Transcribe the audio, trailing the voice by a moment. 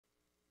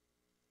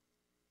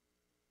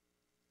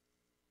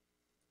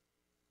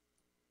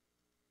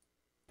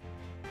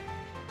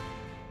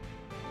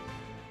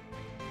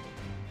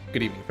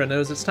Good evening,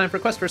 friendos. It's time for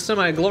Quest for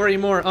Semi-Glory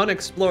More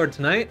Unexplored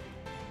tonight.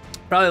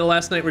 Probably the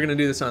last night we're going to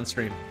do this on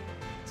stream.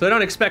 So I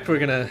don't expect we're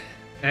going to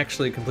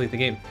actually complete the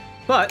game.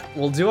 But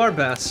we'll do our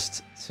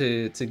best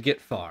to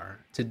get far,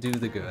 to do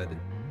the good.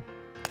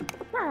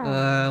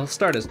 We'll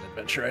start as an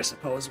adventure, I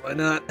suppose. Why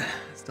not?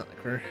 It's not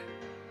like we're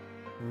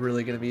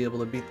really going to be able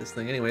to beat this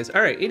thing anyways.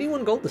 Alright,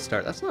 81 gold to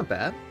start. That's not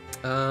bad.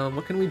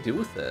 What can we do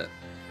with it?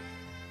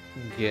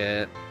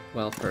 Get...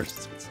 Well,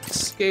 first, let's get some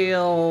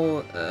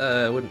scale.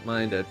 I wouldn't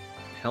mind a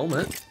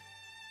helmet.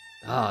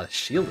 Ah, the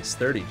shield is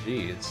 30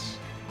 Gs.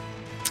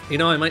 You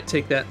know, I might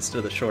take that instead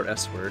of the short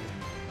S word.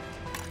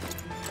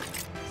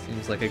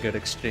 Seems like a good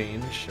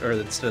exchange. Or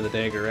instead of the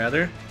dagger,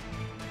 rather.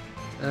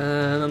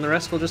 And then the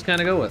rest we'll just kind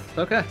of go with.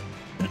 Okay.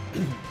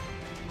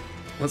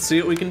 Let's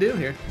see what we can do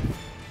here.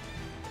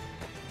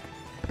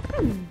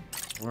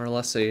 More or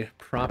less a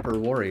proper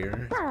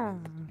warrior.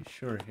 Be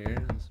sure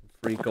here. Some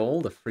free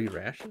gold, a free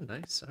ration.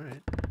 Nice,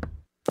 alright.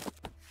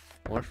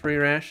 More free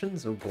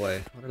rations? Oh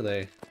boy, what are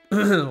they?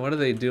 What are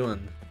they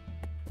doing?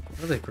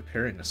 What are they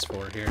preparing us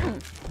for here?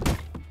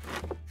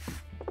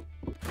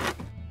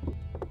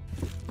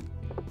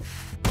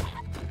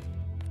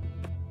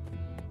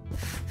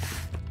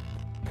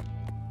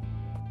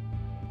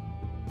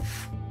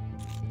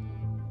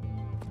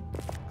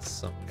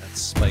 Something got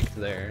spiked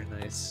there,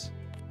 nice.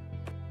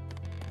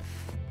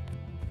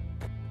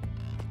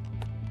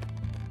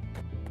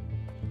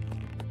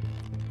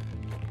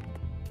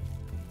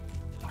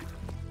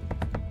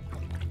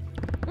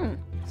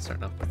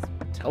 Starting off with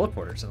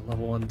teleporters on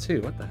level 1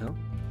 too. What the hell?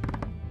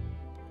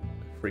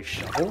 Free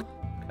shovel?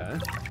 Okay.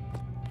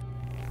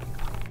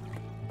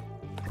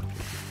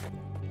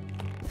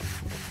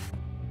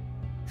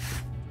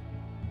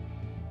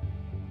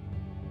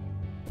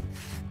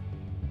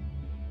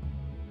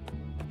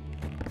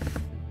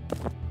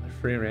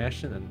 Free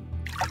ration and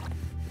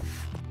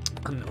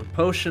unknown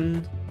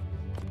potion.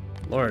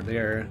 Lord, they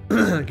are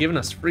giving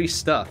us free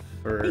stuff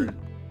for...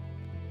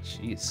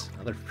 Jeez,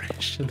 another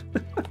ration.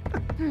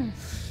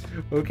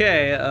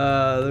 Okay,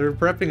 they're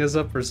prepping us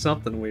up for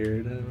something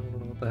weird. I don't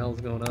know what the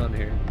hell's going on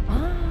here.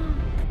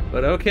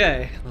 But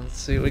okay, let's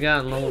see what we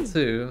got in level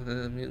 2.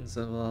 Mutants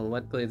of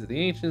Wet Blades of the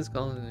Ancients,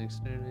 calling an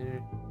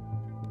exterminator.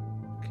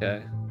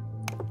 Okay.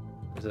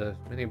 There's a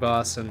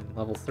mini-boss in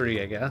level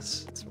 3, I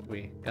guess. That's what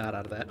we got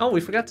out of that. Oh,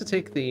 we forgot to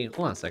take the...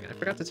 Hold on a second. I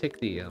forgot to take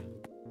the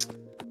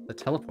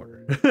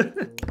teleporter.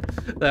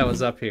 That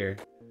was up here.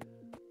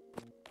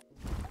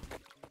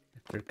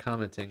 If you're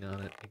commenting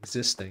on it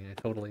existing, I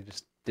totally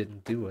just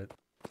didn't do it.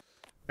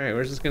 Alright,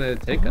 where's this gonna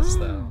take us,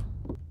 though?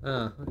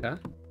 Oh, okay.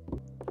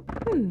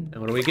 And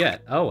what do we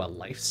get? Oh, a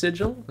life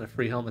sigil? A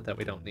free helmet that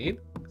we don't need,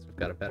 because we've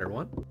got a better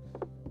one.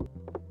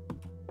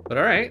 But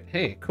alright,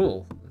 hey,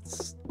 cool.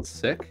 That's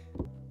sick.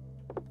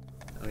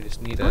 Now we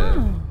just need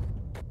a...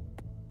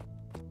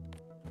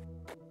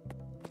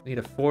 Need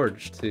a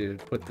forge to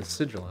put the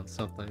sigil on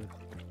something.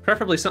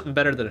 Preferably something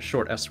better than a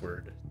short S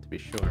word, to be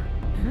sure.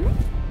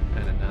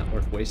 Kinda not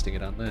worth wasting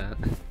it on that.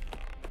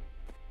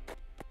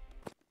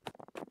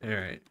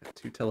 Alright, got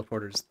 2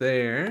 teleporters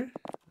there.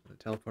 A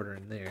teleporter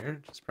in there,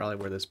 which is probably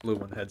where this blue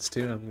one heads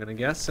to, I'm gonna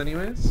guess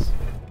anyways.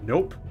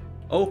 Nope.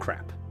 Oh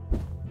crap.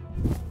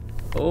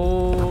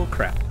 Oh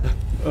crap.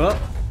 Oh!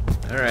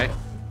 Alright.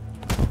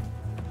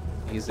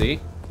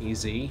 Easy.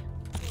 Easy.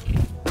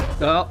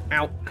 Oh,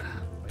 ow.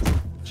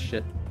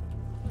 Shit.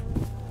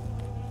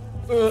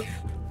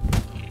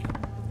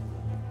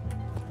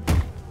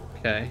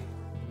 Okay.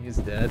 He's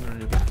dead.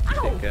 We're gonna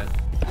take a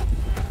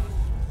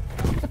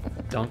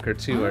dunk or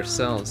two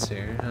ourselves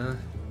here, huh?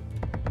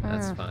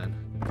 That's fine.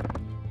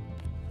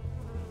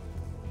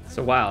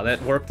 So wow,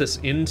 that warped us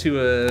into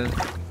a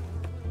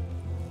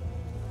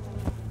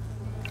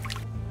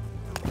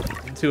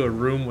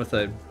room with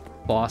a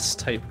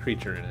boss-type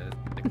creature in it.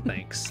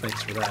 Like,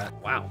 thanks for that.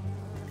 Wow.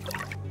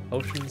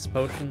 Potions,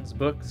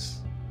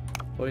 books,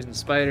 poison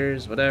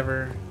spiders,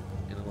 whatever,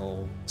 and a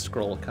little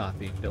scroll of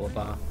coffee,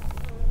 Billabah.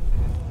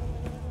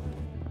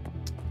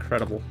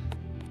 Incredible.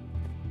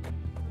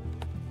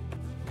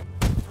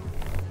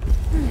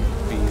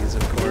 Bees,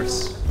 of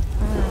course.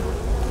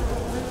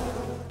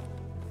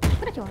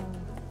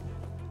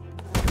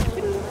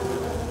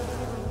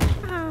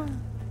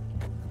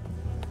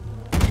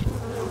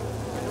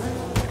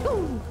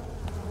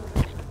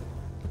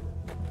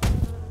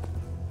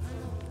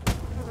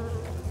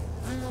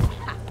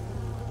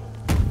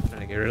 Trying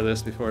to get rid of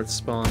this before it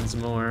spawns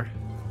more.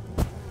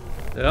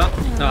 Yep.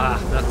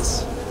 Ah,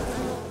 nuts.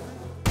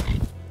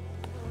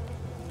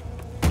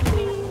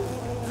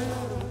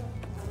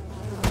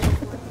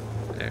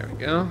 There we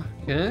go.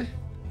 Okay.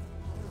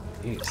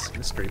 Jeez,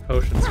 mystery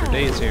potions for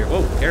days here.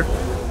 Whoa, careful.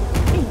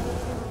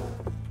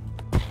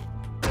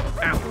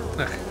 Ow.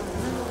 Ugh.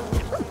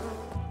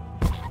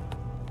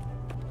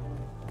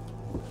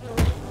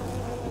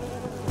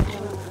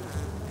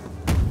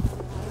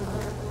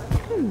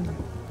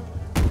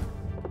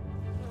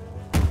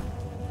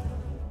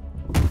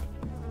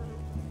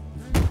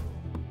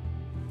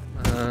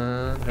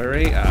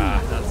 Hurry.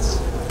 Ah, nuts.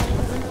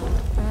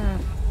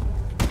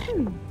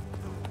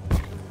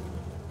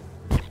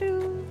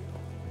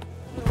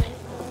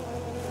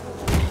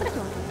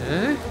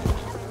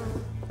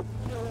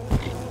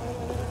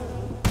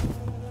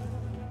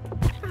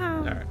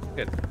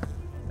 Good.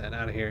 Get that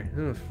out of here.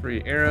 Ooh,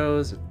 free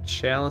arrows, a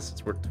chalice.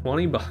 It's worth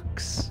 20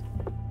 bucks.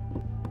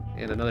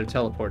 And another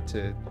teleport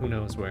to who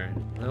knows where.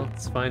 Well,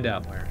 let's find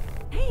out where.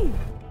 Hey.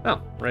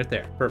 Oh, right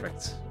there.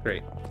 Perfect.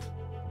 Great.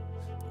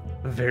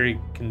 Very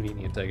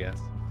convenient, I guess.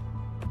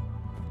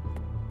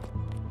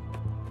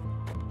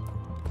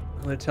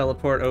 Another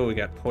teleport. Oh, we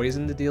got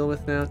poison to deal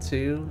with now,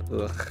 too.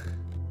 Ugh.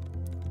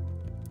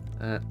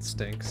 That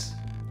stinks.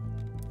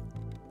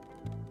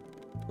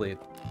 Hopefully it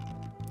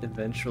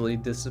eventually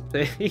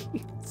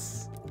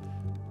dissipates.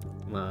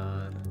 Come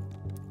on.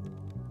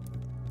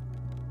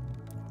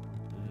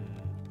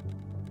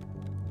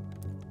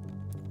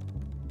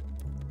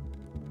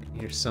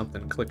 Here's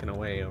something clicking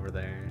away over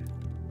there.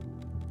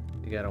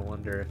 You gotta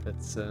wonder if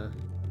it's the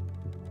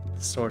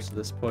source of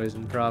this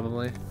poison,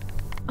 probably.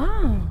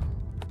 Oh.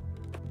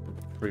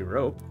 Free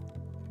rope.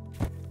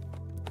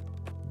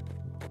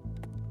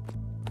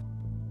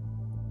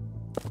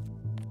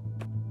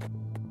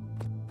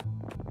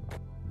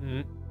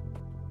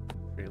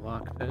 Free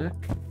lockpick.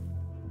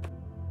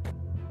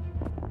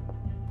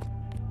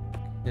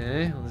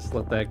 Okay, I'll just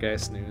let that guy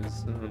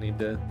snooze. I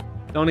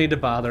don't need to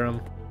bother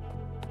him.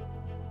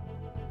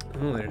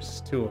 Oh,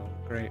 there's two of them.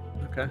 Great.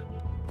 Okay.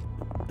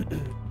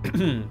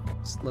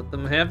 Just let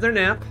them have their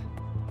nap.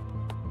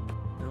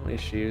 No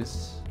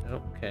issues.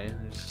 Okay,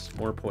 there's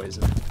more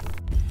poison.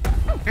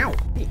 Ow!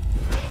 Hey.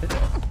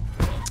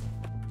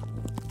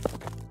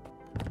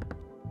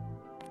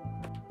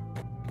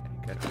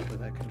 Okay, hopefully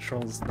that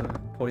controls the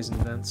poison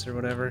vents or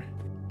whatever.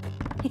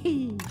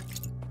 8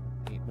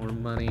 more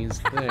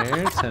monies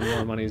there. 10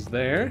 more monies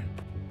there.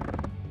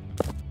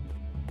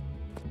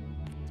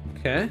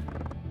 Okay.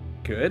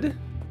 Good.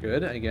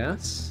 Good, I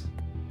guess.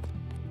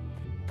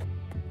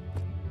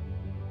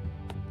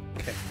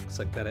 Okay, looks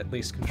like that at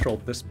least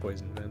controlled this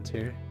poison vent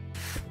here.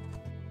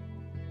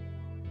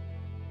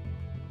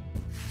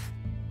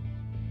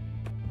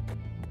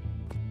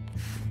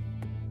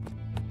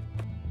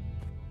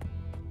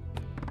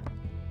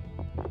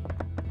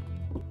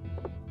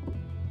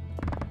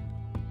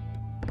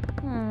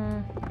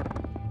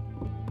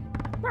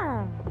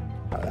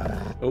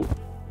 Oh,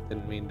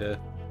 didn't mean to.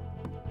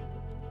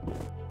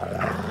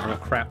 Oh,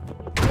 crap.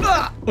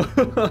 Ah!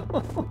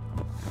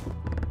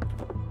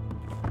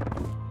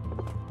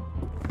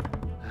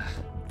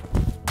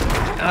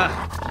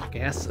 Ah,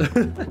 gas.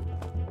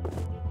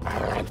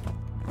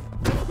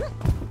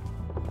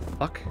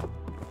 Fuck.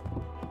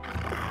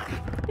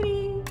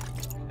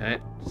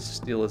 Alright,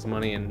 steal his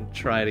money and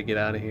try to get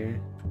out of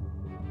here.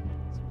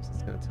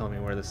 It's gonna tell me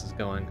where this is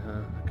going,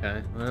 huh?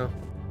 Okay, well.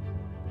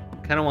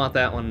 Kinda want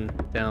that one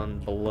down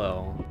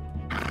below.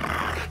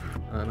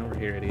 On over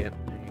here, idiot.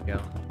 There you go.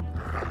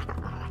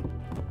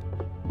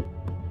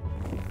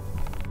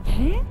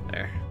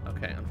 There.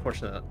 Okay,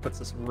 unfortunately that puts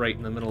us right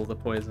in the middle of the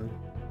poison.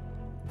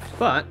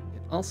 But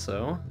it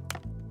also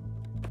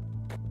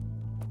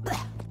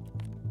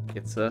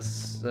gets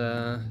us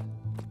over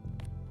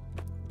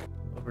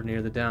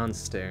near the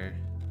downstairs.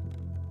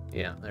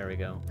 Yeah, there we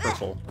go.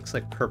 Purple. Looks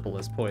like purple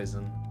is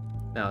poison.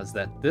 Now, is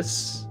that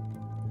this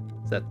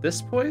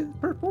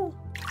purple?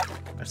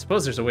 I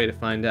suppose there's a way to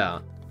find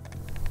out.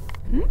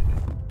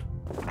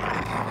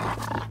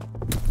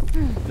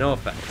 No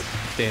effect.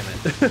 Damn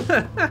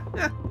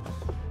it.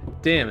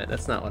 Damn it,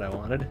 that's not what I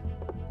wanted.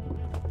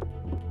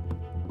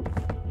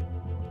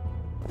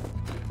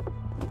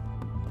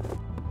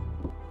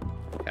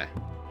 Okay.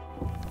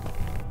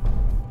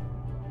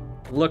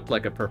 Looked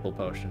like a purple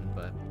potion,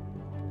 but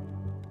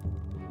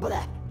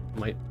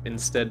might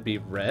instead be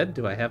red.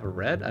 Do I have a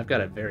red? I've got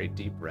a very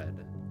deep red.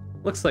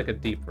 Looks like a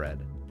deep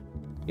red.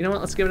 You know what?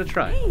 Let's give it a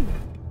try.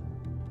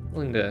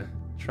 Willing to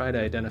try to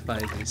identify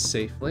these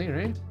safely,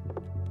 right?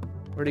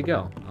 Where'd he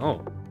go?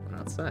 Oh, went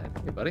outside.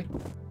 Hey, buddy.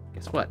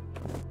 Guess what?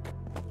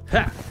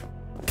 Ha!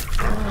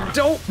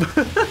 Dope!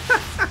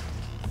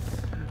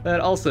 That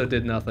also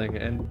did nothing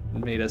and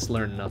made us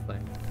learn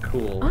nothing.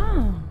 Cool.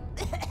 Oh.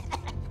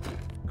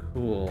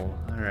 Cool.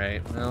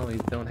 Alright, well, we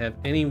don't have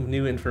any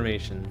new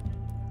information.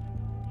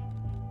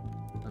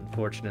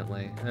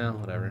 Unfortunately. Well,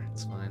 whatever.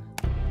 It's fine.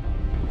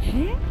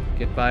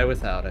 Get by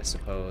without, I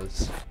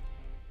suppose.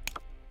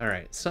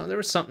 Alright, so there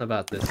was something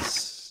about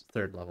this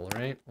third level,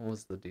 right? What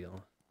was the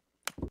deal?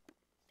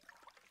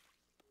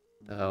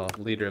 Oh,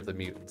 leader of the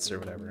mutants or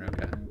whatever.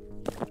 Okay.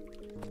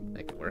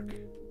 Make it work.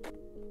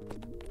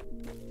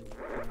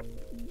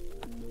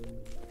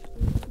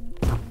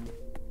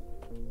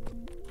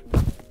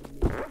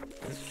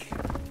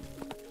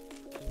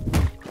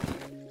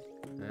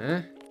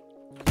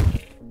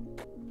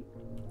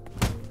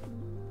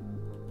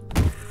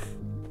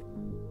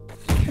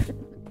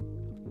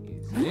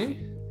 Easy.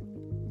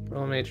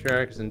 Roll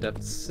matriarch is in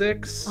depth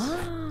 6.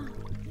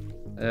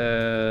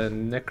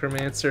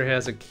 Necromancer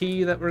has a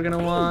key that we're gonna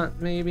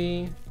want,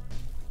 maybe.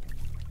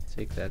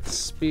 Take that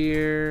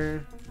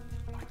spear,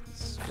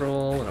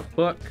 scroll, and a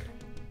book.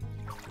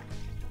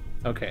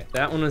 Okay,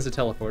 that one is a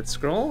teleport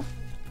scroll.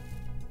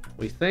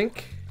 We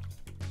think.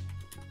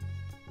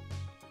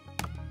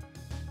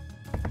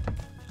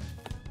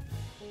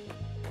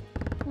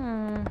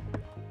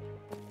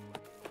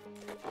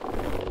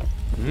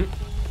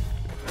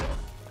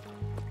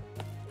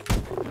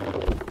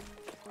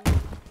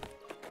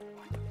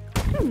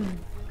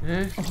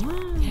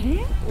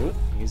 Okay. Oh,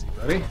 easy,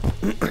 buddy.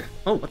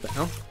 Oh, what the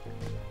hell?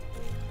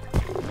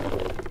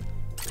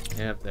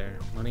 You have there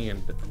money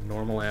and a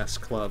normal ass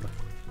club.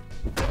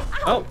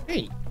 Oh,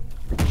 hey,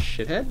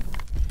 shithead.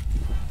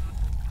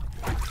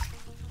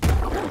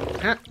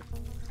 Ah.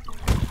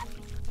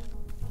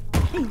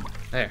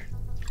 There.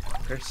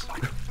 Curse.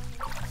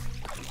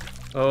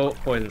 Oh,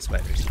 poison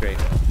spiders, great.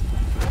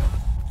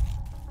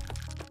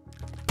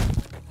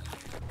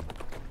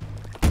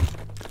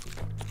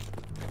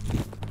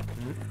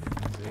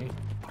 See?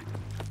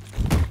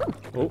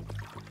 Oh.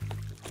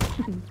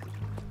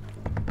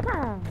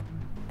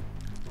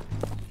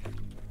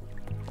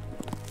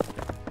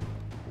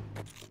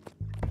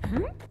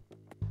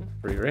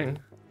 Free ring.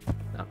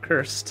 Now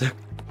cursed.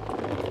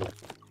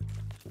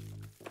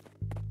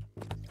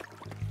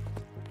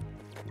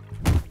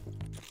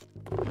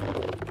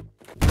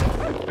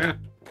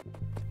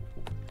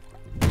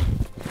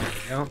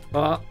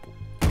 Oh.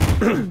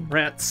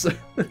 Rats. Alright,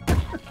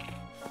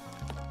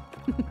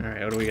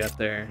 what do we got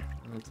there?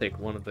 I'll take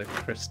one of the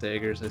Chris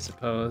daggers, I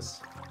suppose.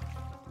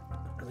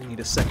 Really need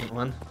a second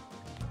one.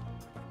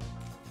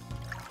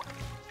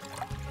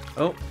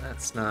 Oh,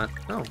 that's not...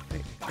 Oh,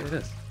 wait, here it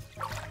is.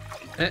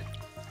 Eh.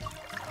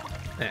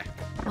 There.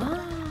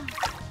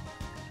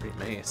 Free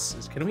mace.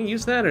 Can we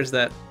use that, or is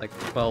that like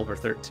 12 or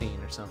 13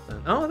 or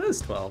something? Oh, it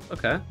is 12.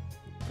 Okay.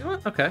 You know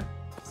what? Okay.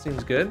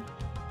 Seems good.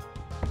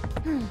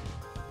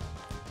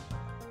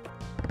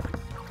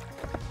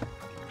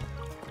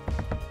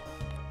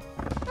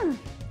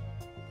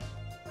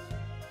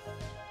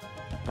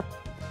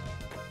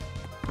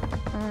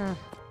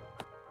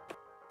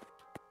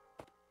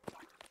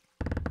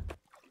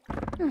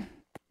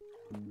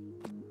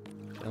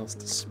 What else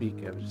to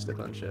speak of? Just a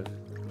bunch of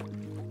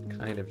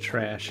kind of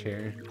trash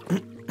here.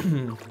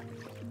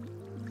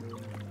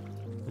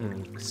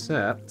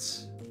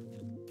 Except...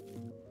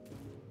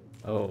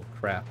 Oh,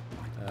 crap.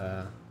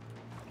 Okay,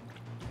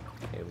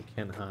 we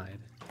can hide.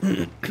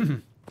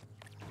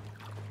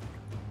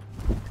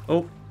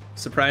 Oh,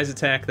 surprise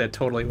attack that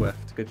totally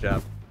whiffed. Good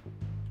job.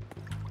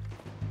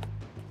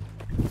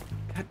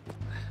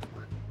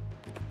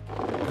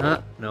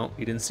 God. No,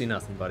 you didn't see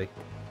nothing, buddy.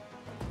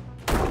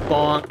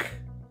 Bonk.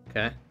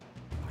 Okay.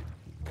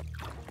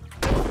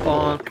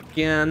 Bonk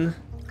again.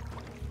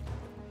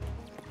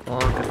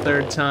 Bonk a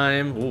third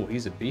time. Ooh,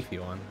 he's a beefy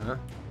one, huh?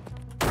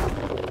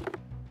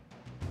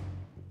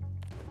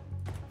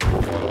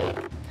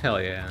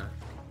 Hell yeah.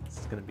 This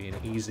is gonna be an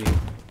easy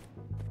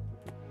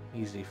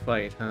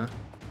fight, huh?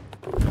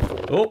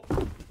 Oh!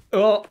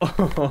 Oh!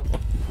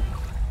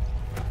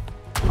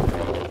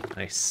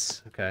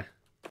 Nice. Okay.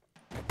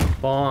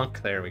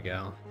 Bonk. There we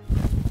go.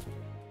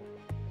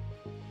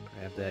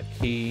 Grab that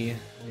key.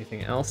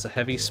 Anything else? A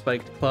heavy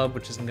spiked club,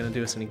 which isn't going to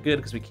do us any good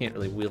because we can't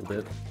really wield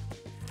it.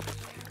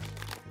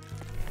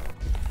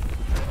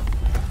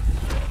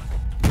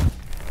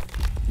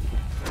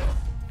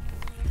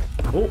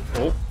 Oh,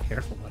 oh,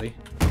 careful, buddy.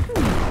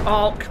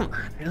 Oh, come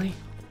on, really?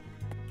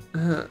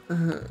 Oh,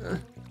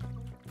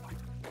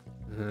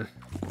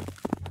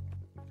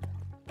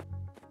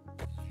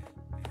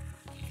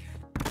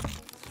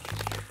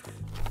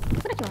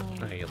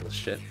 you little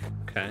shit.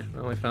 Okay,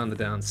 well, we found the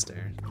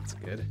downstairs. That's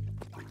good.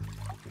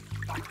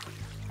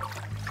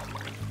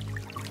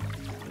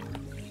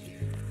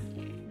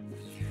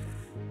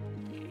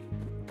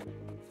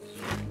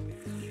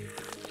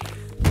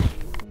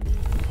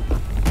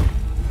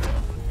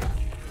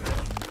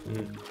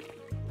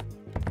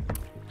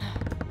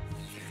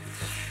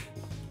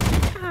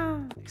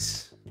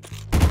 Nice.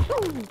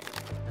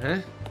 Huh?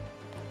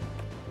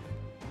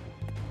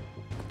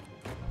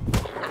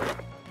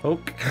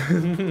 Poke.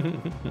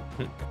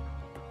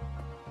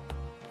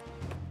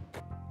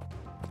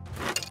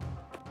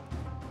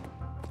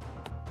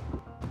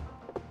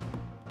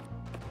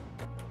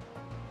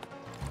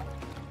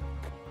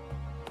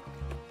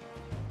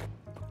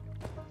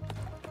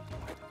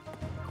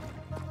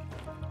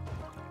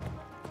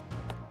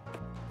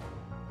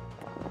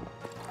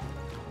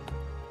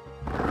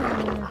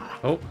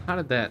 Oh, how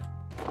did that?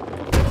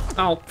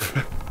 Oh.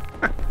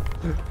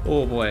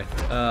 Oh boy.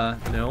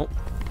 No.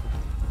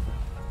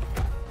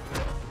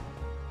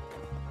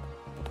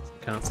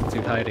 Doesn't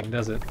constitute hiding,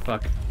 does it?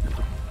 Fuck.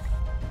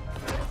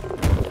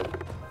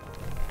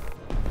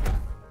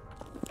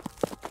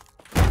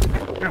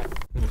 Ow.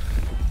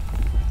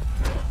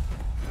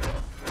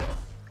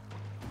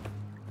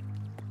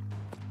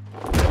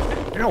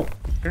 Ow.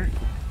 There.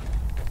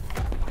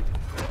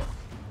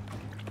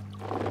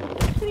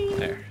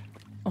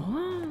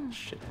 Oh.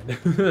 Shit.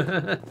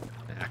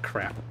 Ah,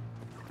 crap.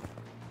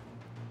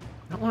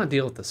 I don't want to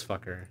deal with this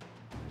fucker.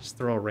 Just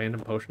throw a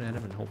random potion at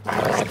him and hope.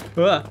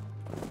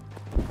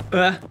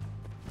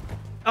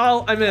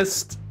 Oh, I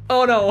missed.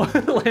 Oh no,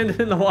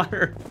 landed in the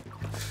water.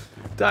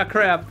 Ah,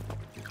 crap.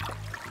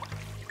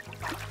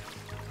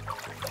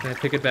 Can I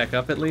pick it back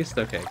up at least?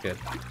 Okay, good.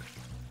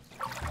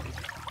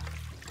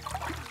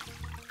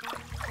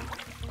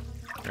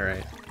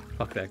 Alright,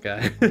 fuck that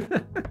guy.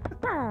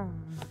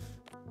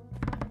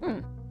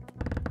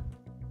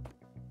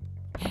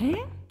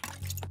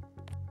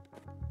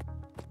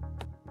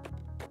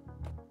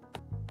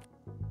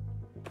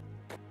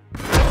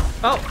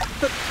 Oh!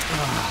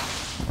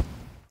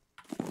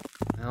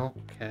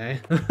 Okay.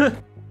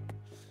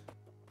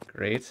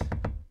 Great.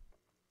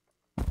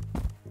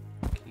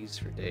 Keys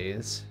for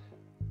days.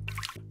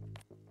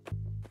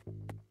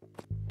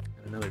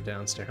 And another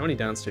downstairs. How many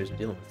downstairs are we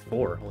dealing with?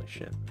 4. Holy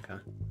shit. Okay.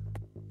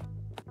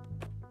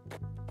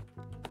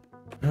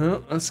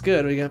 Oh, that's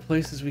good. We got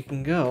places we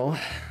can go.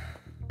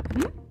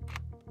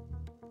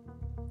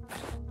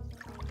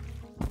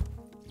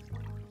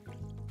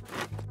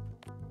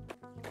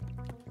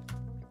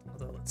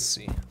 Although, let's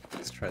see.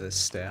 Let's try this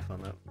staff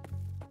on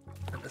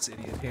this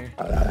idiot here.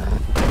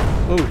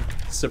 Oh,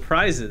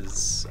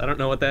 surprises. I don't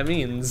know what that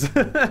means.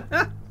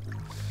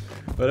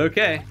 But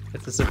okay,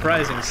 it's a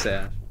surprising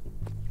staff.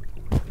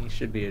 He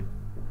should be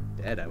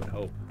dead, I would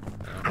hope.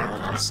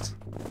 Almost.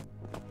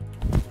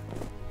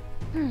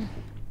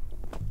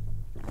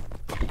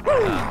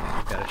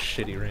 Got a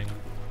shitty ring.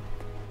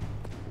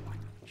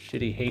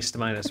 Shitty haste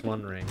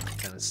 -1 ring.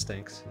 Kind of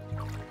stinks.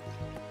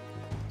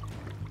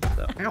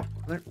 So, ow!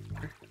 There.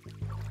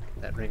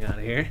 That ring out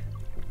of here.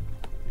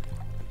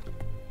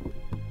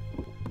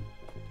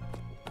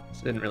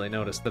 Just didn't really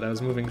notice that I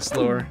was moving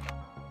slower.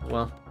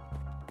 Well.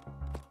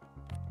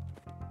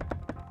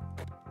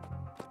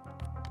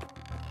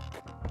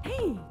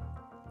 Hey.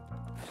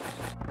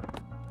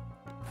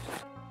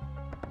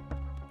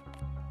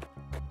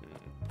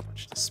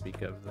 Much to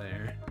speak of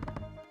there.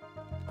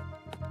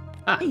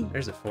 Ah,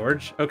 there's a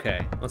forge.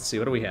 Okay, let's see.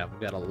 What do we have?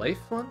 We've got a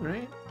life one,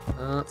 right?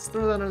 Let's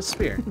throw that on a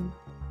spear.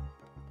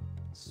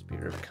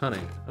 Spear of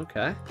Cunning.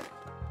 Okay.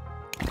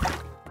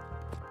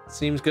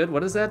 Seems good.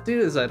 What does that do?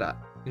 Is that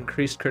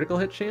increased critical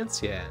hit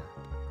chance? Yeah.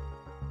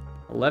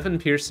 11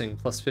 piercing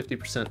plus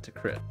 50% to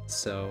crit.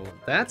 So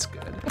that's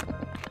good.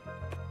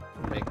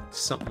 Make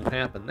something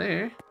happen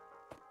there.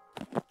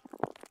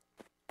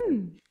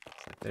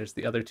 There's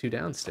the other 2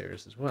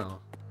 downstairs as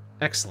well.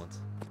 Excellent.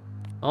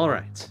 All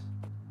right.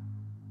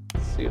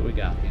 Let's see what we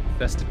got. The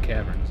infested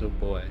caverns. Oh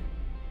boy.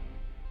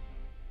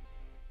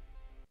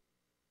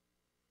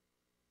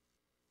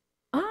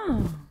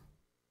 Oh.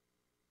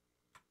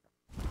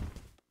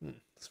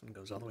 This one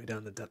goes all the way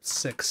down to depth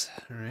 6.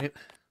 All right.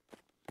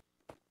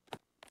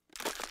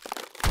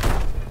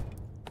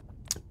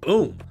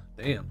 Boom.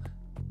 Damn.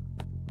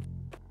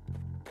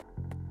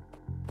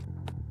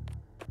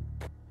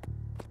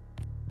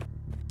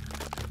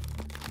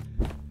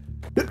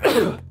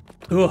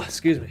 Oh,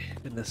 excuse me.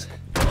 Goodness.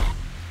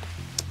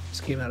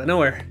 Just came out of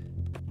nowhere.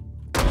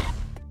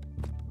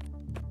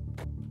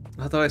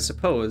 Although I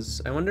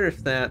suppose, I wonder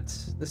if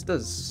this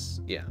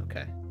does, yeah,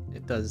 okay.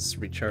 It does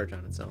recharge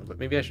on its own, but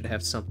maybe I should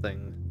have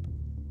something.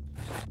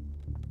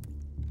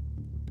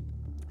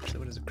 Actually,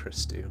 what does a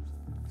Chris do?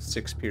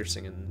 6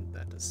 piercing and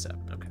that does 7,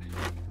 okay.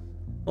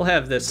 We'll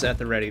have this at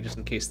the ready just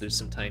in case there's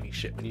some tiny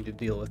shit we need to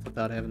deal with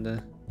without having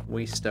to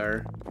waste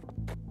our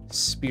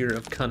Spear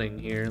of Cunning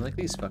here, like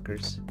these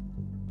fuckers.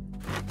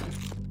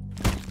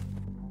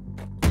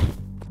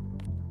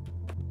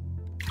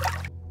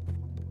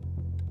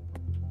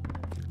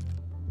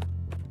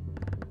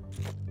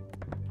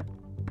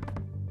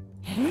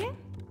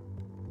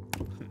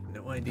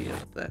 No idea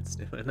what that's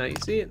doing. Now you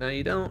see it, now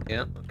you don't.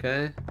 Yep,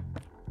 okay.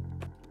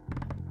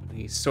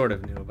 We sort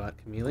of knew about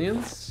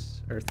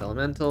chameleons. Earth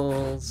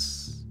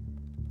elementals.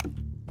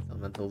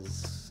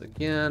 Elementals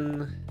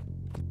again.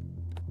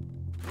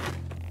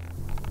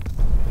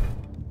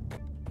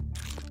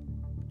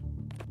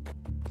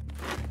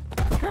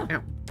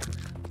 Ow.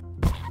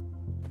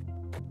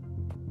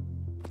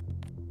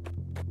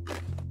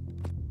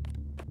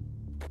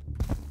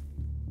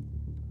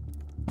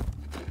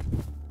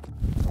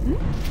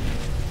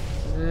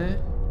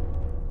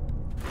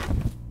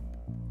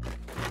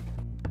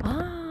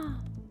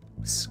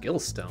 Skill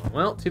stone.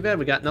 Well, too bad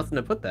we got nothing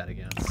to put that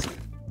against.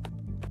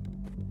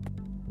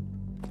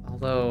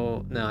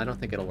 Although, no, I don't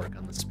think it'll work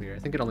on the spear. I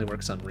think it only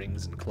works on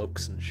rings and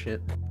cloaks and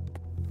shit.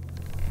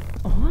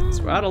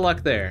 So we're out of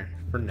luck there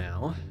for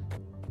now.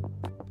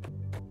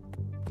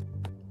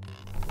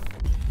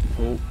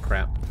 Oh,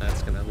 crap.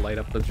 That's gonna light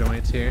up the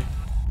joint here.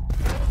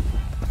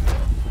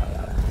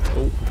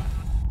 Oh.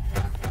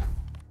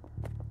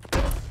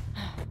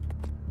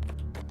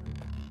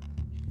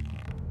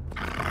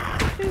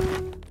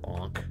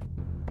 Bonk.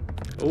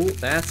 Oh,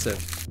 that's a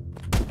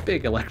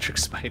big electric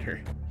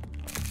spider.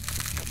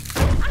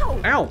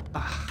 Ow! Ow!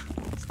 Ah,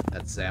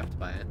 that's zapped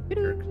by it.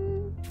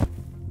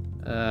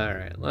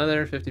 Alright,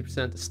 leather,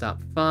 50% to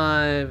stop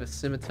 5. A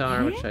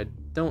scimitar, which I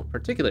don't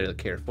particularly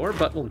care for,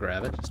 but we'll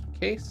grab it just in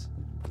case.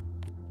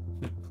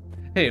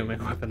 Hey,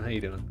 Omega Weapon, how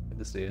you doing? Good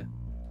to see you.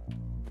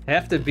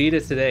 Have to beat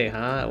it today,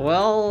 huh?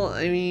 Well,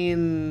 I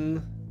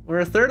mean, we're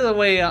a third of the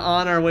way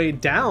on our way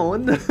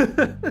down,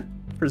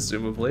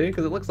 presumably,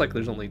 because it looks like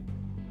there's only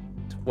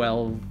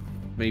 12,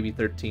 maybe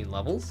 13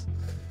 levels.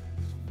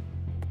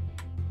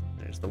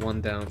 There's the one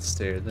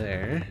downstairs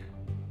there.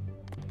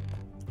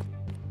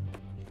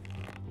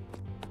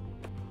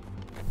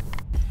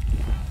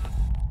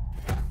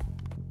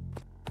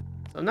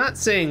 So I'm not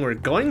saying we're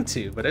going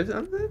to, but I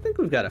think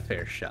we've got a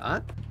fair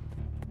shot.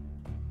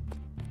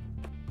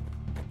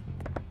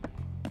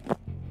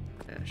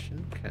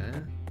 Fashion, okay.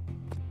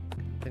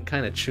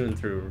 kind of chewing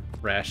through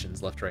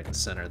rations left, right, and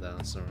center, though,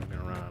 so we're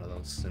gonna run out of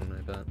those soon,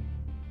 I bet.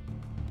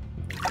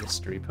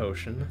 Mystery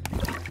potion.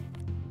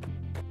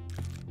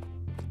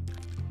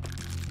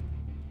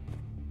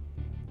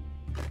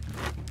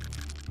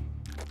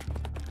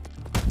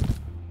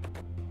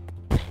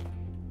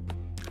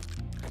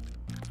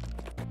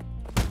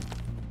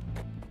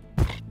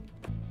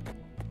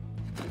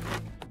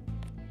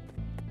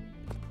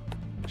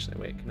 Actually,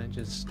 wait, can I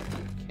just... I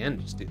can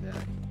just do that.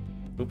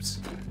 Oops,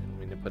 I didn't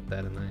mean to put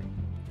that in the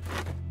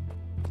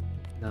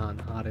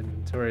non-hot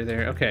inventory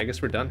there. Okay, I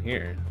guess we're done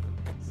here.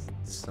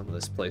 Some of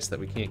this place that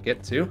we can't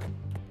get to.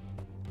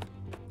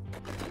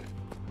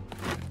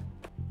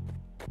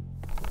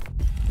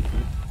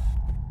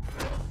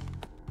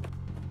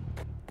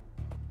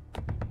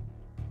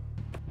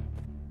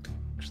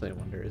 Actually, I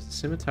wonder, is the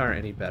scimitar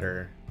any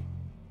better?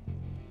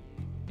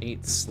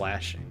 8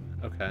 slashing.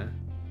 Okay.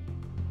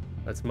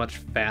 That's much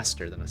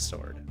faster than a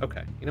sword.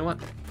 Okay, you know what?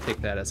 Take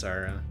that as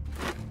our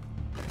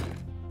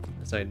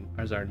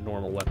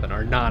normal weapon,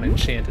 our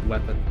non-enchanted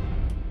weapon.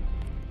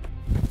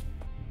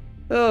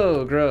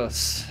 Oh,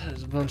 gross.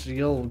 There's a bunch of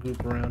yellow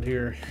goop around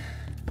here.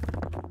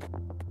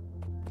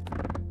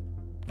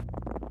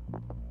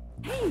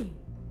 Hey.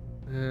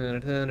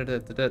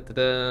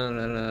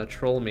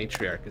 Troll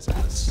matriarch is in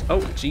this.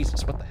 Oh,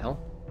 Jesus, what the hell?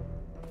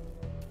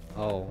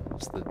 Oh,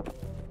 what's the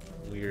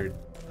weird...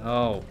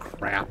 Oh,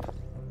 crap. What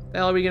the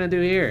hell are we gonna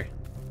do here?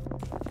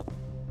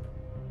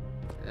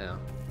 Yeah,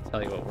 I'll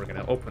tell you what we're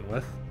gonna open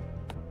with.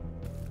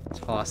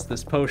 Toss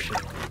this potion.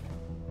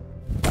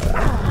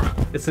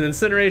 It's an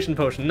incineration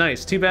potion.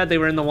 Nice. Too bad they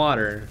were in the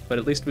water, but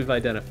at least we've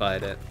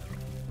identified it.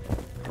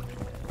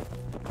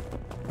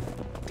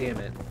 Damn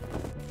it.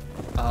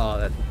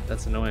 Oh,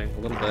 that's annoying a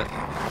little bit.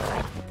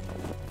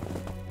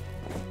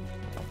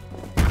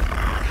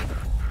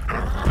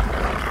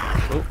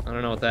 Oh, I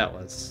don't know what that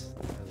was.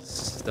 That was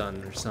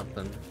stun or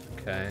something.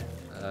 Okay.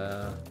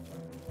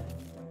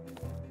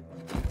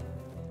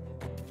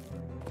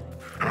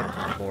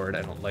 Bored.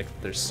 I don't like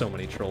that there's so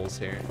many trolls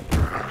here.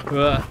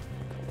 Ugh.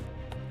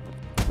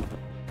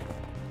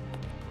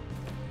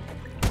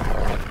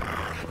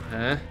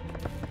 Huh?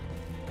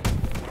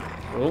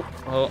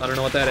 Oh, I don't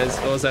know what that is.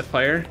 Oh, is that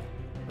fire?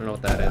 I don't know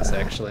what that is,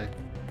 actually.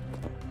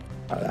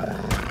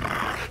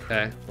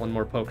 Okay, one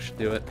more poke should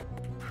do it.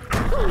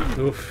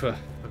 Oof,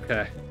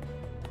 okay.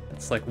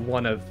 It's like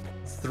one of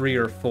 3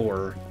 or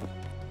 4.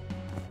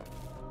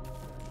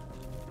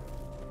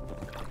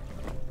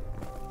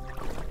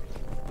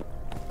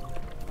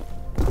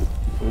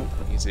 Ooh,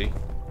 easy.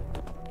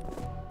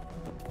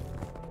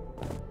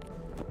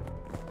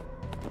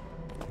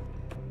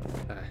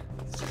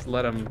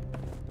 Let them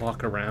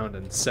walk around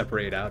and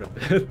separate out a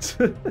bit.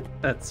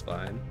 That's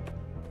fine.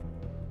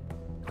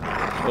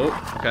 Oh,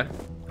 okay.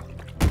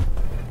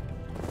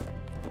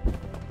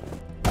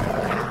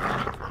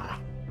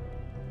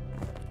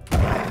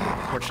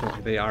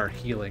 Fortunately, they are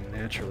healing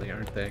naturally,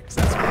 aren't they? Because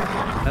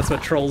that's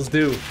what trolls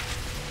do.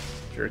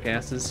 Jerk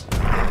asses.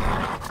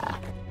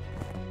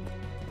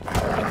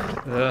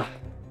 Ugh,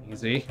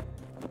 easy.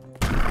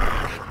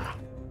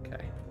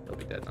 Okay, they'll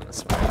be dead on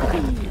this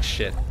one. Eat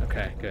shit.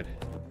 Okay, good.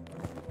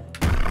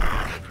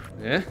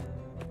 Yeah?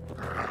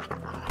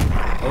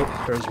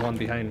 Oh, there's one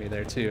behind me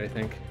there too, I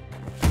think.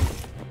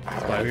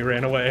 That's why we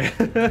ran away.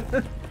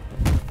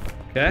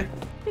 Okay.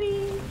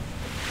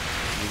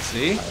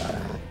 Easy.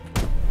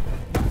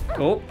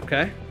 Oh,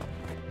 okay.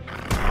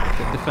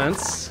 Good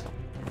defense.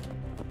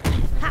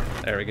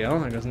 There we go.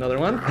 There goes another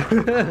one.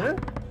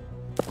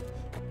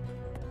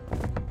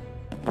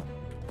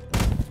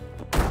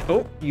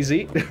 Oh,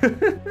 easy.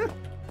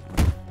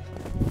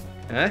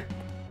 Okay.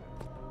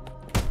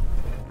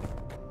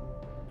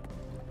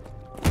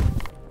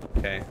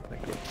 Okay,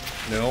 thank you.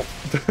 No.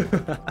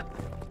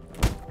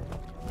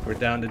 We're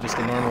down to just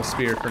a normal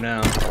spear for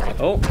now.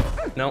 Oh,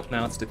 no,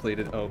 now it's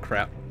depleted. Oh,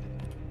 crap.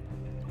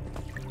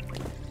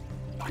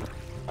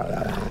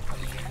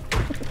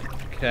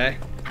 Okay,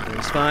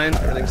 everything's fine,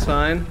 everything's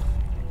fine.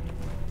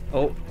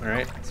 Oh,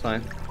 alright, it's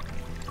fine.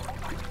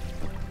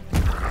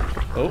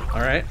 Oh,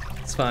 alright,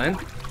 it's fine.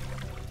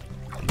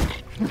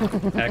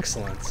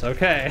 Excellent,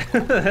 okay.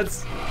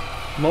 That's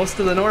most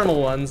of the normal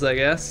ones, I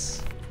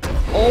guess.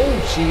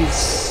 Oh,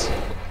 jeez.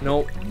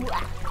 Nope.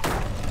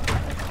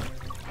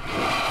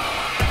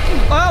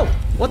 Oh!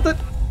 What the?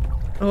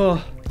 Oh.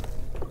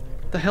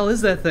 What the hell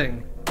is that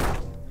thing?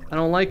 I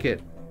don't like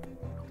it.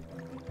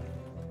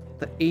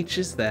 The H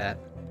is that?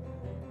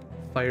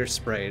 Fire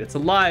sprayed. It's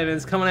alive and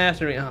it's coming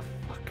after me. Oh,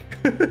 fuck.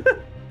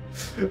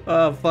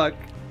 Oh, fuck.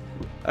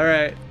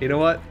 Alright, you know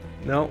what?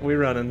 No, we're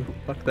running.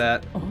 Fuck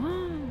that. Oh.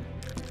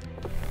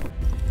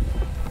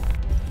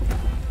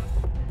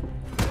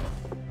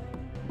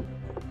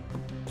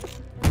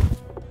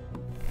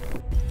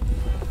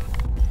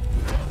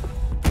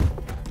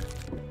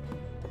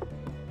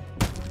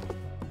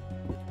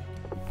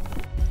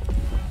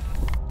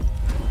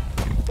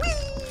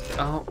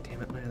 Oh,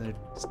 damn it, man,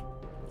 there's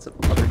some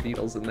other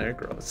beetles in there,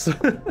 gross.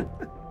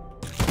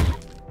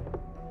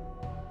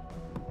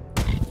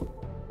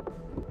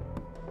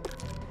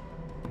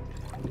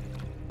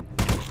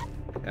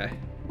 Okay,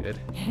 good.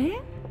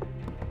 Huh?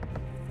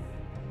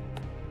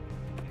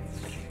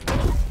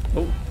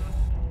 Oh.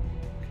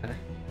 Okay.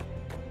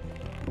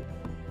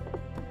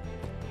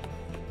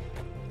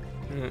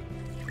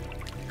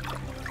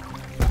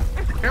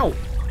 Ow!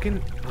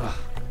 Fucking. Ugh.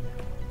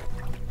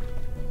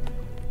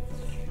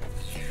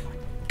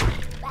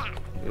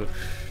 Oof.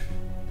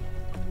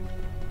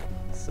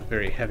 It's a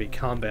very heavy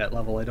combat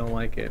level. I don't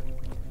like it.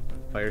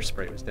 Fire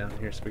spray was down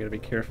here, so we gotta be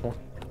careful.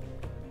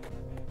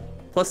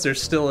 Plus,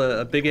 there's still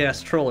a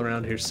big-ass troll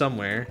around here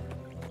somewhere.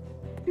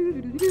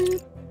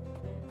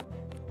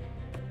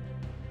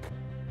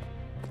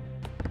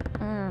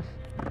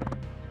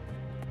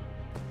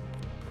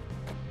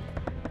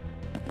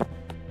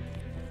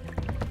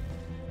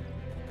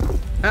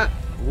 Ah!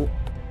 Ooh.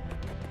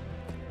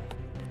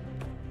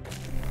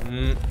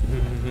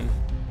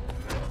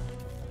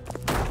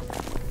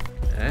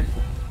 Okay.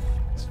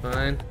 It's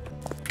fine.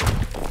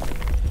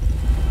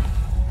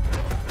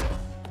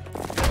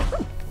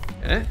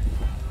 Okay.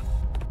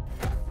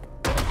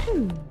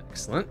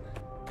 Excellent.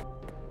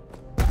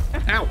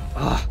 Ow!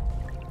 Ah!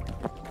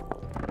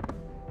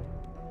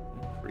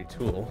 Free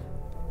tool.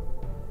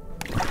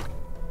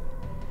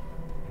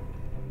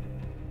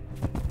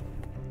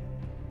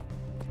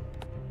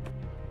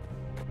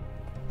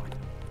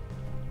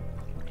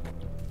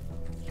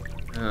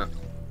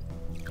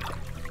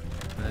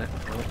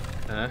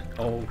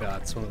 Oh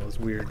god, it's one of those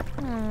weird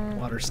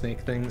water snake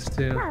things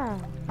too.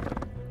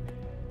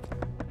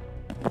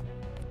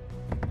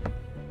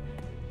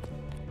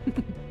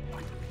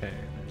 Okay,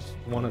 there's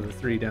one of the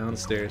 3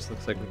 downstairs.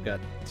 Looks like we've got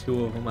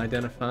 2 of them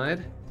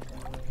identified.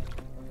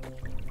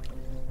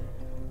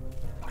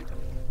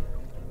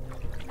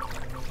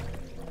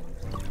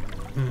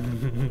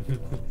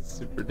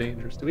 Super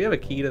dangerous. Do we have a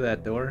key to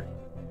that door?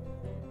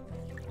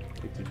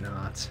 We do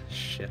not.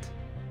 Shit.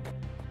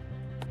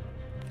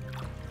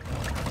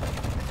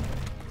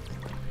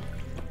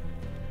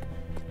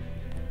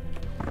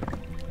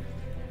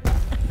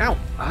 Ow!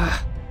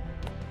 Ah!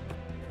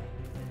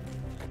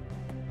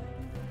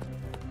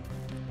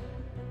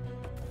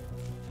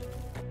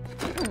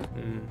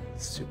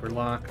 Super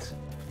locked.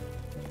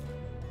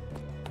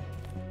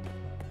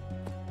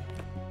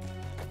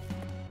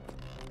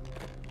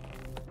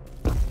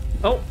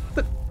 Oh!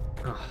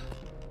 Oh.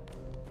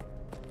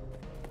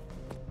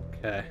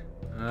 Okay.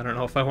 I don't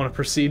know if I want to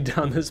proceed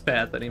down this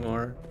path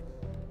anymore.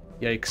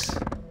 Yikes.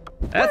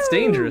 That's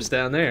dangerous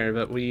down there,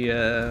 but we,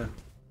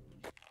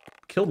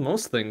 killed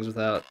most things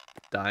without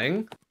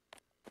dying.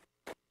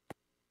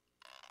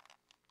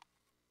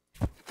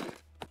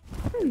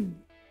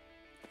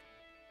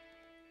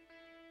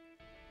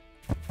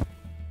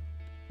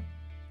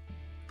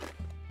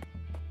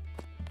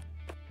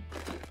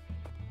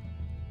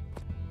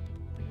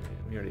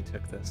 We already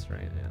took this,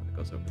 right? Yeah, it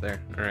goes over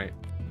there. Alright,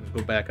 let's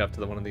go back up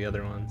to one of the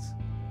other ones.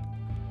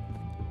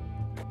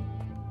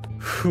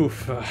 Whew.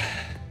 A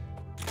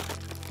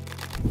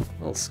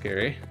little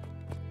scary.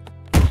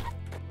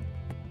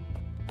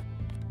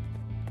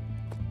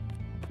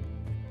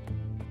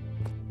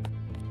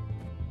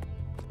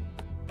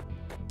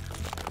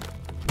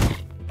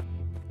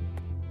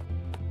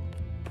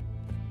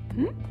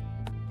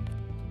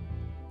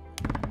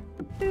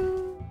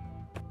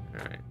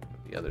 Alright,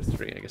 the other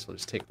 3, I guess we'll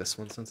just take this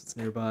one since it's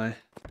nearby.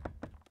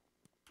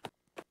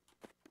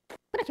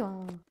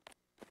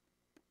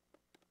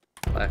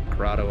 Black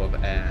Grotto of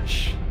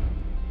Ash.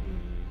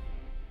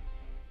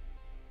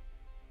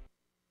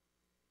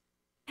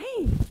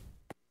 Hey.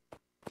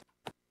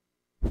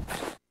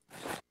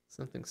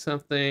 Something,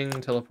 something.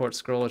 Teleport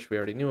scroll, which we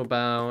already knew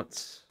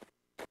about.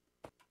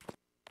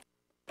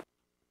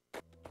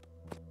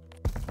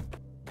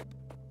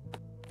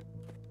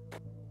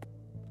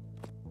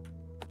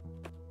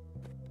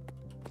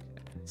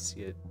 Okay, I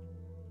see a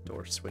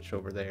door switch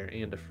over there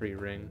and a free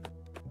ring.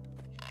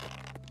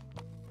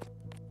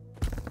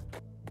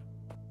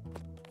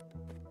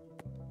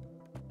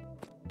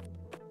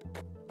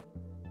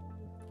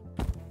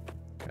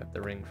 Got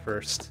the ring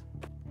first.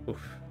 Oof,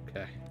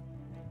 okay.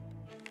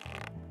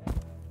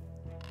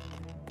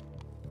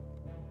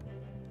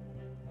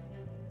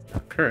 It's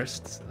not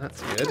cursed, so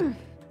that's good.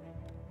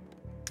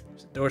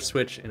 There's a door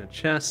switch in a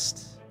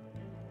chest.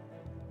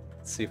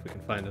 Let's see if we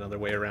can find another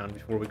way around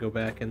before we go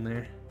back in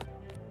there.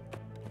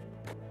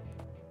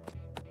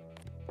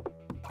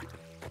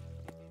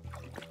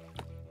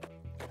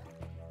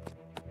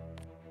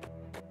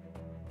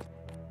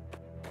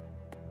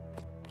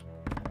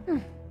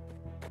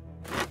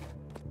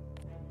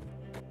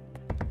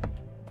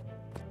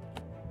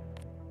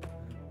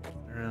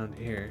 Around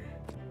here.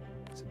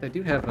 Except I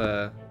do have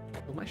a...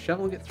 Will my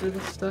shovel get through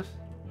this stuff?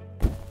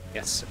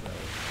 Yes, it will.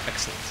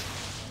 Excellent.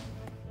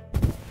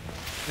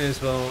 May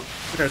as well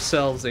get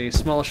ourselves a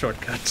small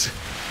shortcut.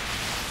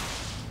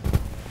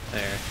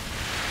 There.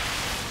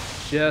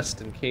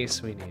 Just in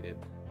case we need it.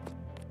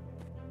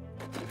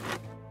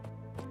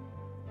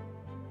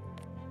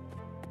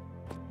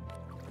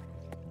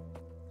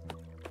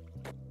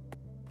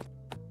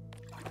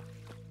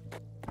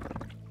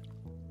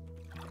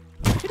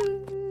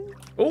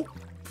 Oh!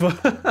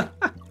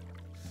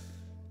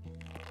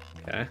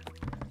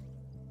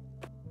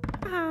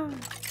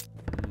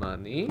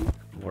 Money.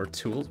 More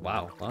tools.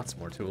 Wow, lots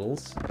more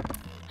tools.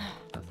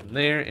 Nothing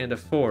there. And a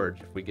forge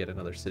if we get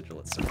another sigil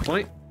at some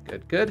point.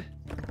 Good, good.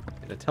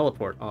 And a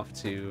teleport off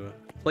to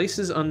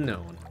places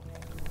unknown.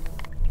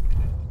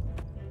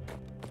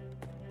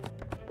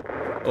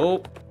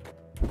 Oh.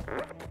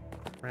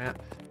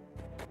 Crap.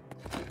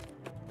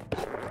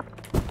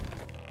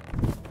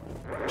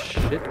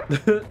 Shit.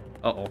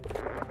 Uh-oh.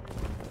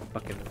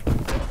 Fucking.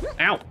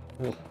 Ow!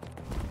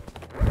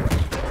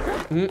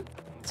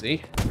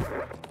 See?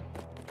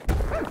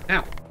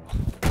 Ow!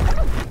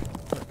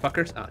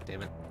 Fuckers. Ah,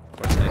 damn it.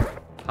 Of course I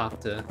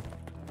popped a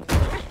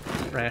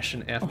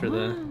ration after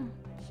the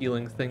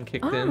healing thing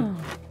kicked in.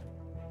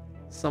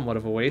 Somewhat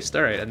of a waste.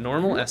 Alright, a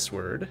normal S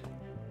word.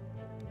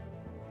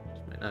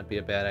 Which might not be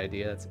a bad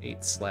idea. That's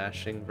 8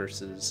 slashing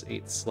versus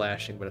 8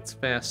 slashing, but it's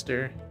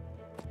faster.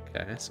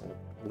 Okay, so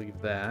we'll leave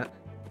that.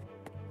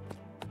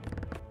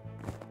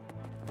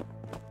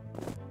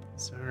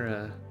 So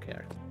our, okay,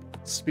 our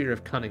Spear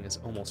of Cunning is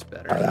almost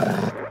better.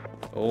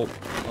 Oh,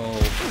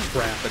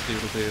 crap, a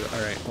doodle-doo.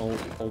 Alright,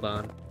 hold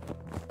on.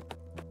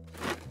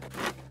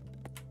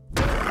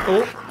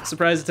 Oh,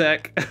 surprise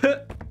attack.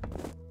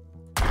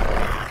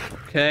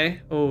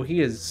 Okay. Oh,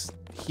 he is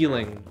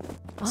healing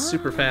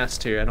super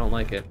fast here. I don't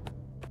like it.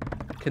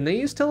 Can they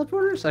use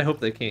teleporters? I hope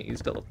they can't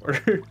use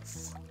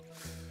teleporters.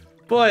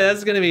 Boy,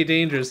 that's gonna be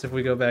dangerous if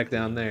we go back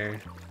down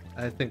there.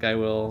 I think I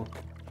will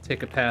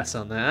take a pass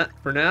on that.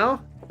 For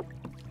now,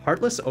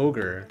 Heartless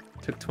Ogre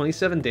took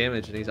 27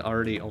 damage and he's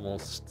already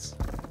almost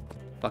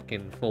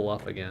fucking full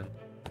up again.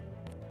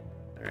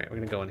 Alright, we're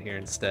gonna go in here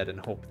instead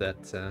and hope that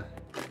it's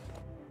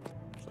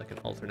like an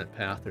alternate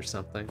path or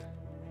something.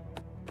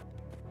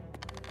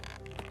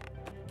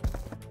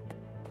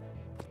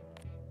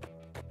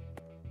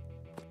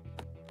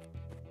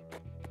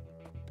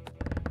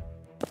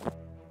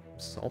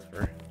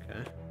 Sulfur,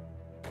 okay.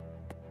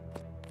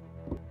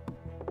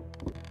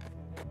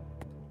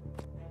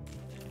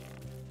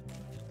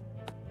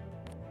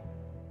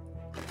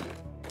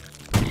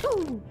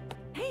 Ooh,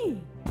 hey.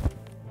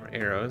 More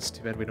arrows.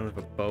 Too bad we don't have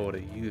a bow to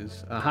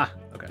use. Aha!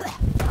 Okay.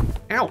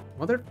 Ow!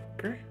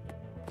 Motherfucker!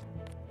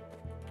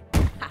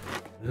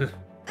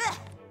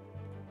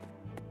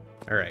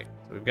 Alright,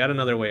 so we've got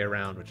another way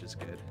around, which is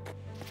good.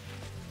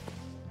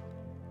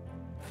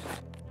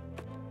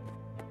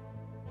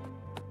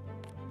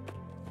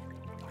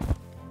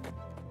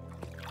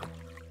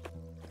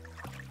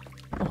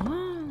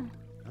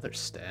 Another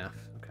staff,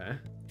 okay.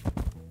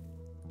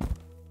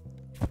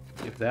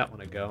 Give that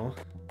one a go.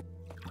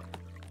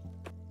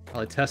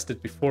 Probably test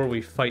it before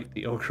we fight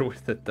the ogre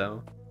with it,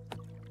 though.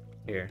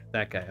 Here,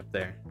 that guy up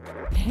there.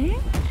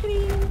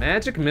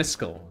 Magic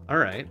Miskel.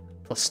 Alright.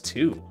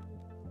 +2.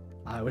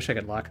 I wish I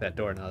could lock that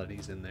door now that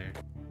he's in there.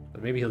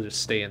 But maybe he'll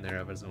just stay in there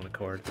of his own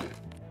accord.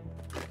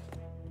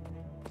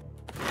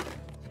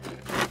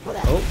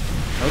 Oh,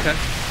 okay.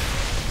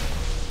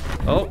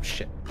 Oh,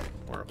 shit.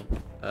 More of them.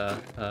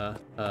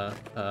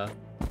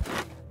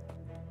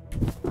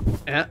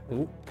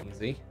 Ooh,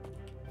 easy.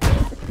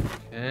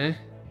 Okay.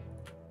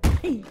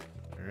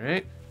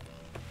 Alright.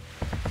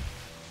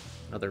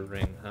 Another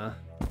ring, huh?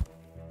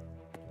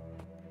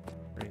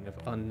 Ring of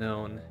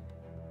unknown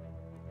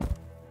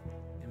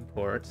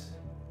import.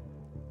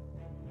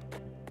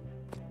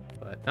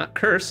 But not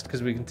cursed,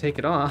 because we can take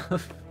it off.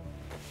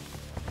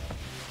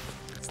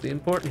 That's the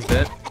important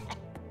bit.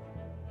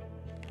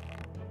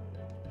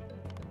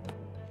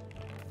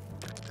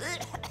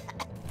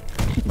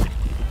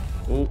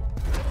 Oh.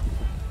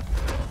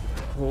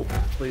 Oh,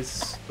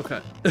 please.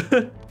 Okay.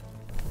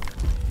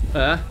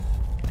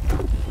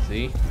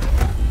 See?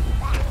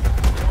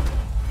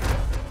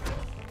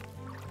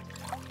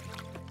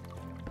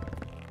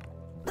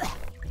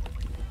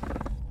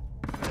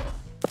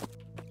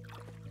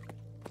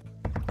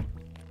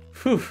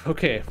 Whew,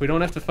 okay, if we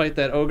don't have to fight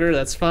that ogre,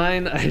 that's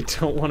fine. I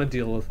don't want to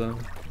deal with them.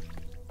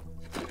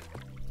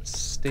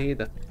 Stay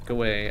the fuck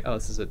away. Oh,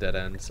 this is a dead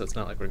end, so it's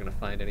not like we're gonna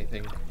find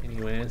anything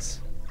anyways.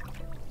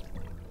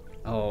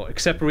 Oh,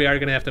 except we are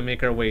gonna have to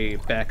make our way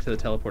back to the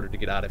teleporter to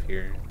get out of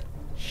here.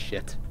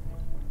 Shit.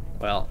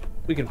 Well,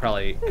 we can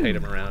probably kite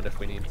him around if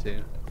we need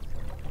to.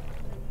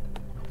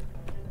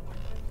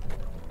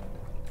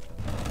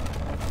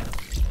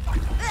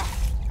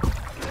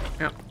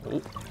 Ow.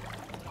 Oh.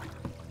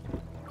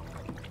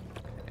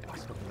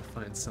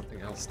 Find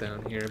something else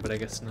down here, but I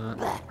guess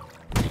not.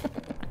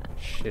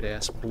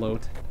 Shit-ass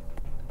bloat.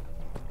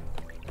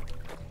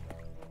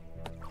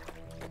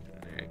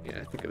 Alright, yeah,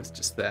 I think it was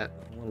just that.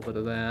 A little bit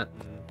of that,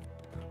 and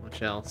not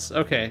much else.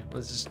 Okay,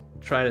 let's just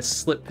try to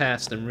slip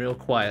past him real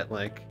quiet,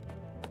 like.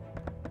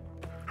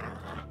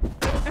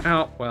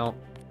 Ow, well.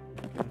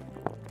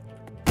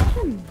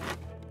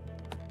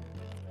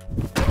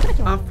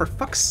 Oh, for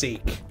fuck's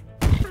sake.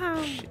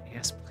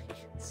 Shit-ass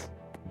blades.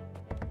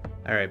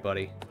 Alright,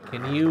 buddy.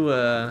 Can you,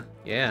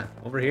 yeah,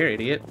 over here,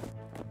 idiot.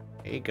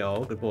 There you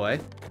go, good boy.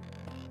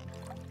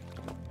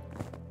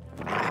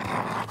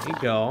 There you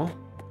go.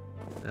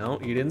 No,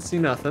 you didn't see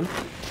nothing.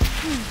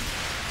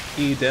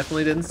 You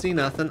definitely didn't see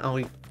nothing. Oh,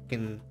 he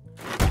fucking...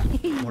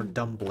 More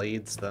dumb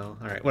blades, though.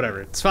 Alright,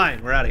 whatever. It's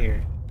fine, we're out of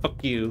here.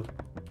 Fuck you.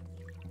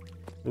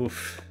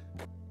 Oof.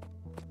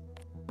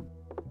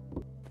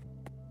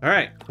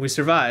 Alright, we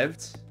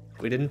survived.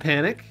 We didn't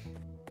panic.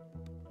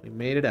 We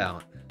made it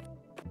out.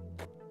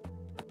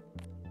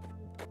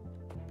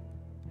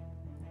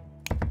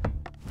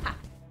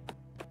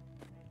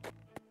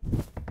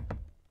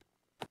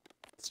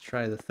 Let's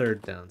try the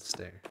third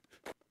downstairs.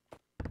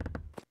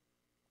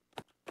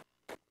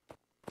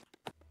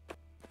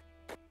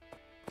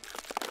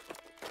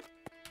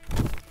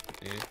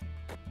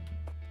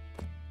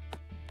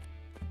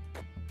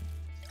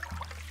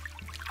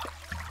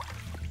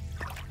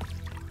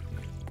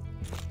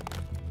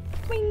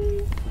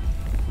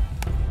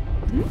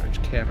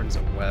 Orange caverns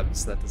and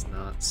webs, that does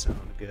not sound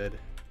good.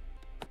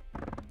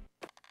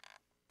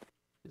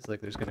 Feels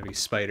like there's gonna be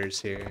spiders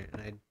here,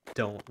 and I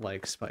don't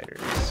like spiders.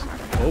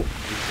 Oh,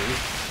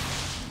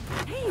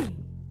 easy.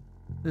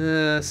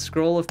 Hey.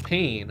 Scroll of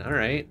Pain.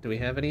 Alright, do we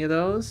have any of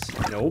those?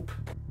 Nope.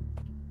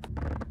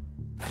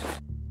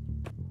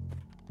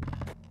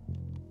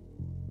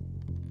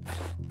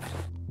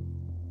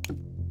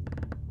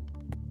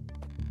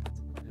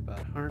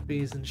 About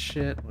harpies and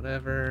shit,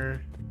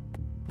 whatever.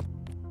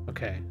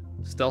 Okay,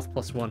 stealth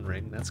 +1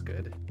 ring, that's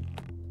good.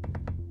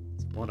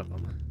 It's one of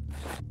them.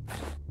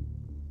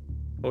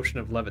 Potion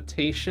of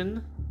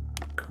levitation.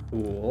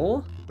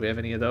 Cool. Do we have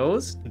any of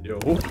those? No.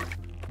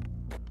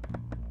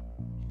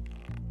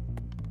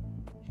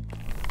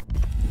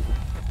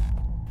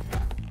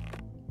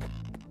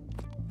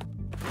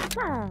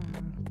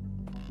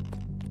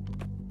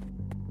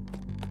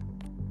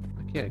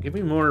 Yeah, give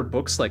me more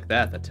books like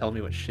that that tell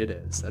me what shit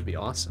is. That'd be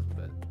awesome,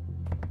 but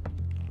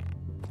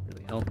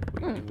really help if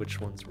we knew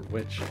which ones were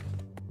which.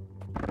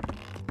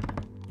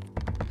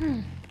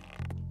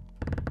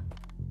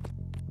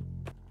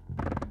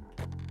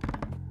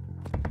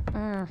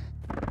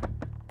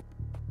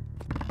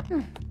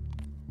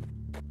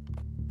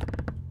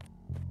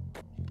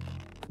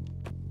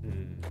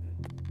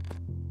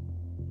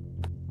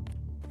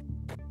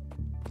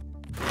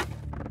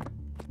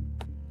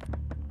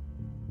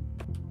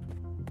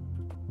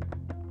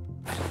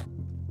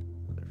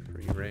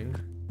 Ring.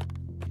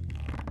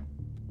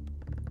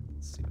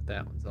 Let's see what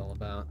that one's all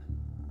about.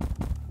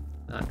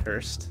 Not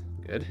cursed.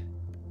 Good.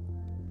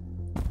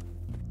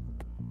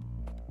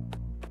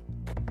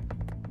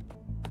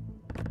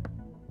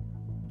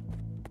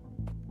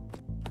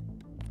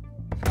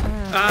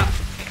 Ah!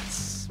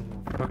 So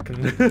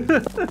fucking...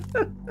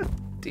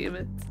 Damn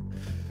it.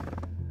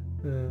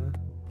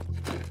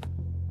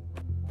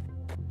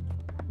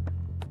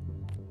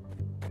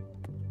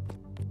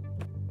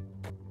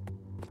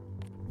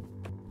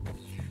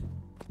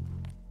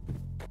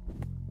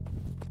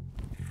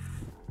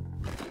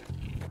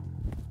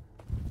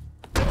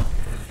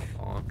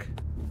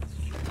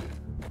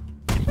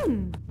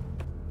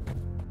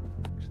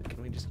 Actually,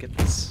 can we just get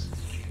this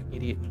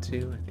idiot in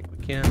two? I think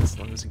we can, as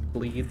long as he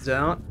bleeds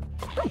out.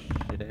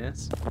 Shit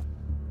ass.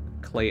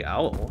 Clay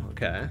owl,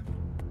 okay.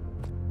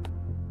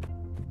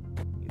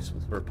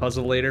 Useful for a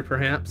puzzle later,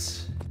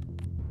 perhaps.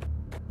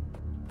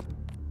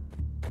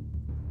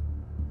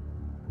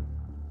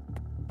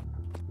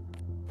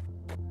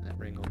 That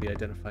ring will be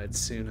identified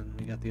soon, and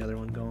we got the other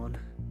one going.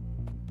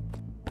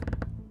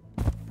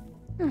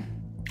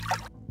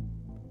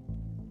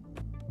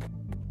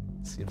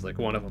 Seems like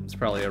one of them's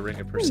probably a ring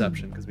of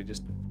perception because we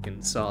just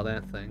fucking saw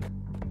that thing.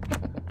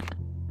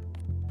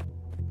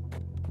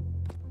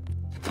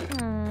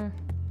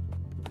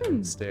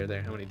 Downstairs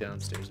there. How many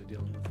downstairs are we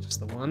dealing with? Just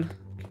the one?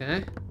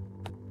 Okay.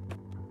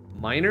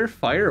 Minor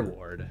Fire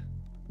Ward.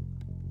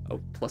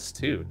 Oh,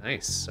 +2.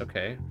 Nice.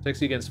 Okay.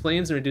 Protects you against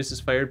flames and reduces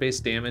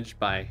fire-based damage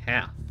by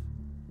half.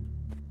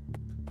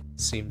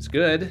 Seems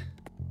good.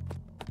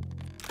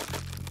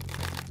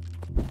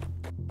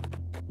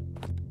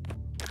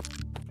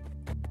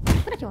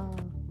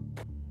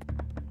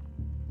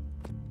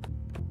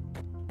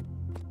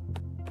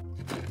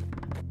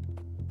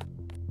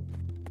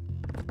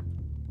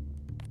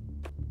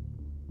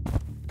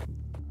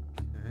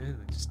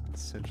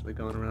 Essentially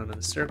going around in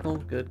a circle.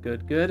 Good,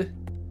 good, good.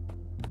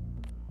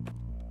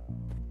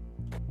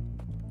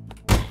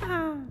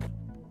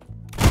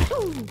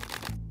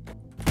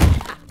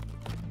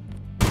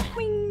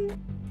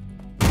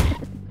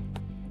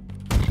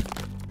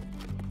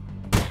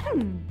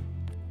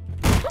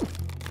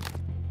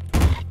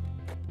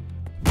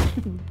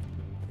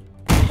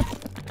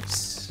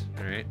 Nice.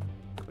 Alright.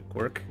 Quick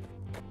work.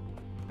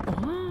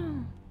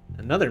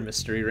 Another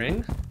mystery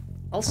ring.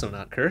 Also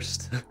not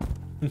cursed.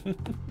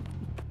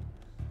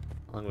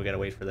 How long we gotta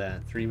wait for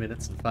that? 3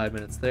 minutes and 5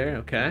 minutes there,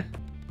 okay.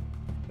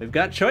 We've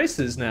got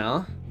choices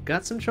now. We've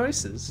got some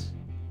choices.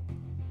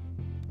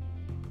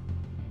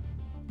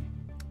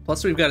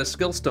 Plus we've got a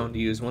skill stone to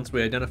use once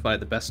we identify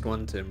the best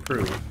one to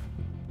improve.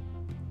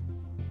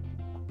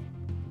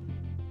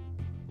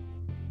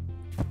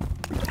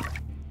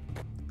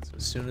 So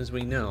as soon as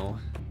we know,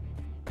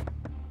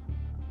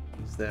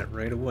 use that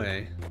right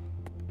away.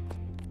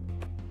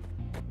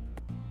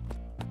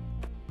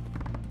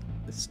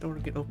 This door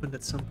get opened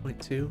at some point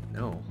too?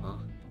 No, huh?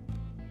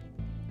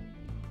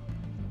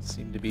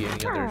 Seem to be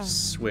any other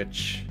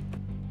switch.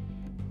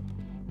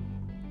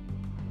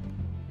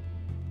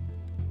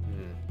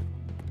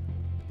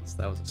 Unless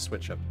that was a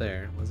switch up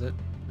there, was it?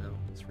 No,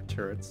 it's for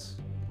turrets.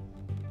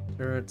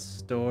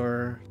 Turrets,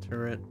 door,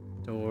 turret,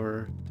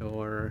 door,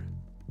 door,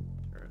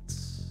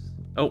 turrets.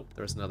 Oh,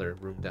 there's another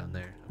room down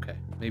there. Okay,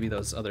 maybe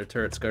those other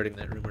turrets guarding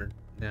that room are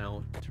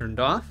now turned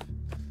off.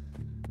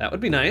 That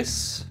would be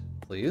nice,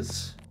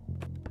 please.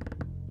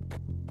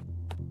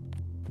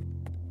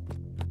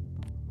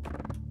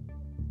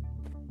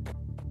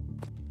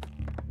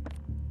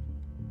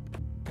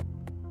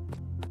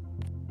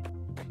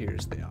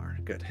 Appears they are.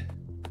 Good.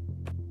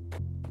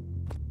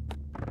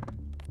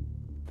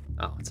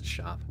 Oh, it's a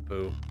shop.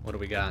 Boo. What do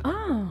we got?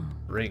 Oh.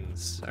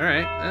 Rings. All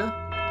right.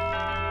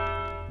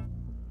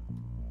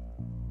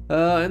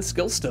 Well. And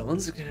skill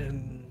stones.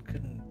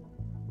 Could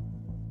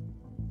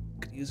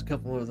use a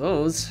couple of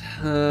those.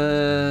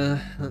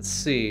 Let's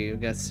see.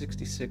 We've got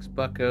 66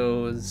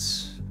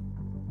 buckos.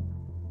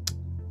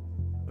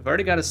 We've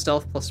already got a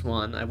stealth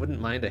 +1. I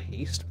wouldn't mind a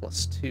haste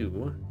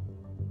 +2.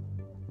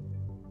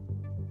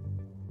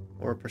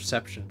 Or a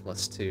perception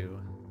 +2.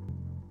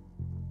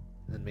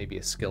 And maybe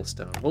a skill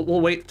stone.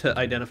 We'll wait to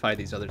identify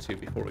these other two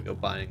before we go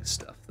buying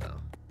stuff,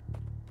 though.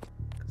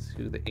 Because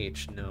who the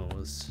H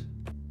knows.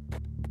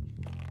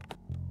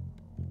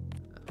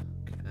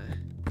 Okay.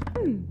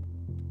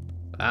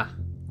 Ah,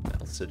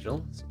 metal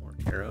sigil, some more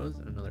arrows,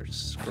 and another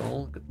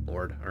scroll. Good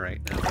lord.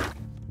 Alright, now our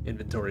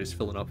inventory is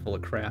filling up full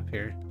of crap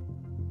here.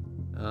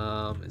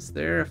 Is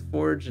there a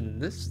forge in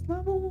this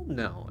level?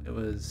 No, it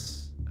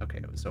was... Okay,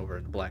 it was over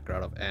in the Black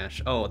Grotto of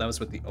Ash. Oh, that was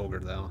with the ogre,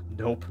 though.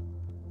 Nope.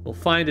 We'll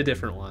find a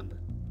different one.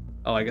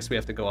 Oh, I guess we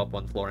have to go up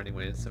one floor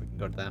anyways, so we can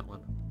go to that one.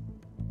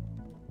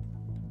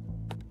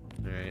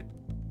 Alright.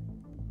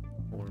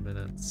 4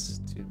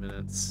 minutes, 2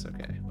 minutes.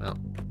 Okay, well,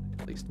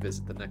 at least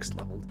visit the next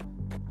level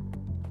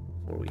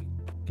before we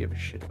give a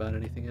shit about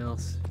anything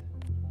else.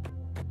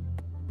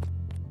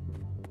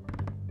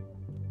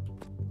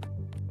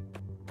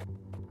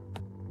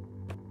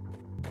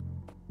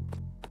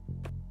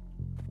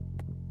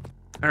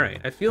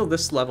 Alright, I feel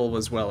this level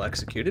was well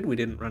executed. We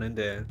didn't run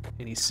into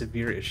any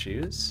severe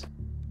issues.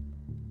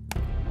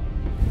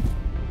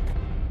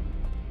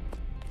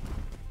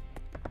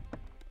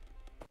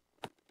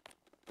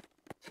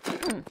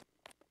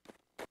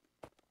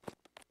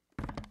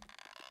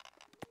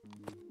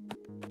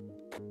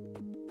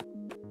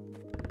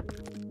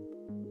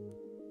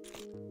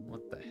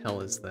 What the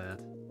hell is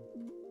that?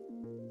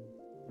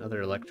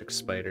 Another electric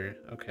spider.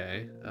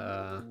 Okay,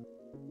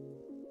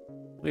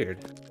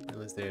 weird. I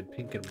realized they had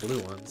pink and blue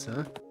ones,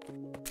 huh?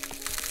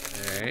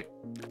 Alright.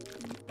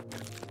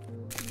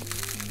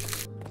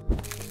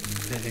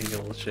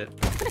 Bullshit.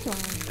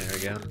 There we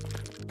go.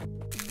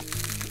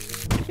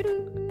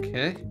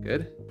 Okay,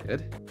 good,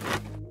 good.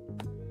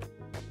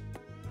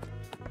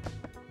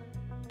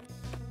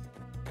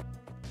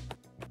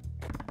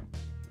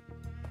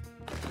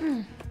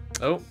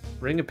 Oh,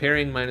 ring of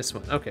parrying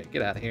 -1. Okay,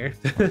 get out of here.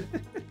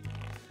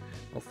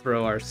 We'll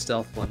throw our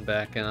stealth one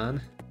back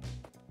on.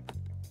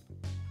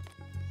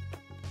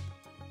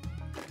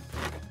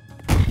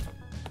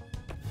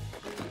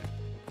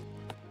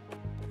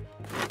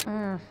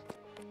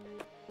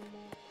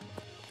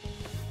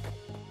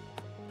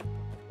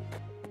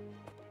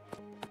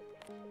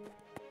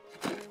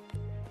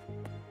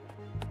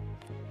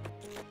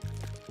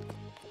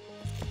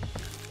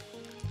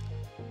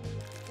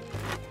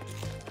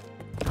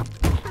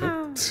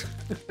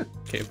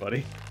 Okay,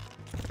 buddy.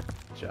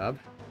 Good job.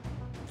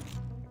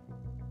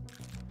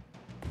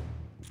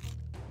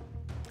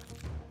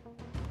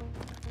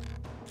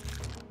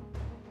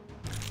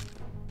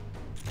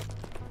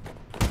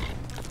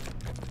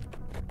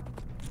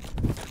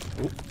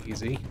 Oh,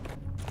 easy.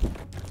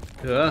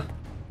 Ah.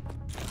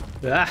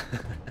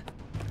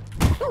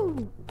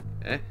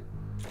 Okay.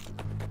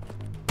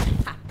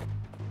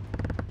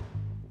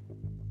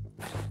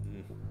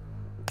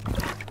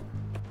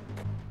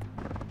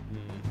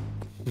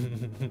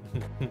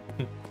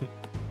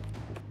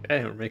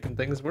 Okay, we're making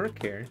things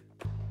work here.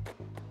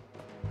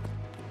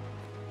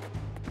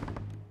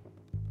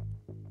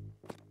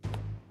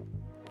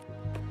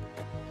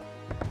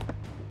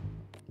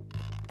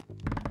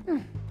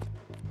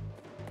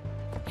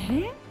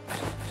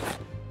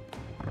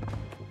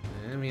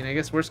 I mean, I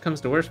guess worst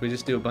comes to worst, we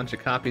just do a bunch of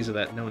copies of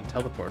that known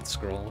teleport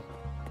scroll.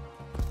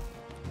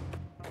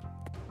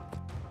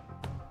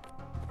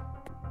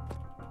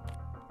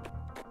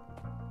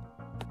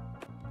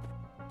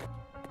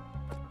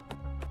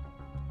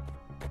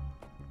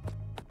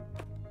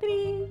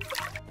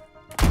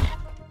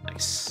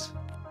 Nice.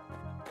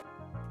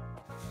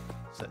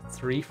 Is that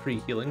 3 free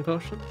healing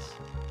potions?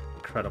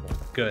 Incredible.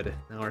 Good.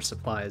 Now our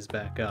supply is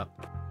back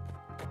up.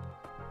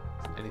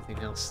 Anything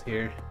else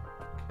here?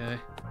 Okay.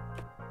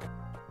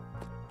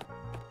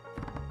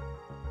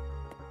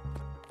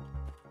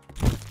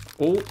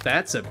 Oh,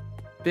 that's a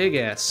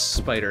big-ass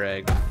spider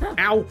egg.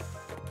 Ow!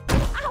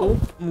 Oh,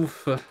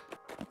 oof.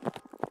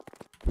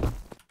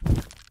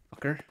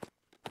 Fucker.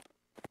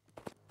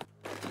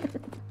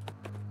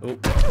 Oh,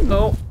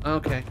 oh,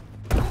 okay.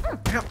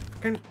 Ow!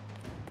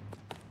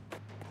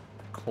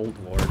 Cold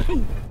ward.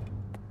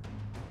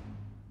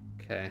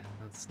 Okay,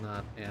 that's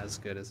not as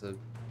good as a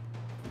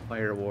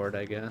fire ward,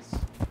 I guess.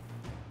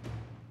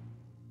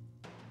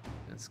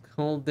 It's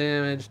cold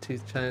damage, 2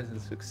 times in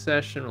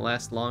succession, will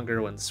last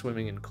longer when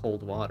swimming in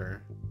cold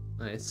water.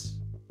 Nice.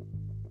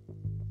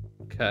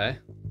 Okay.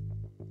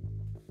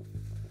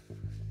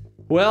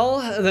 Well,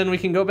 then we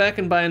can go back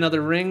and buy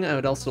another ring. I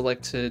would also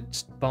like to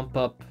just bump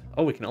up...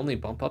 Oh, we can only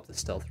bump up the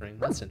stealth ring.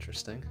 That's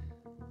interesting.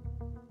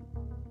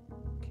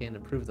 Can't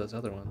improve those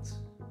other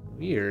ones.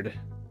 Weird.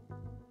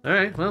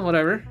 Alright, well,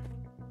 whatever.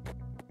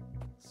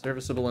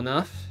 Serviceable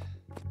enough.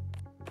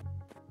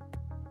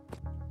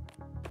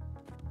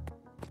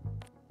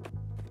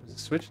 There's a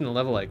switch in the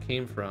level I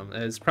came from.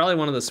 It's probably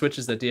one of the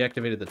switches that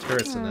deactivated the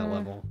turrets in that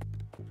level.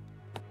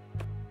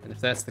 And if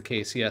that's the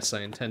case, yes,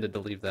 I intended to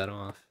leave that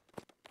off.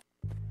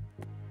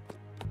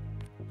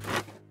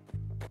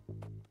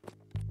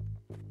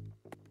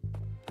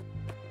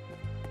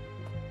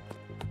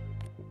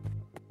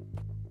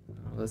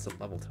 Oh, that's a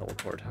level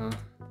teleport, huh?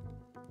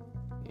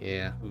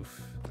 Yeah,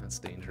 oof, that's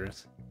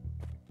dangerous.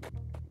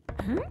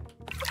 Ooh,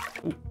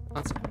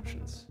 lots of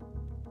potions.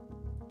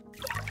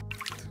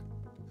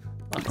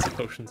 Lots of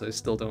potions, I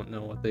still don't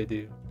know what they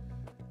do.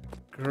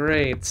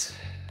 Great.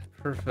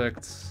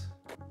 Perfect.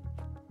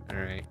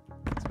 Alright,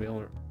 so we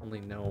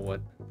only know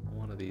what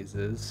one of these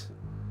is.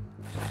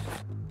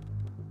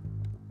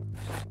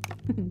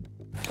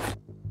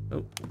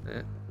 Oh,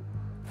 eh.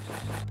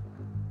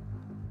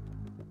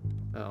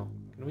 Oh,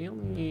 can we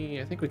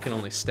only... I think we can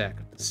only stack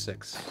up to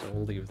 6, so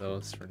we'll leave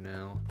those for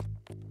now.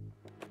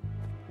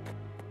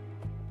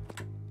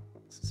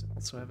 Does it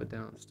also have a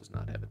down? This does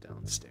not have a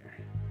down stair.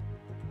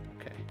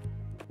 Okay.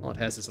 All it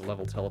has is a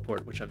level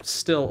teleport, which I'm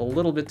still a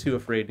little bit too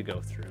afraid to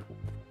go through.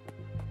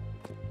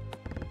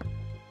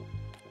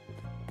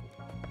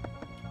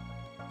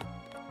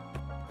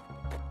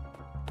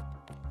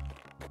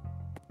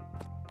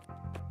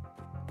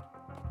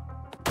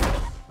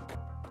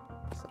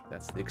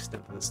 That's the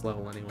extent of this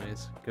level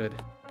anyways. Good.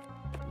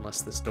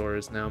 Unless this door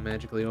is now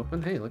magically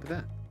open. Hey, look at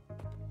that.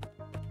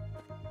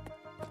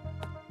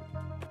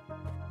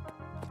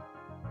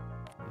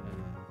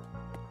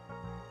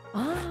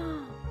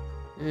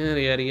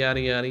 Yada yada yada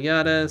yada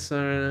yada.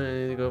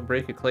 So go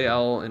break a clay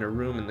owl in a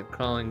room in the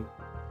crawling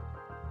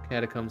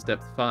catacombs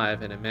depth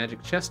 5 and a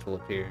magic chest will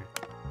appear.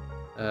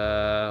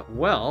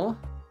 Well,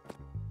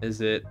 is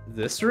it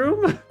this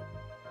room?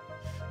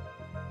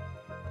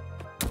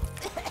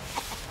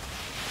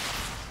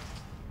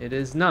 It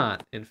is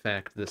not, in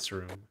fact, this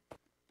room.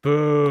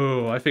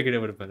 Boo! I figured it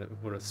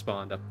would have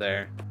spawned up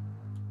there.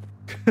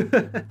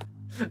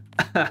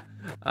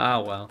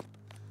 Ah well.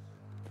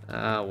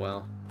 Ah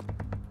well.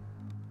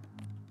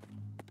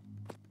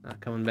 Not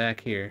coming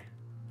back here.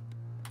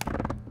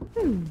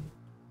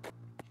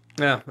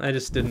 No, I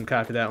just didn't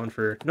copy that one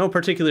for no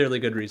particularly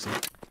good reason.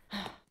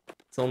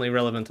 It's only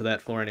relevant to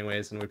that floor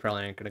anyways, and we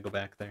probably ain't gonna go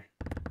back there.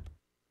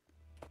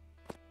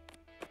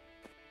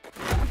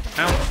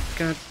 Ow!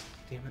 God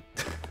damn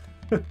it.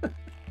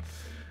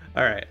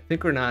 Alright, I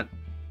think we're not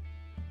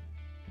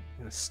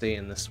gonna stay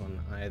in this one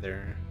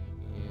either.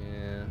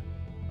 Yeah.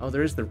 Oh,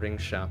 there is the ring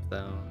shop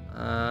though.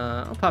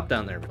 I'll pop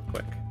down there real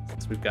quick,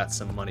 since we've got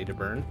some money to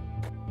burn.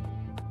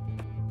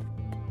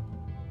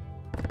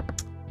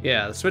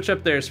 Yeah, the switch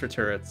up there is for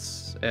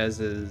turrets, as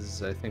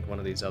is, I think, one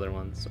of these other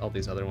ones, all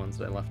these other ones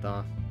that I left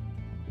off.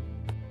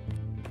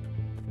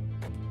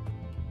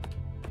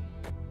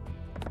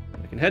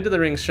 We can head to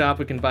the ring shop,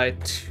 we can buy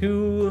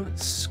 2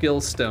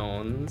 skill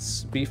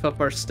stones, beef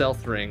up our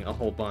stealth ring a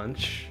whole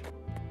bunch.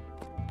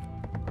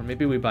 Or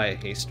maybe we buy a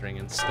haste ring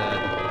instead.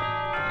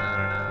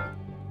 I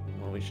don't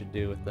know what we should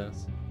do with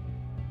this.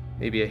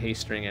 Maybe a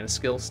haste ring and a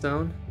skill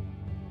stone?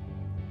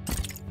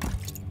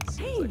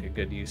 Seems like a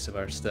good use of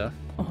our stuff.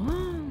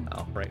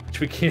 Oh, right, which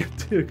we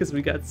can't do because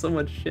we got so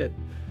much shit.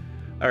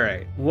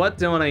 Alright, what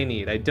don't I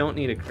need? I don't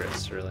need a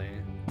Chris, really.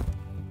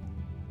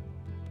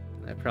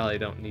 I probably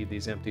don't need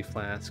these empty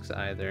flasks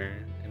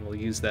either. And we'll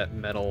use that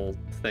metal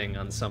thing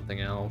on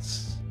something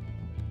else.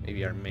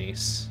 Maybe our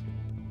mace.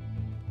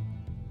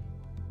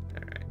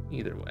 Alright,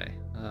 either way.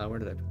 Where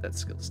did I put that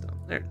skill stone?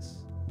 There it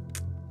is.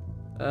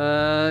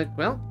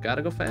 Well,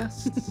 gotta go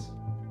fast.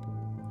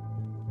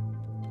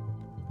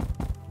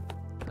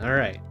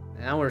 Alright,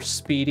 now we're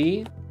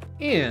speedy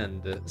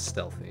and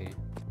stealthy.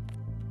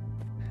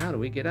 How do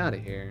we get out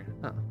of here?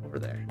 Oh, over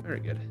there. Very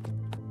good.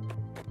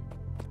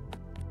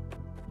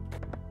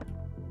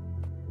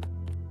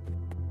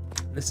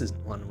 This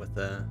isn't one with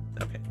the...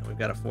 Okay, we've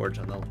got a forge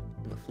on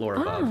the floor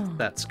above.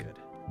 That's good.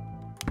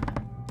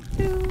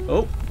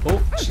 Oh,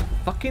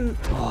 fucking...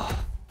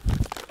 Oh,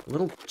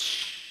 little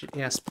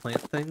shitty-ass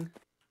plant thing.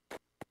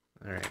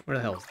 Alright, where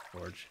the hell is the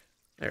forge?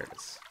 There it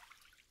is.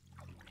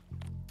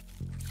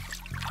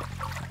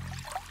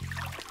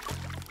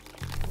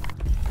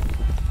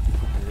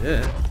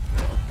 Yeah.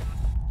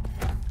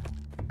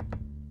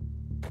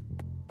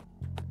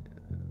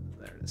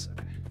 There it is,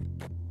 okay.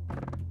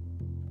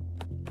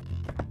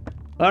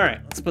 Alright,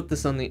 let's put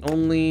this on the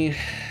only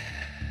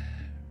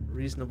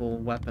reasonable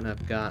weapon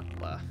I've got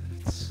left.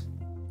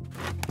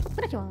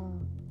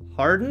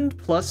 Hardened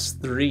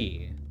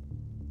 +3.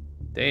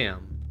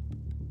 Damn.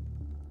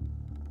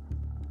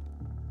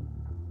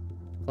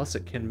 Plus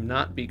it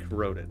cannot be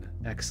corroded.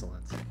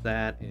 Excellent.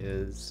 That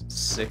is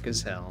sick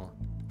as hell.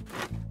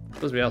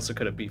 Suppose we also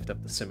could have beefed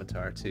up the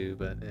scimitar too,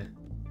 but eh.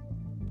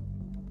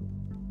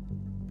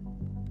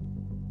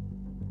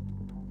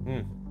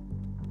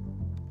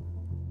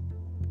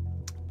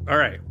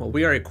 Alright, well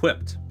we are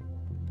equipped.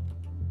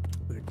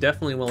 We're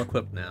definitely well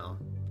equipped now.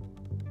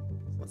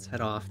 Let's head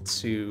off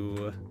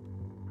to...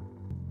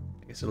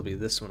 I guess it'll be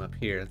this one up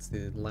here. It's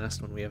the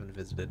last one we haven't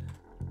visited.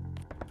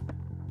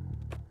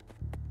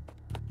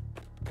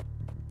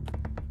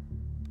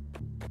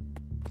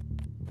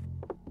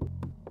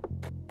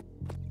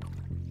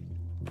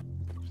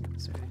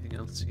 Is there anything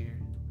else here?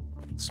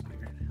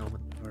 Spear and helmet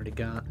we've already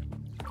got.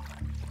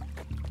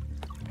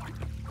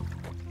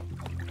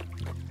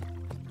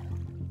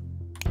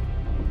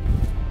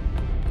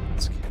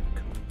 Let's get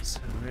combs,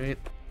 alright.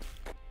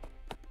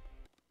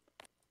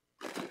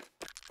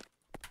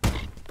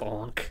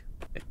 Bonk.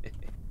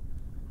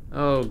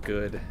 Oh,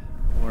 good.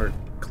 More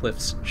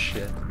cliffs and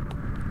shit.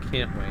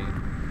 Can't wait.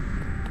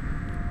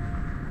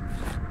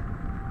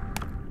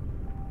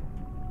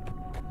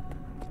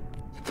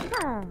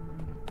 Oh.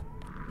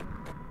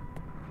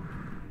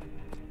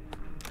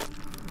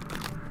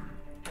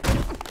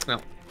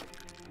 Okay.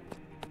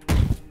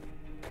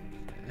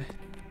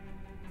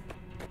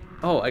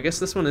 Oh, I guess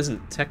this one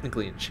isn't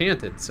technically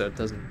enchanted, so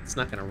it's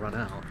not gonna run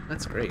out.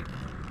 That's great.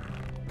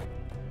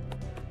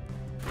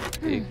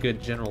 Be a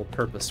good general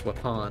purpose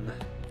weapon.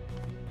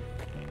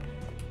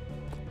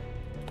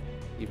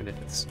 Even if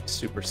it's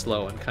super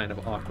slow and kind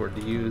of awkward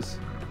to use.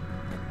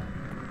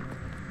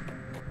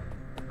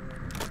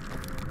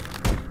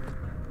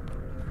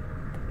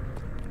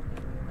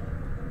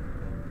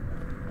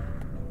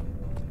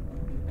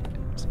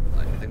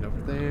 Anything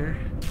over there?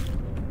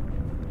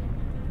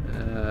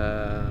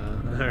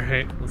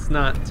 Alright, let's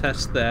not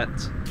test that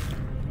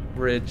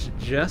bridge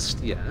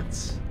just yet.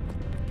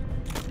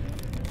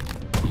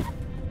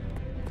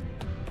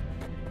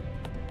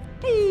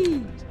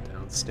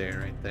 Downstairs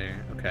right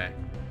there. Okay.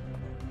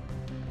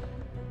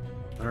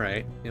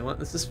 Alright, you know what?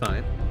 This is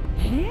fine.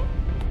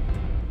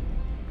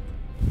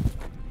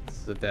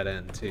 This is a dead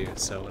end too,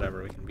 so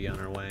whatever, we can be on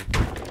our way.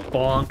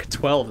 Bonk!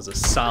 12 is a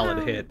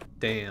solid hit.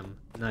 Damn.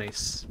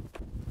 Nice.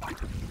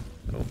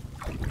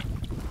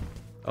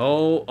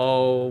 Oh.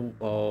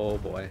 Oh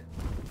boy.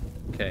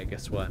 Okay,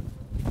 guess what?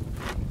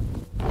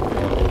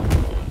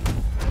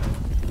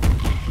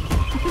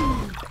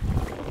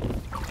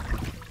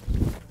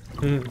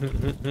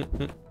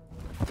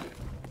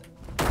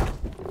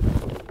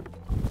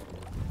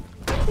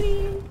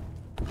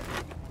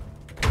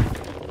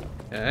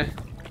 Okay.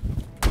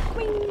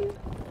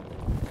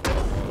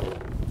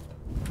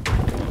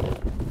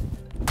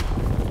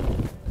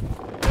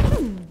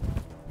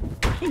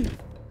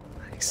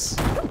 Nice.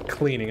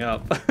 Cleaning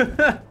up.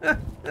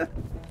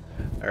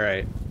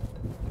 Alright.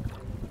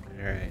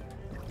 Alright.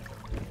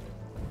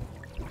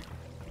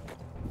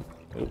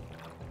 Oh.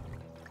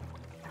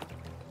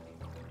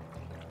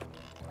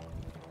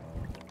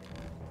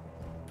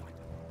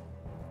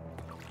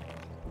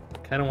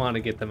 Kind of want to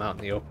get them out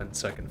in the open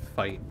so I can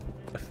fight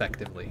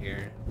effectively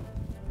here.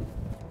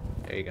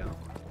 There you go.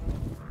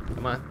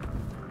 Come on.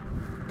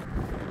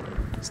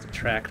 Just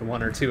attract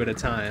one or two at a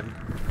time.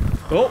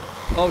 Oh!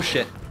 Oh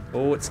shit.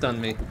 Oh, it stunned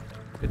me.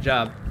 Good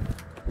job.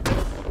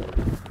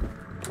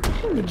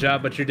 Good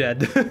job, but you're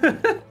dead.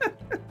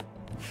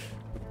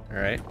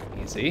 Alright,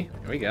 easy.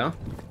 There we go.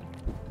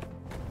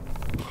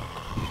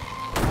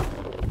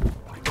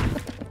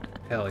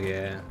 Hell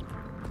yeah.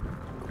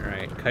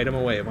 Alright, kite them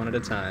away one at a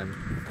time.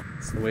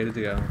 That's the way to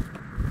go.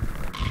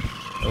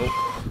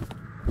 Oh.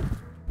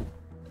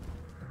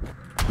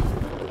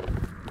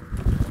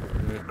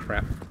 Oh,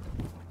 crap.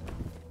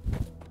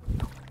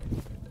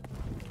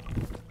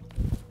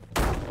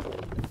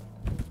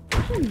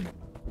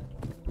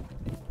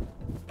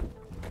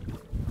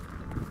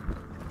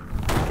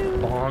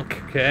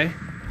 Bonk. Okay.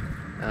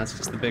 That's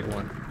just the big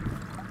one.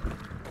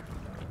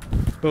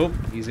 Oh,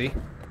 easy.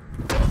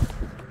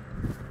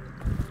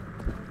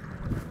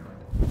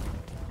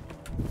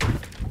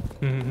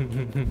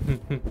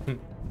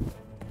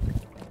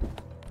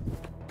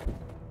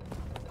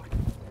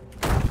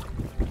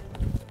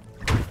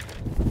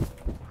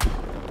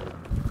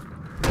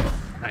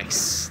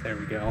 Nice. There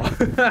we go.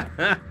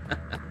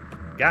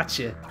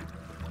 Gotcha.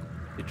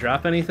 You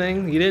drop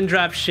anything? You didn't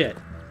drop shit.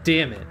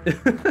 Damn it.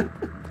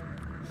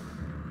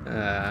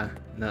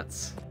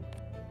 Nuts.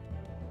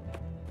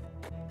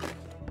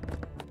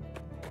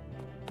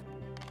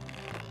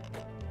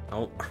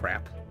 Oh,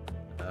 crap.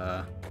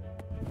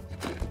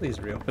 Please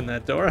reopen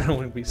that door. I don't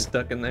want to be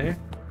stuck in there.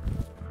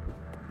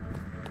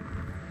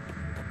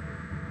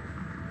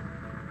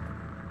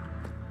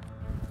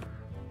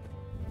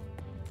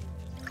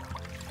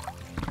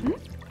 Ooh,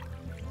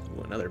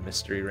 another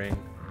mystery ring.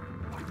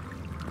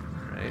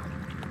 Right.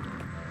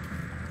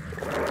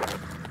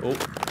 Oh,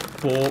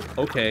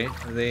 okay.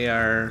 They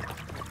are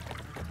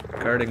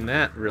guarding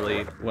that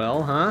really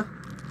well, huh?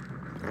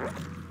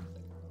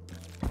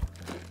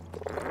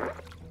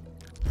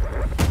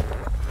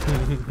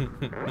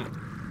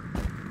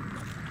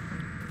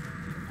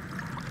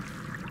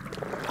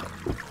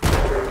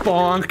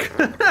 Bonk!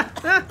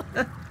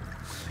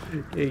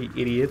 Hey,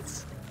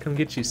 idiots. Come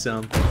get you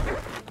some.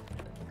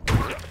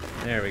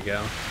 There we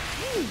go.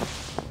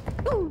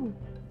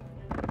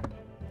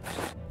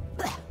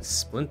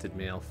 Splinted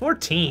mail.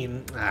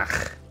 14?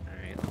 Ugh.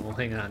 Alright, we'll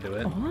hang on to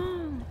it.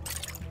 Oh.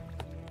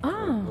 A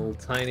little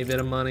tiny bit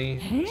of money.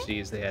 Huh?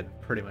 Jeez, they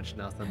had pretty much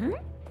nothing. Huh?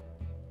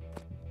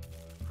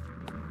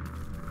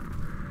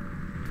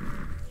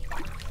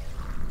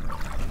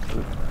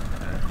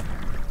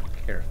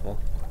 Careful.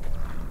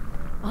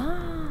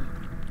 Ah.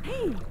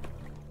 Hey.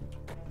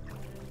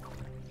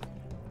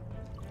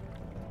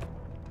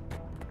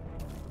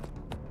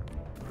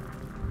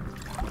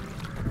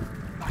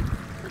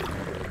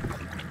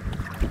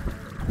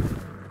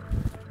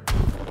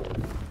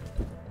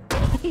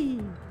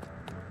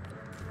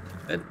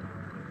 Good.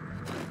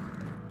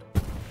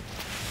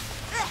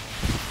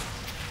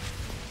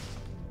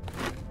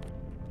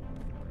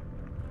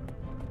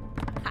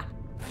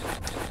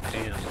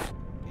 Damn.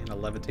 And a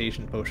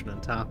levitation potion on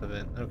top of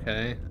it.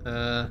 Okay.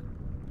 Well,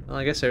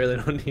 I guess I really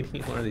don't need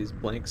any more of these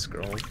blank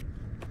scrolls.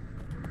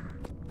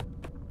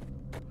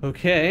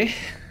 Okay.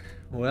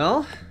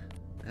 Well,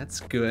 that's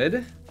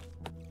good.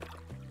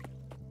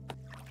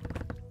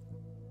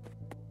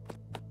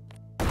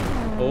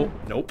 Oh,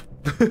 nope.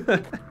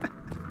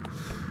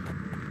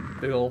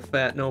 Big old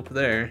fat nope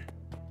there.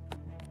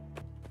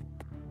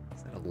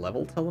 Is that a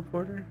level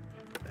teleporter?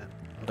 That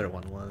other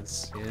one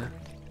was, yeah.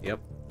 Yep.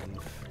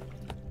 Oof.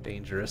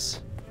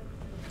 Dangerous.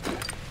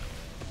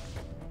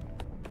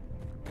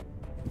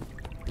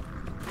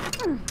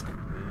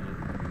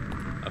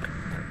 Okay,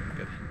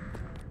 good.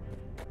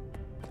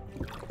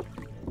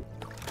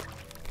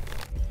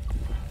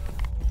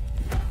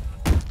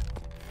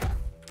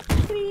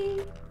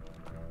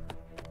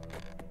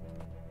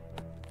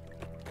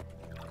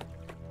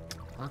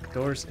 Locked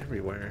doors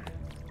everywhere.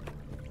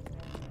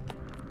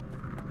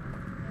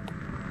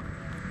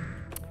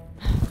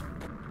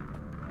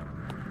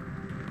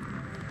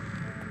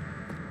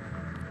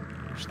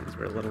 Wish these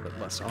were a little bit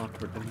less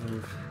awkward to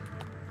move.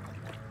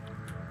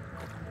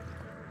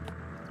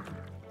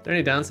 Is there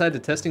any downside to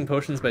testing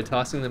potions by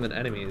tossing them at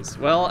enemies?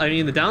 Well, I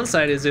mean, the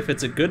downside is if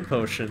it's a good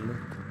potion,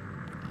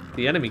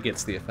 the enemy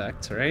gets the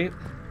effect, right?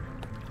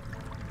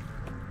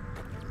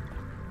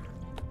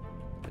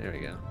 There we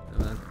go.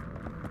 Come on.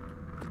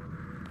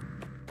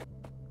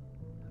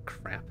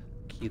 Crap.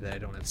 Key that I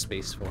don't have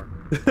space for.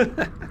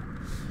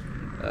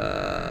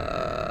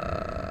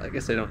 I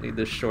guess I don't need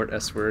this short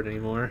S word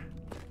anymore.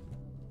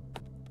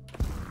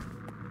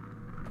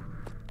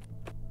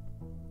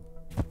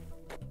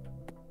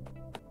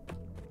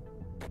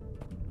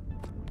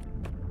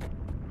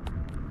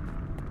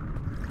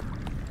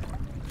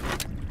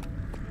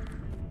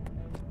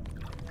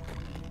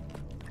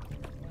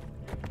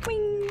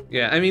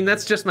 Yeah, I mean,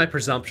 that's just my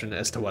presumption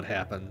as to what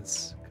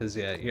happens. Because,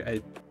 yeah,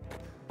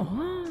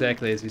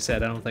 exactly as you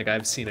said, I don't think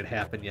I've seen it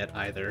happen yet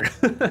either.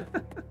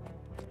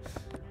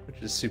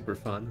 Which is super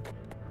fun.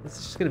 This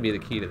is just going to be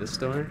the key to this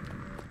door,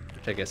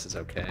 which I guess is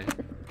okay.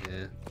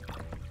 Yeah.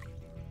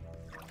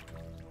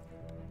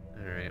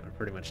 Alright, we're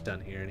pretty much done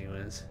here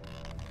anyways.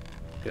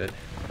 Good.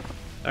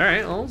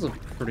 Alright, well, that was a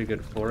pretty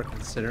good floor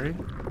considering.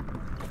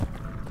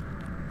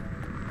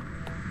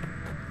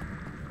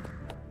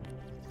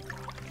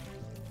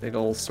 Big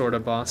old sort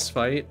of boss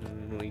fight,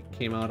 and we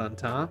came out on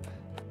top.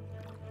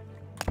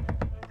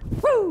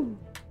 Woo!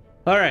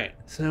 Alright,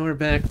 so now we're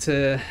back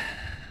to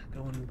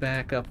going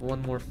back up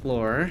one more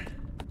floor.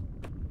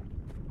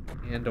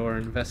 And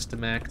or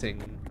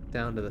investimacting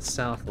down to the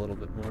south a little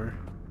bit more.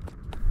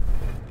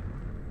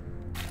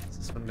 Is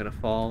this one gonna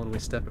fall when we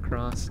step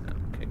across? No,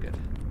 okay, good.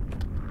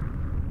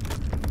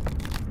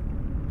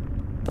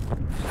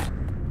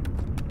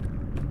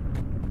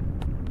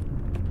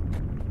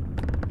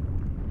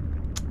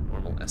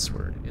 S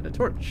word and a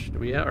torch. Do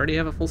we already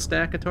have a full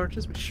stack of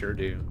torches? We sure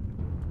do.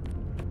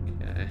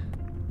 Okay.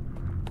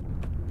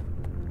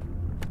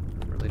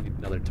 Really need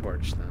another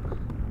torch then.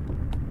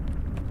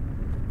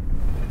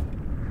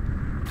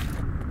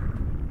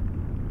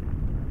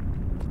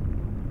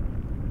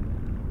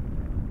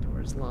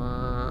 Door's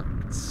locked. I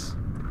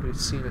don't think we've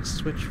seen a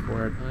switch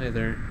for it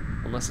either.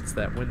 Unless it's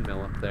that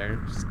windmill up there.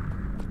 It's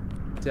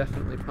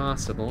definitely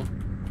possible.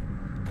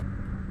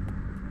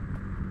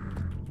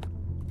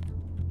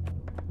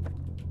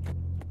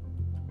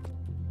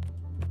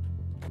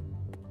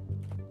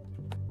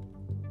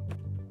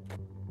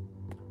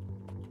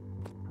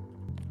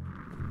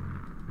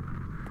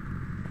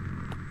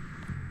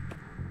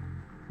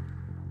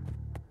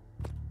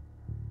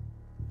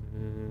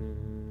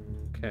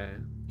 Okay.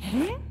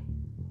 Huh?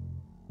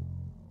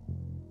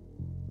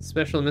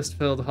 Special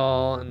mist-filled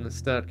hall in the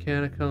stout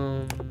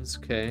catacombs.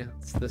 Okay,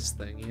 it's this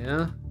thing,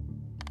 yeah?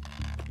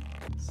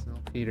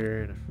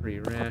 Saltpeter and a free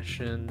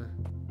ration.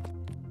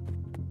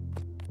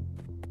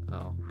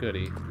 Oh,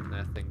 goody. And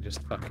that thing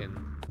just fucking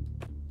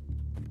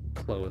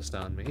closed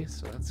on me,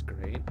 so that's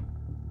great.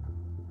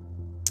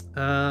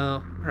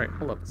 Alright,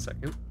 hold up a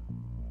second.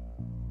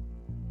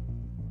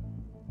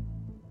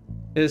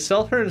 Is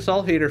sulfur and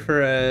saltpeter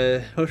for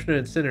ocean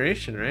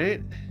incineration,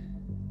 right?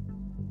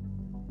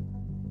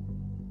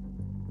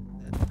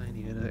 That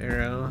tiny bit of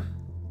arrow.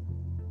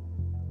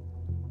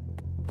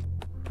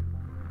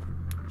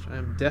 Which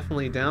I'm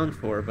definitely down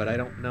for, but I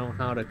don't know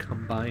how to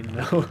combine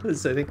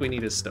those. I think we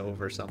need a stove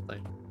or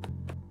something.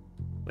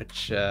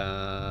 Which,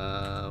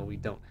 we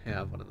don't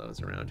have one of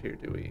those around here,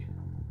 do we?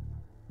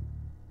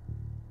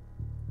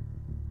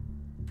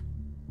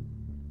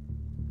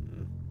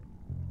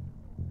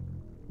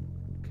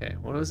 Okay,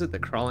 what was it? The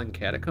crawling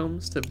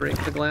catacombs to break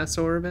the glass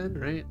orb in,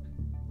 right?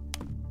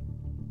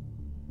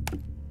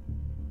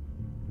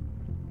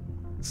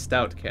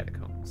 Stout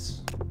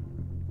catacombs.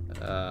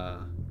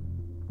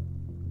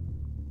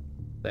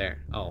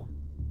 There. Oh,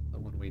 the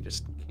one we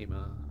just came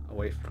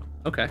away from.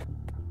 Okay.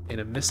 In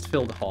a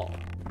mist-filled hall.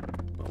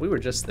 Well, we were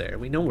just there.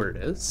 We know where it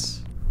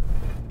is.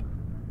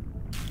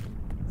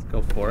 Let's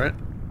go for it.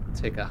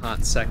 Take a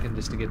hot second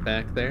just to get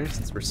back there,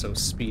 since we're so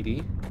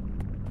speedy.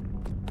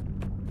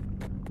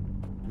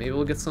 Maybe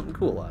we'll get something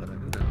cool out of it,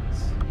 who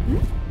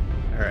knows?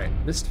 Alright,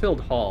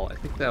 mist-filled hall. I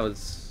think that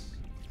was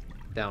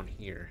down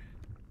here.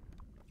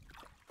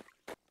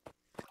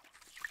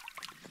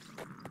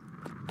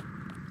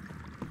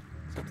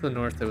 So to the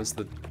north, there was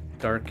the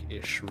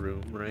dark-ish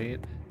room,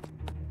 right?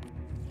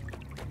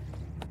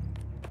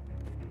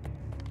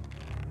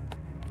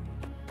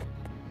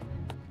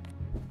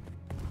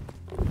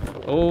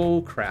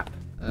 Oh, crap.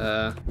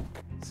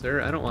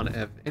 Sir, I don't want to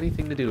have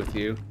anything to do with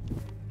you.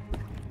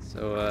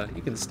 So,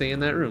 you can stay in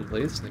that room,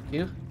 please. Thank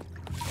you.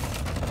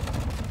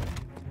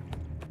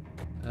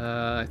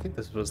 I think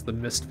this was the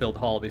mist-filled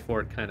hall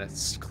before it kind of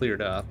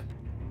cleared up.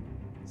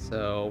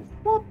 So,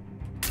 whoop.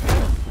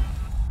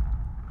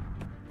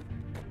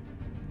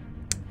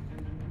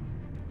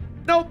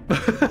 Nope!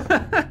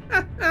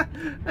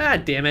 Ah,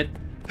 damn it.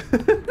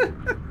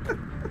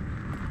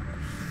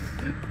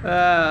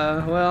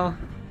 Well,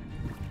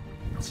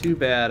 too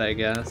bad, I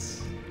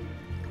guess.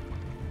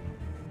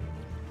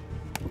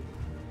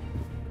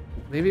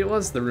 Maybe it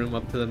was the room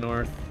up to the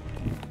north.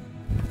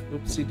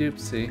 Oopsie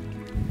doopsie.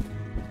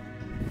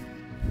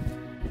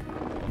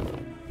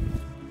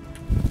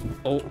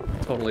 Oh,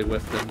 totally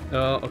whiffed him.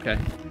 Oh, okay.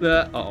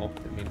 Uh-oh,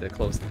 didn't mean to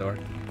close the door.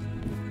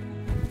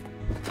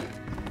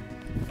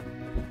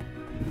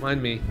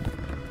 Mind me.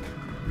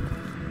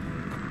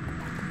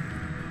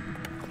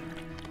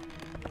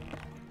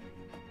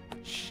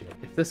 Shit,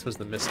 if this was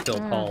the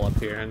mist-filled hall up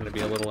here, I'm gonna be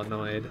a little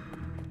annoyed.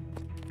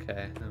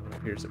 Okay, no, it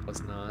appears it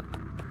was not.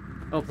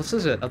 Oh, this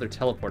is another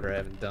teleporter I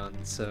haven't done,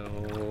 so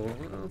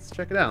let's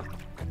check it out.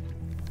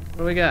 What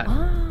do we got?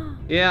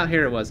 Yeah,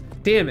 here it was.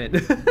 Damn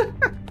it!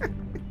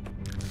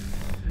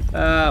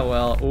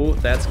 Well, oh,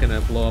 that's gonna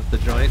blow up the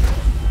joint.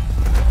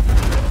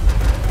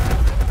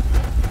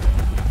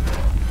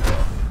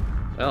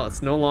 Well,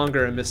 it's no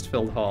longer a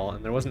mist-filled hall,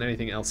 and there wasn't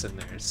anything else in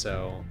there,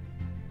 so...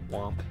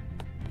 Womp.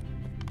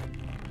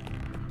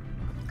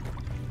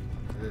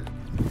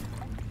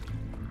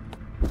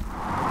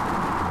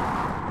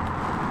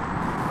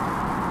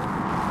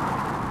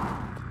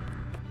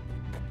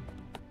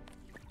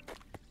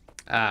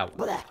 Ah,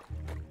 well.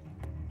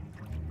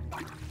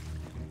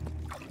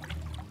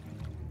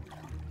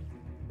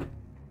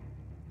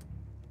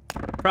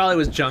 Probably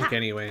was junk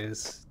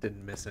anyways.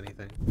 Didn't miss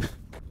anything.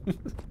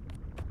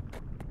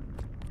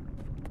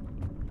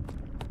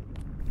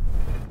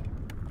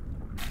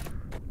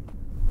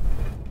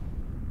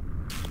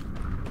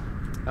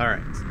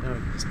 Alright, so now we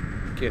just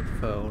get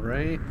foe,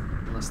 right?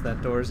 Unless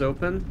that door's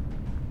open.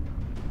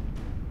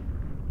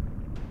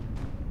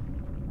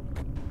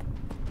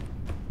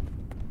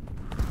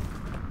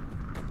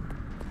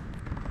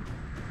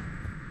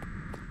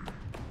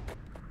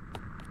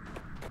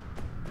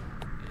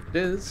 It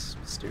is,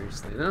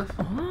 mysteriously enough.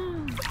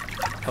 Oh.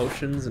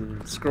 Potions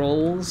and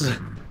scrolls.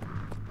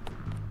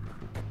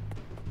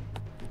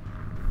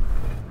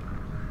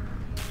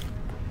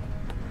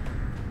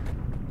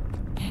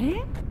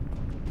 Okay.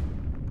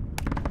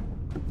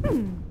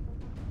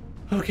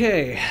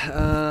 Okay,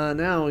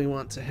 now we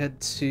want to head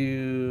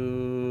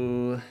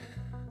to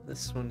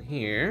this one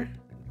here.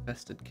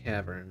 Infested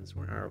Caverns.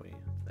 Where are we?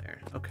 There.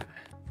 Okay.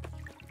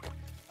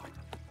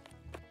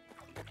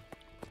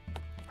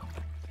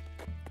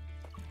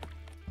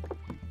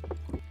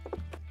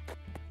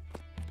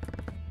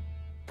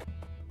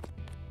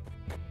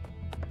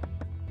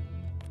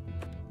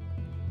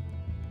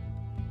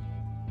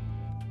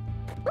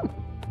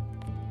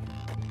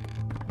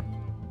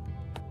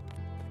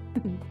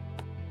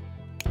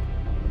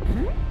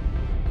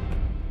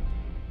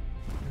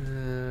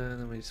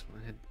 Then we just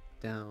want to head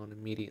down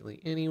immediately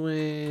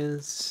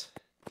anyways.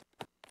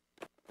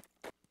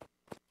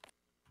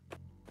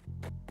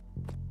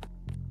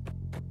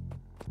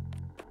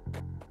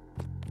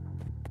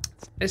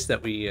 It's nice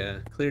that we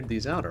cleared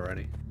these out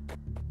already.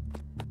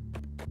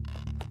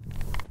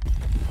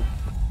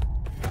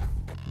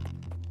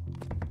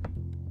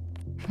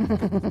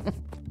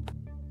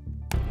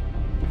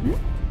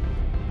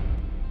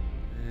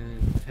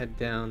 head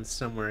down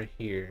somewhere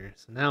here.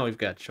 So now we've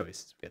got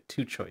choices. We've got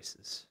 2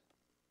 choices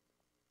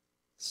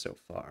so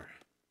far.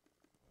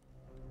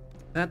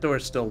 That door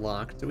is still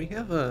locked. Do we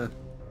have a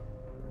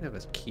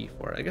key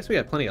for it? I guess we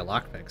got plenty of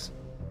lockpicks.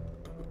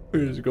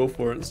 We just go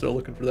for it and start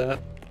looking for that.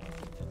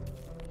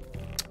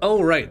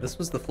 Oh, right. This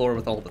was the floor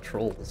with all the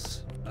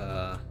trolls.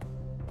 Hopefully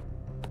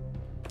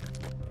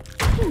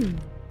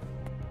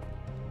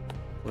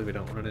we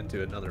don't run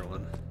into another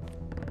one.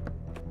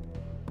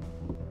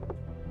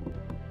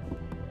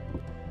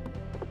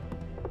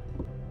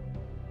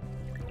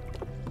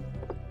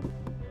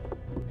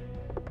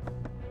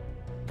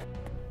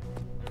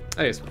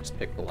 I guess we'll just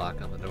pick the lock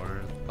on the door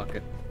and fuck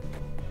it.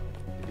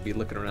 Need to be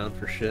looking around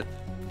for shit.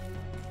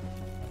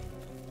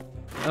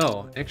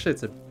 Oh, actually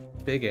it's a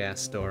big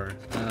ass door.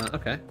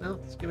 Okay, well,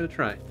 let's give it a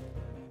try.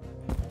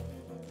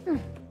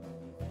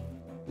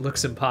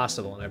 Looks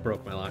impossible and I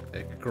broke my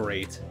lockpick.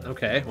 Great.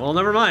 Okay, well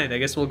never mind. I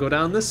guess we'll go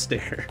down this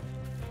stair.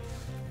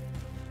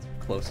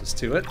 Closest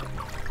to it.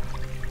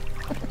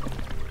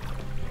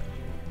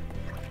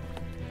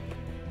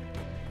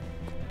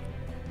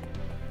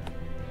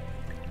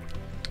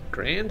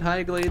 Grand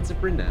High Glades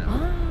of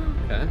Renown.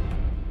 Okay.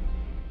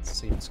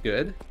 Seems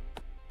good.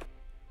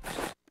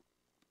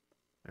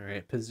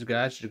 Alright,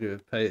 Pazijaku.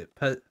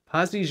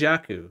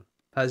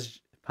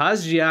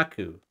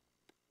 Pazjaku.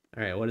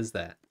 Alright, what is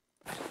that?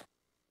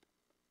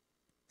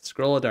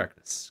 Scroll of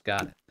Darkness.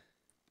 Got it.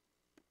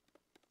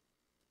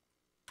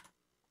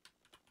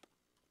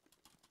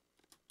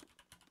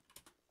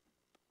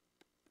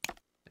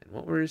 And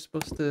what were we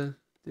supposed to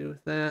do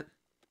with that?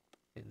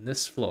 In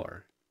this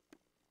floor.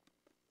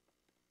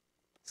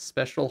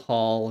 Special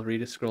Hall,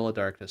 read a Scroll of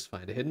Darkness,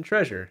 find a hidden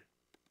treasure.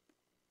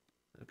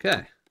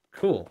 Okay,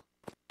 cool.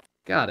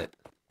 Got it.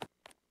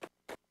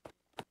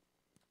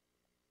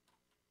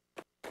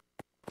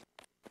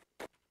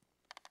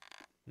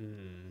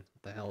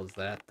 What the hell is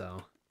that,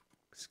 though?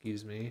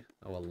 Excuse me.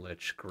 Oh, a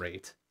lich.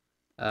 Great.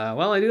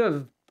 Well, I do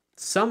have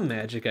some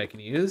magic I can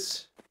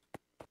use.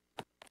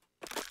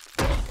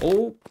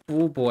 Oh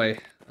boy.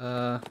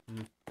 Ow.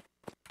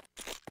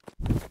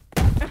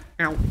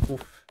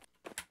 Oof.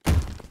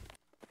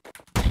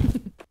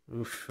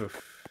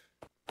 Oof.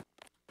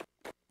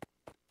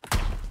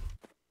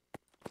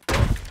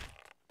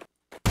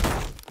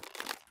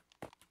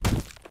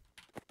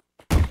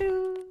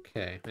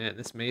 Okay, man,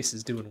 this mace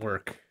is doing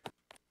work.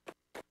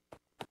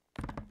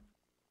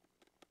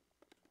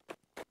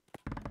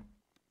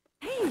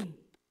 Hey.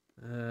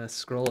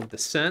 Scroll of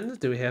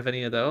Descend. Do we have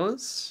any of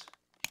those?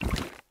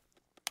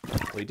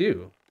 We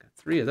do. Got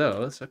 3 of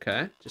those.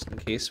 Okay, just in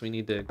case we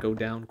need to go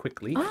down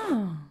quickly.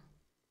 Oh.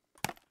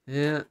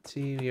 Yeah,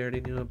 T we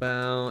already knew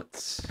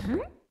about.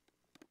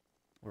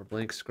 More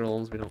blank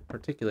scrolls we don't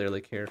particularly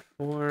care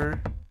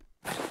for.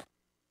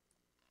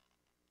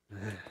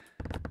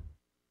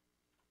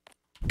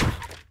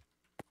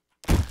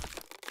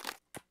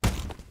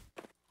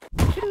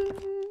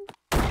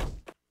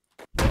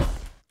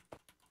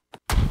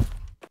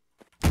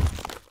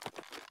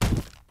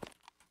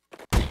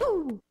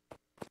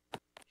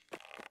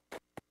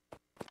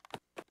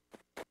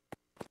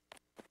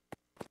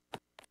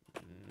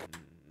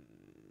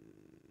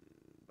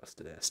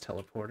 Busted ass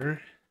teleporter.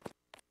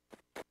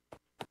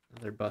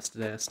 Another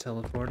busted ass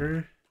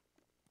teleporter.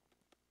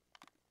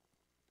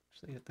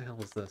 Actually, what the hell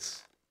is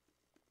this?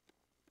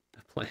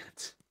 A plant.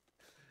 It's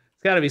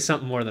gotta be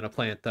something more than a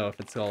plant, though, if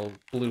it's all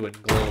blue and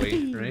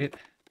glowy, right?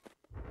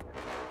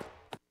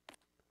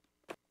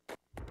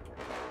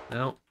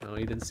 No,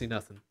 you didn't see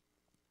nothing.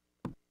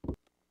 What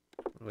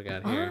do we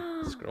got here?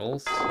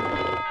 Scrolls?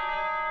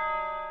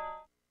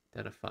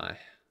 Identify.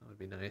 That would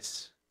be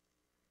nice.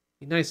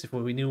 Be nice if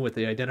we knew what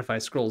the identify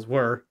scrolls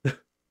were.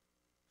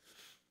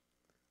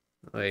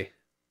 Oy.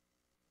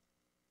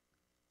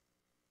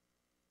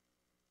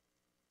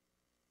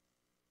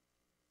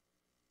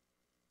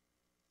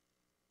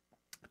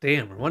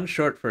 Damn, we're 1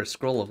 short for a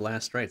scroll of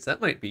last rites.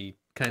 That might be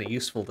kind of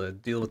useful to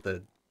deal with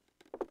the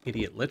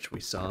idiot lich we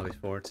saw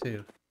before,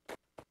 too.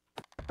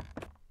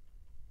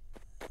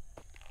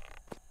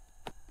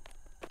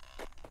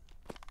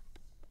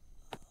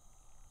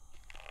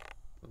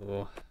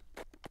 Oh.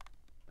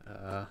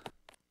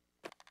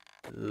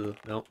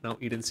 No,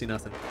 you didn't see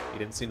nothing. You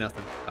didn't see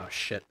nothing. Oh,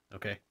 shit.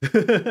 Okay.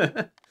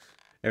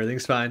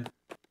 Everything's fine.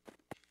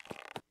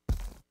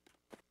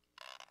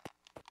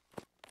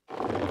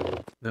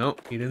 No,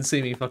 you didn't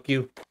see me. Fuck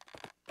you.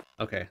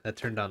 Okay, that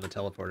turned on the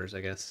teleporters,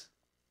 I guess.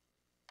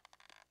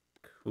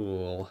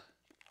 Cool.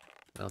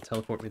 Well,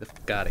 teleport me the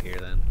fuck out of here,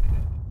 then.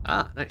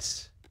 Ah,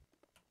 nice.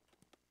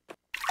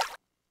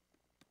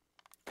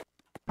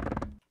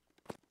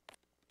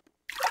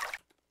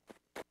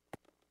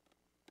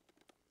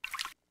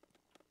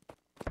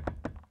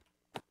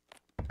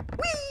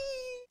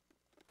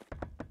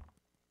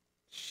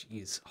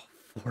 Jeez, oh,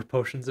 4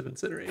 potions of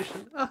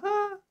incineration.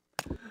 Aha!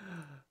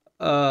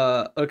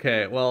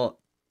 Okay, well,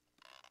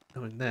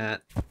 knowing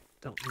that,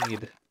 don't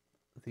need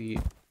the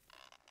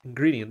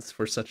ingredients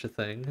for such a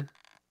thing.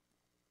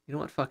 You know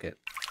what? Fuck it.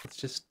 Let's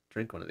just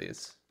drink one of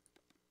these.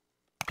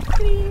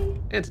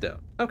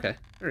 Antidote. Okay,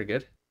 very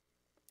good.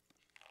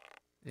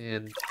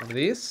 And one of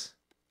these.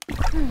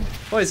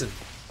 Poison.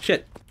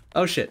 Shit.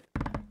 Oh shit.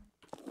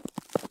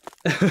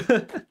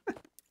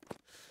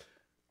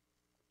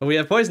 But we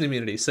have poison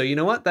immunity, so you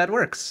know what? That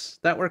works.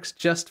 That works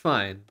just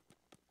fine.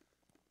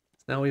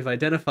 Now we've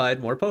identified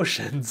more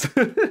potions.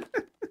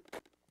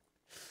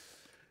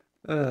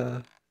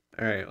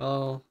 Alright,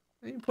 well,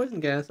 poison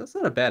gas, that's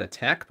not a bad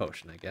attack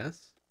potion, I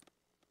guess.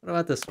 What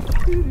about this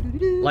one?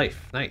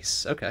 Life,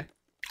 nice, okay.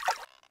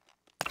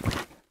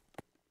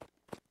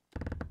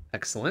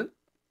 Excellent.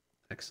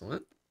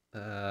 Excellent.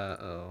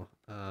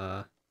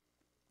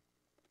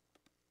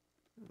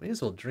 May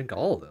as well drink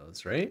all of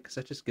those, right? Because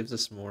that just gives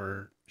us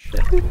more shit.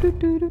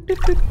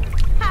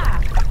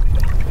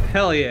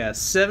 Hell yeah,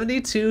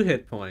 72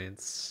 hit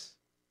points.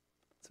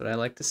 That's what I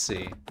like to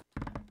see.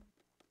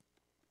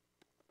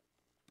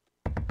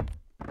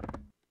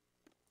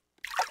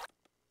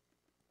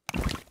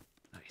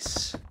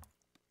 Nice.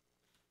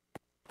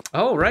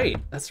 Oh, right.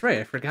 That's right.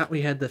 I forgot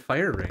we had the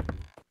fire ring.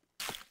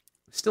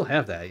 We still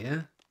have that,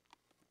 yeah?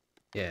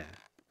 Yeah.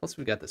 Plus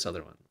we got this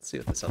other one. Let's see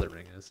what this other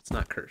ring is. It's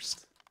not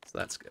cursed, so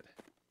that's good.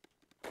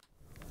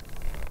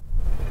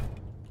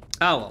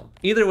 Oh, well.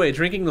 Either way,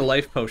 drinking the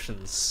life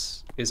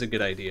potions is a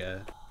good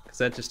idea, because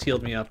that just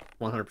healed me up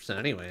 100%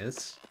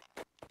 anyways.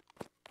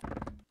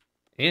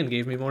 And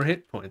gave me more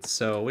hit points,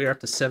 so we are up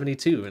to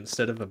 72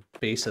 instead of a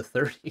base of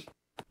 30. So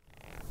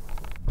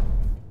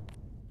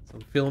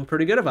I'm feeling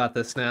pretty good about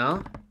this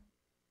now.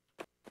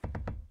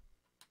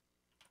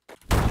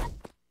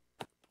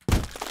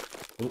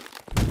 Oop.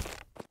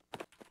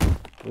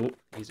 Oop,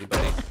 easy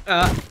buddy.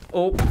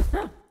 Oh.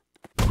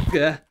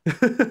 Yeah.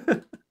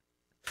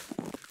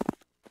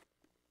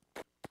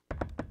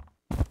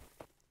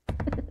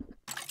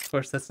 Of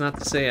course, that's not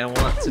to say I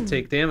want to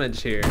take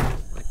damage here.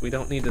 Like, we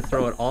don't need to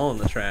throw it all in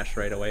the trash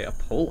right away. A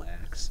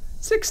poleaxe?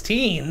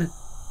 16?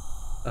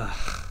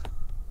 Ugh.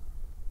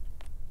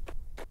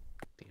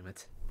 Damn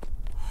it.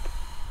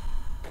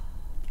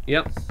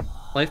 Yep.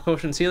 Life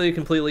potions heal you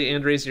completely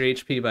and raise your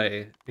HP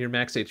by... your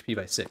max HP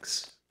by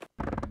 6.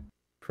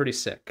 Pretty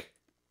sick.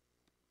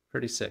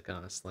 Pretty sick,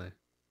 honestly.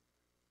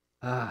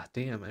 Ah,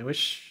 damn, I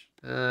wish...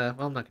 well,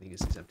 I'm not gonna use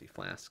these empty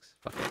flasks.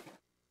 Fuck it.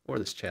 Or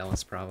this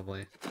chalice,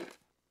 probably.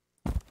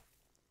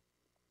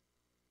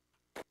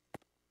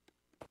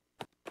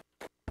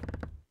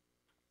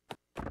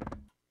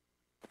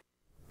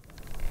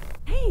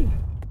 Hey!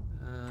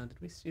 Did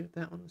we see what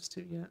that one was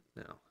to yet?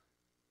 No.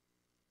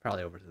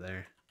 Probably over to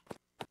there.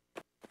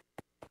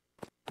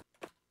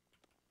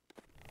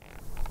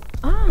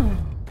 Oh!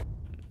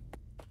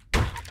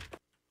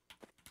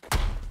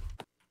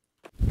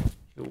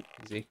 Oh,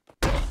 easy.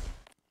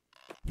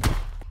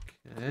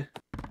 Okay.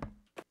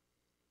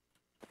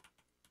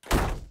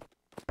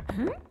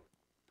 Huh?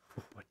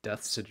 What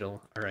death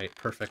sigil. Alright,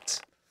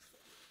 perfect.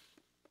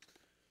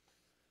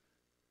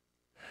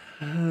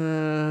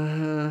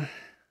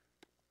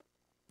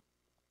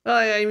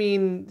 I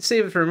mean,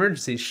 save it for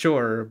emergencies,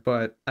 sure,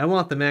 but I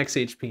want the max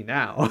HP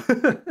now.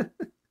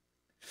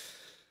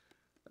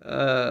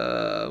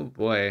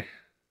 Boy.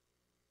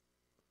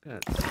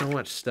 Got so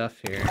much stuff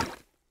here.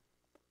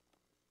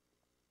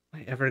 Am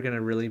I ever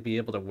gonna really be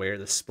able to wear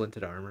the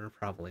splinted armor?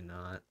 Probably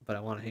not, but I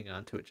want to hang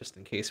on to it just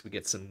in case we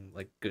get some,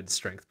 like, good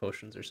strength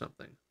potions or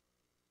something.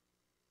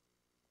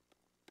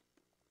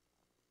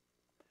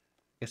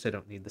 Guess I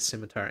don't need the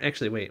scimitar.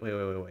 Actually, wait.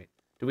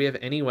 Do we have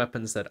any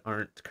weapons that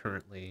aren't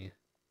currently...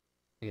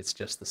 I think it's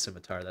just the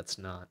scimitar that's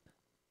not.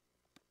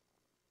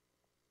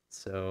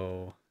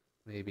 So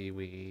maybe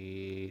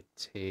we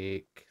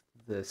take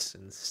this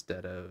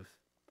instead of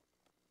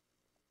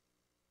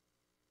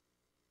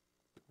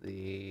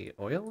the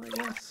oil, I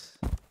guess?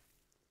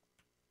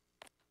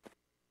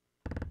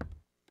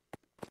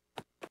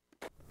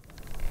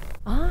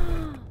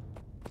 Ah!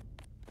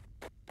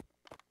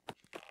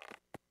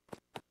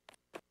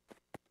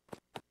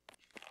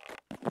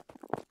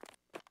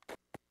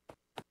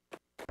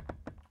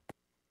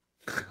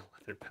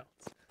 Leather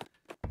belts.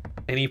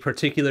 Any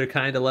particular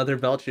kind of leather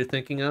belt you're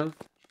thinking of?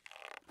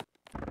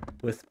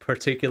 With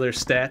particular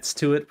stats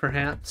to it,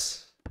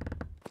 perhaps?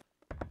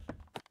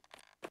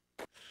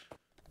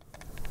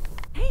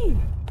 Hey! Okay,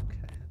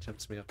 that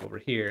jumps me up over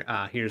here.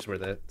 Ah, here's where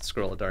the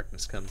Scroll of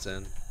Darkness comes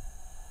in.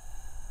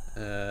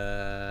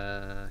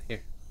 Here.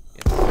 Yep.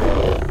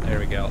 There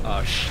we go.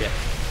 Oh, shit.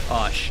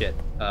 Oh, shit.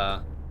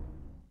 Do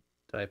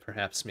I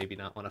perhaps maybe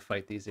not want to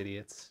fight these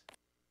idiots?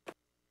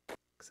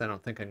 Because I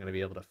don't think I'm going to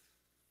be able to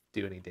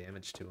do any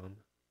damage to them.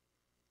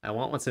 I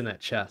want what's in that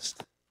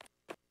chest.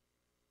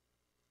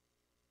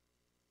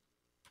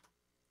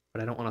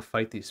 But I don't want to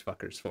fight these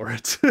fuckers for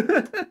it.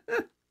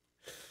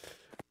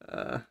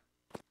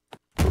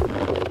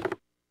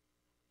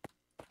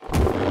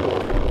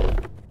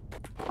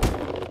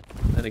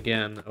 Then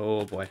again,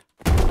 oh boy.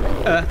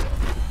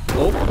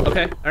 Oh,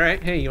 okay,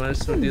 alright, hey, you want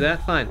us to do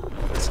that? Fine.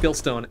 Skill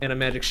stone and a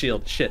magic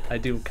shield. Shit, I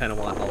do kind of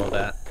want all of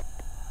that.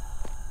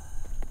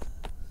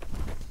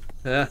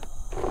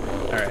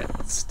 Alright,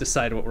 let's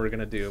decide what we're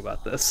gonna do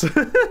about this.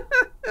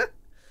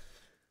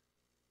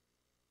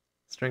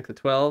 Strength of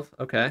 12,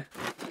 okay.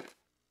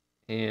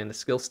 And a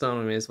skill stone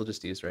we may as well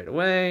just use right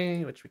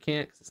away, which we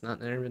can't because it's not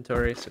in our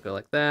inventory. So go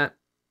like that.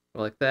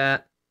 Go like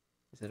that.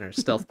 Is in our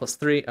stealth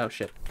 +3. Oh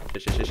shit.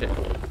 Shit.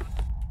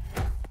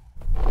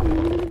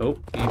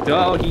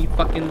 Oh, he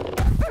fucking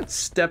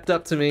stepped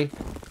up to me.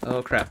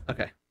 Oh crap.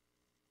 Okay.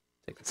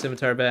 Take the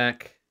scimitar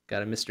back.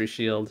 Got a mystery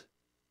shield.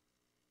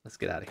 Let's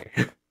get out of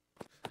here.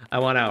 I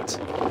want out.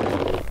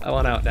 I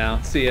want out now.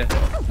 See ya.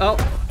 Oh,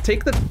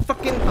 take the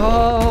fucking...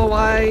 Oh,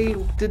 why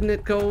didn't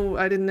it go...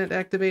 I didn't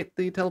activate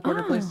the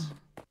teleporter, please.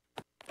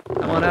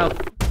 I want out.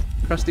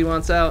 Krusty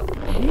wants out.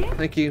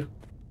 Thank you.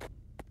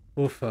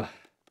 Oof. Well,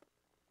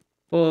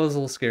 it was a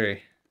little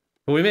scary.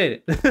 But we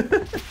made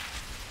it.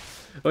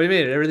 We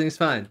made it. Everything's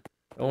fine.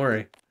 Don't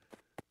worry.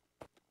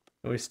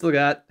 But we still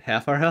got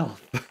half our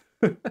health.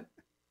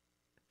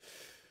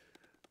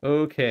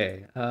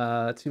 Okay,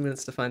 2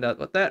 minutes to find out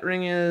what that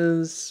ring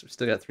is. We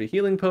still got 3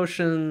 healing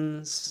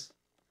potions.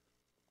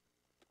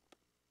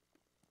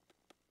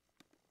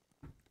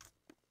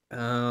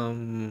 Are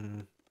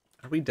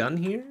we done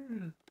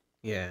here?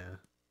 Yeah.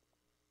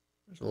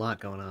 There's a lot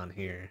going on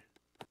here.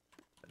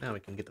 But now we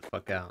can get the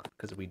fuck out,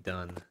 because we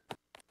done.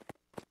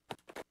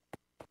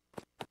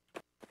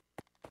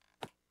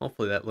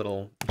 Hopefully that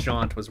little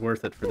jaunt was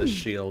worth it for this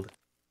shield.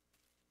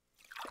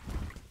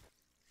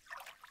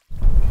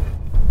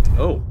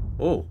 Oh,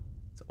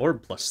 it's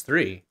orb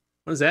 +3.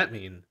 What does that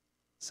mean?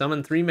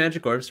 Summon 3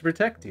 magic orbs to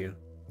protect you.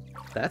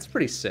 That's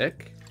pretty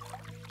sick.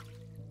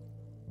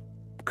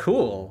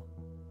 Cool.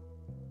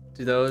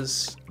 Do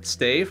those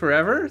stay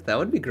forever? That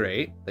would be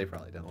great. They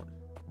probably don't,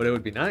 but it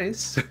would be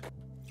nice.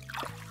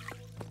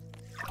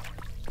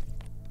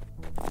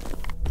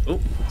 Oh,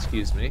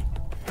 excuse me.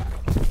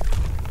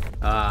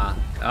 Oh,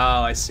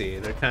 I see.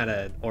 They're kind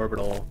of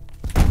orbital.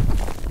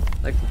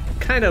 Like,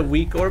 kind of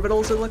weak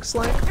orbitals, it looks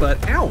like, but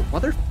ow,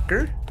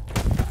 motherfucker.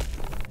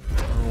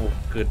 Oh,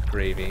 good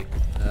gravy.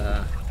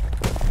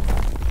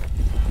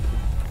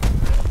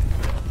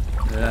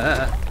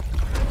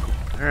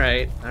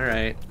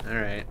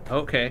 Alright.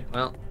 Okay,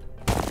 well.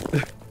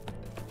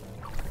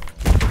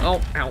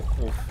 Oh, ow.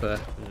 Oof,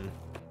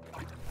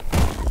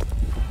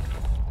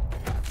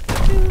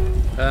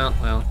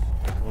 well,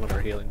 one of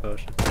our healing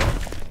potions.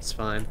 It's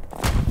fine.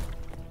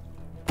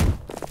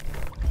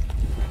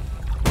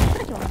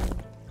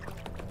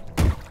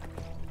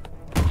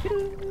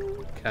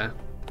 Okay.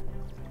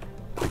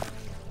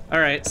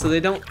 Alright, so they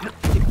don't... Get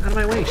out of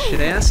my way, shit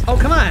ass. Oh,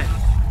 come on!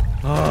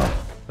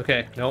 Oh,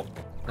 okay, nope.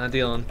 Not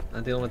dealing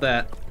with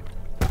that.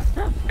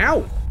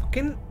 Ow!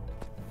 Fucking...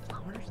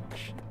 flowers and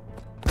shit.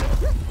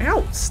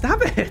 Ow!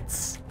 Stop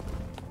it!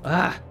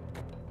 Ah!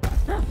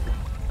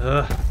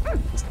 Ugh.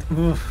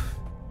 Oof.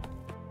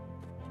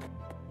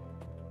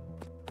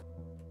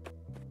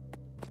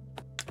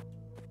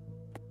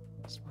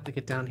 Just want to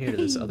get down here to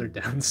this other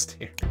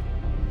downstairs.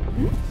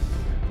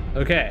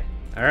 Okay,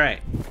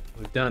 alright.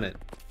 We've done it.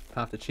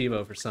 Popped a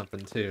Chibo for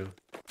something, too.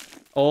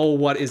 Oh,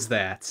 what is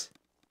that?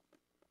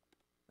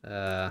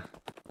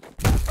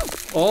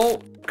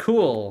 Oh,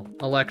 cool.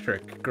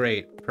 Electric.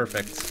 Great.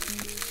 Perfect.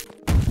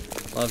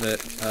 Love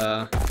it.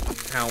 Ow.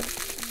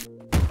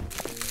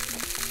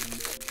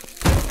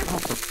 Oh,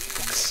 for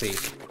fuck's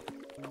sake.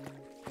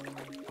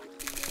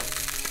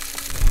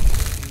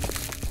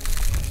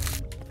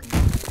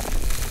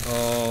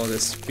 Oh,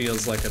 this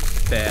feels like a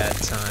bad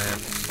time.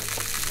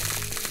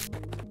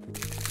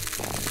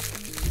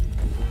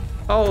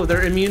 Oh,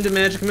 they're immune to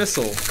magic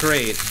missile.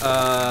 Great.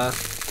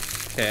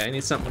 Okay, I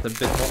need something with a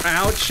bit more.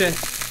 Ouch!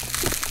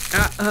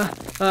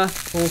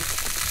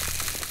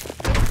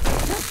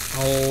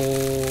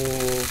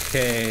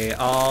 Okay,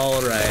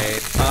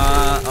 alright.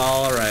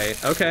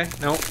 Okay,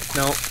 nope.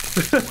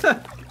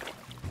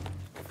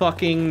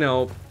 Fucking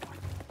nope.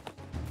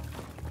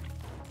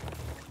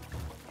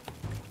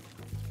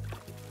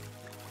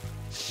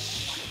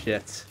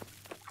 Shit.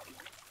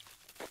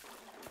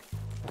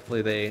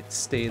 Hopefully they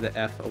stay the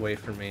F away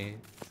from me.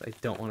 I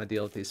don't want to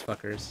deal with these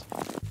fuckers.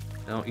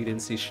 No, you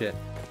didn't see shit.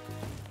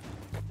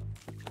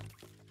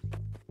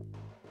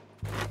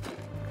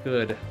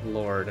 Good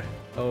lord.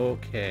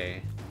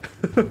 Okay.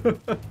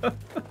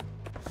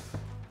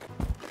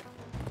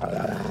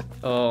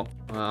 Oh,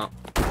 well.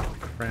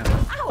 Crap.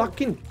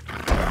 Fucking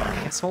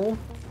asshole.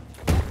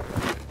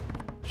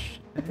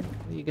 Shit,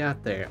 what do you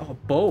got there? Oh, a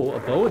bow. A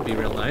bow would be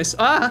real nice.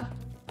 Ah!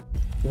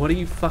 What are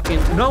you fucking...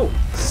 No!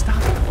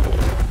 Stop!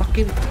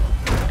 Fucking...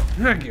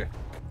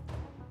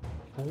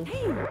 Oh.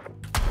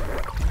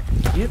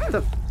 Get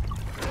the...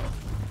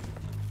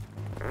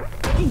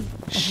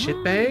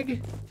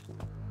 shitbag?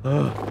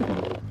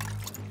 Ugh.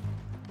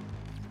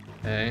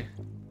 Okay.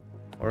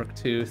 Orc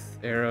tooth,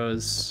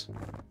 arrows.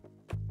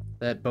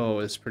 That bow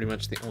is pretty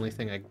much the only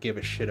thing I give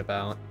a shit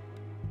about.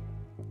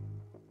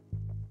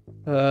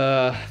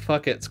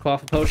 Fuck it, it's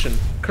quaff a potion.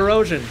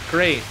 Corrosion,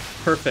 great,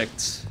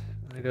 perfect.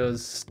 There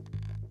goes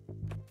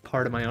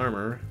part of my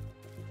armor.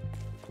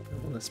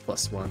 Well, that's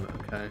 +1,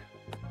 okay.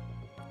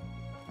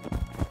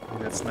 I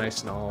mean, that's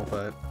nice and all,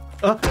 but...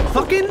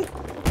 fucking!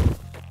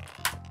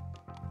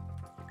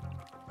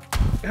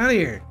 Get out of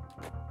here!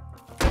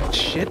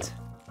 Shit.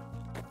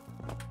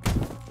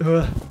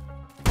 Ugh.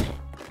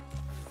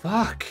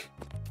 Fuck.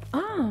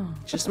 Oh.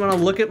 Just want to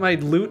look at my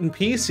loot in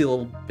peace, you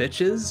little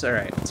bitches. All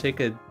right, take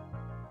a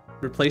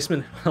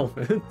replacement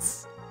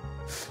helmets.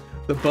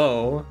 The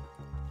bow.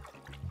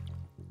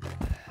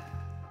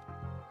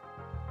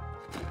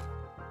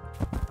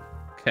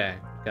 Okay,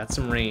 got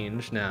some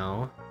range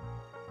now.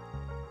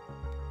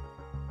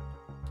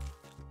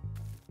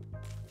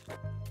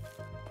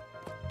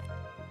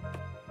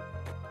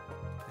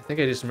 I think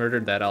I just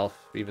murdered that elf,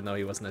 even though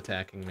he wasn't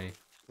attacking me.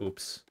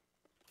 Oops.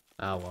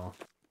 Ah, well.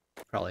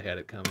 Probably had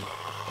it coming.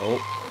 Oh.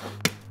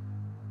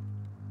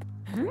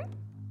 Huh?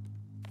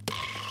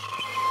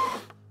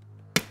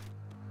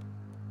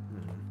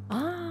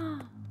 Ah.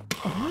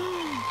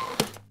 Oh.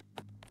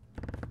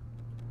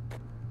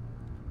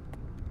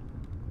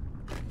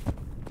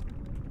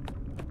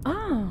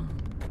 Oh.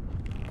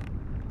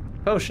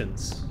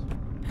 Potions.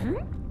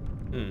 Huh?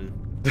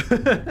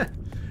 I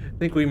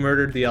think we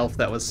murdered the elf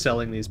that was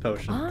selling these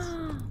potions.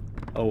 Ah.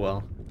 Oh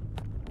well.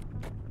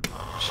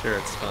 Sure,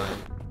 it's fine.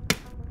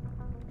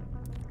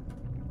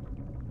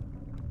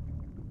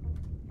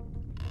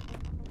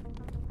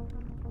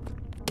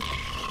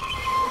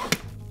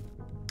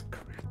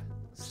 Crap.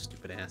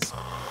 Stupid ass.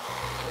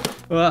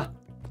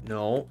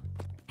 No.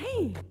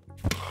 Hey.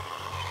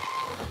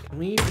 Can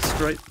we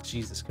destroy...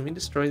 Jesus, can we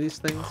destroy these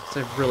things? Because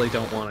I really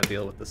don't want to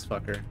deal with this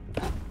fucker.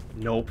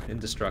 Nope,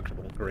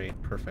 indestructible. Great,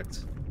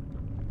 perfect.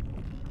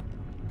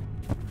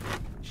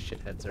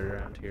 Shitheads are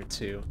around here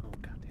too. Oh,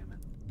 god damn it.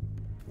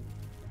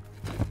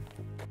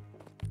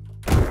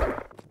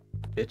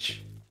 Bitch.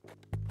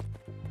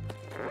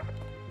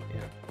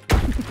 Yeah.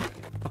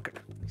 Fucker.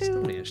 He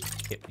still managed to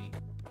hit me.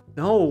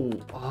 No!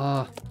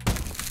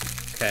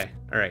 Okay,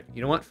 alright.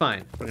 You know what?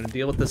 Fine. We're gonna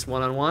deal with this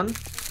one-on-one.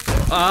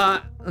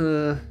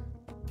 Oh.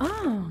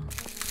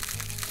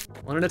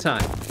 One at a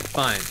time.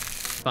 Fine.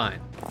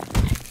 Fine.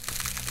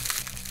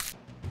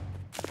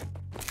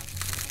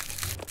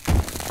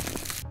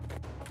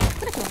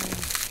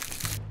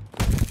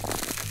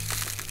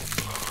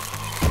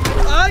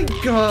 I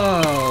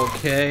go.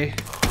 Okay.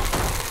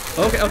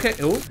 Okay. Okay.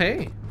 Oh,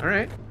 hey. All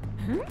right.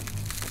 Huh?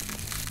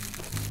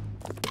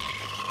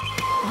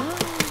 Oh.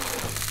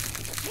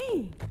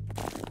 Hey.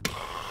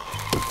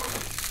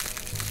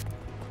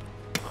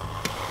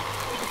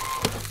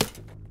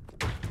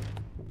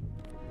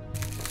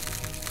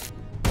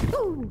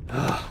 Ooh.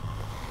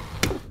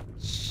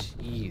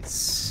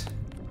 Jeez.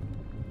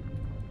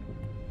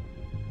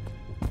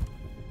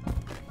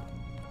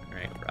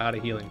 Alright, we're out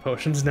of healing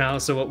potions now,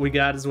 so what we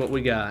got is what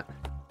we got.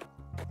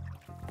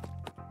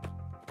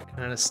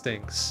 Kinda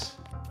stinks.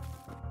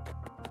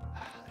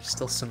 There's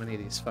still so many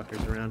of these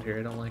fuckers around here,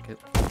 I don't like it.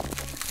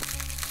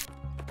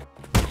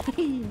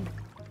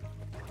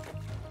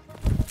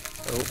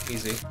 Oh,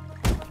 easy.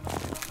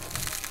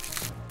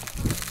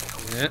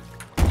 Yeah.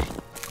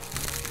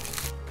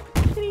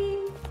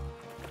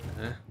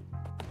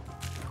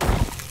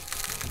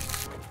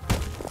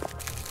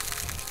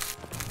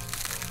 Ow.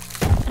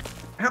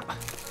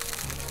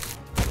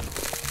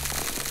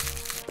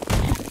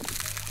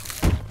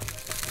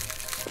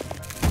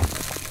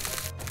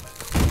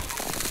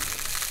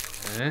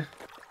 Okay.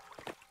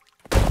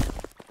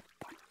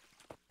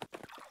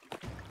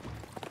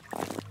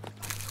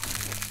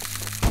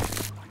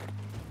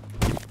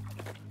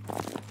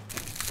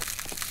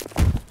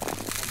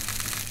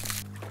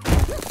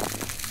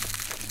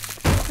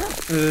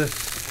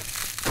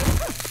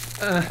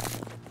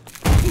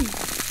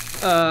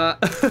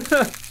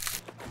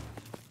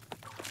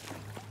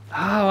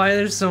 Oh, why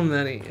there's so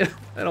many?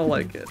 I don't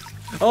like it.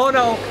 Oh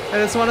no,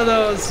 and it's one of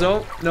those.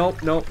 Nope,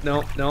 nope, nope,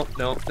 nope, nope,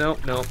 nope, nope,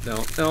 nope,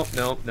 nope, nope,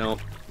 nope, nope.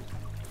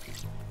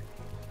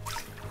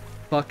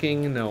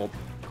 Fucking nope.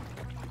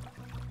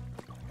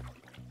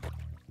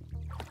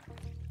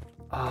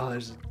 Oh,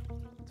 there's a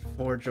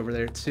forge over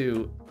there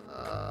too.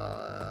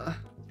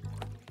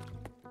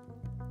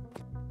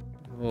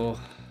 Oh.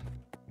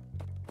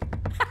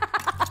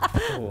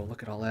 Oh,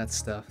 look at all that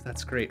stuff.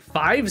 That's great.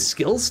 5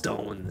 skill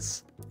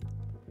stones.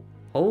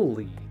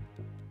 Holy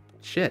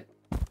shit.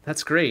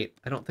 That's great.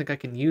 I don't think I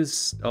can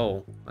use...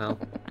 Oh, well.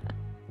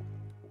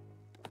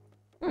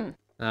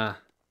 Ah.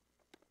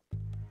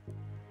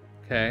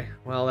 Okay,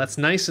 well, that's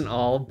nice and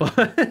all,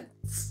 but...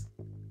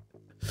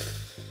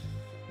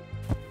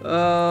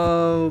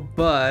 Oh,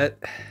 but...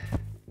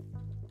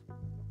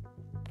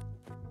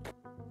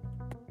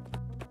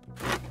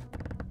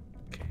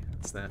 Okay,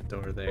 that's that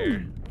door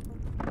there.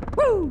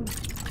 Woo!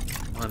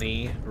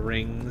 Money,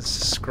 rings,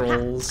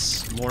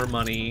 scrolls, more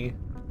money.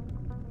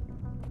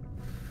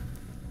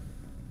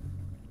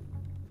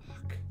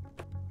 Fuck.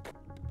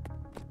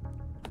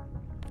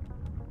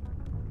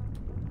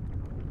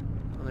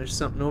 Oh, there's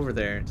something over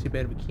there. Too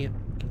bad we can't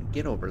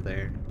get over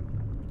there.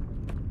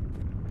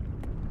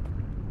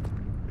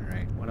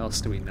 Alright, what else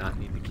do we not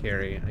need to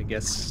carry? I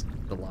guess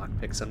the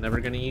lockpicks I'm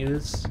never gonna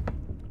use.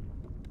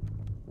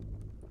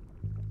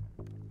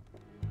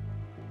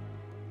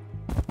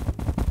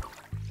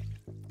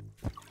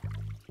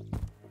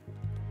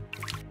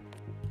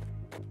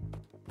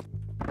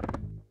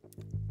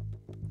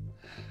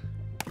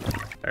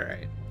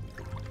 Alright.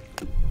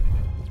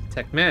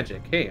 Detect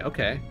magic. Hey,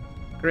 okay.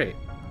 Great.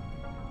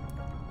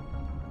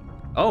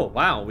 Oh,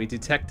 wow, we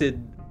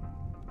detected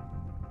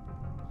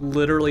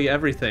literally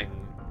everything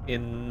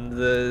in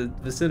the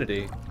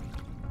vicinity.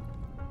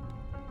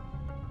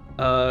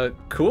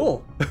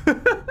 Cool.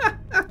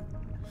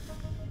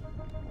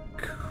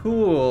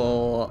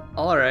 Cool.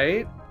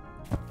 Alright.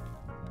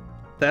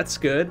 That's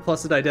good.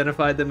 Plus it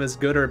identified them as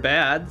good or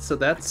bad, so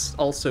that's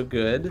also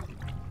good.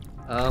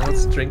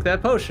 Let's drink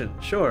that potion.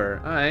 Sure.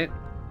 Alright.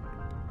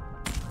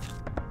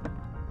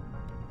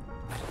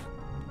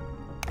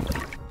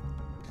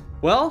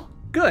 Well,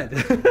 good.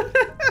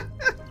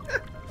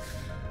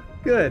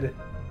 Good.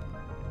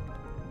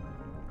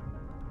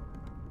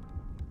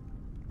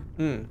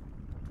 We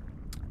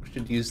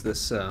should use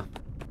this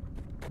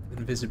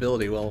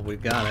invisibility while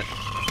we've got it.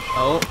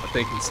 Oh, but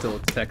they can still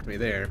detect me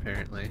there,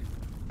 apparently.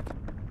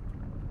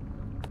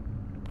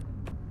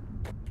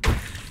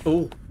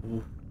 Oh,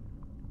 ooh.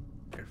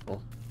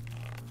 Careful.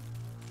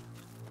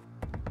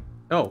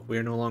 Oh, we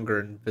are no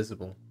longer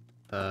invisible.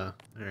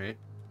 Alright.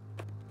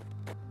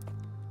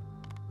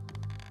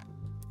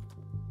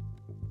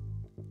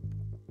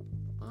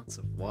 Lots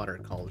of water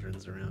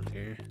cauldrons around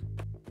here.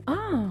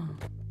 Oh.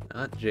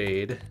 Not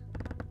jade.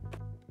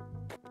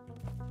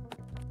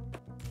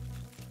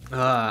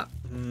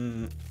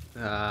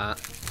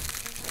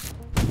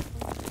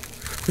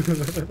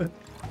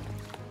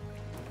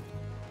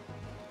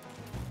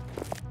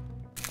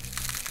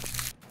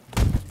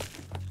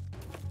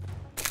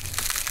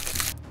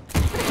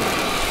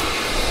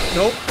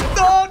 Nope.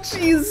 Oh,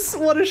 jeez,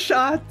 what a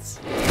shot!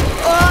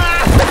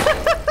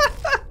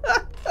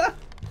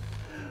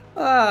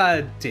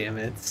 Ah, damn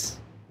it.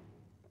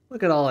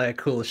 Look at all that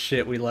cool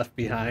shit we left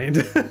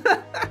behind.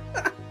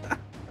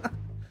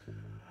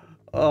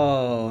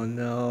 Oh,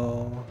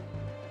 no.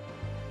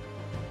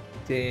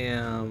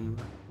 Damn.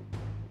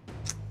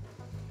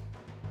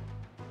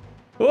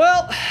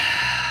 Well,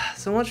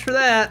 so much for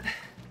that.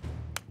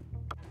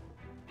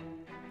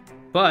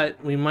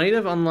 But we might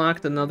have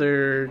unlocked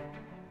another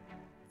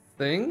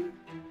thing?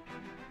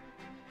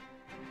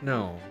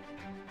 No.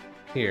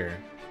 Here.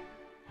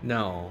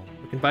 No.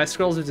 We can buy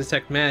scrolls to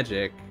detect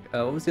magic.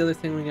 What was the other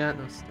thing we got?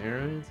 No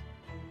steroids?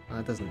 Oh,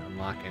 that doesn't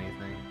unlock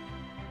anything.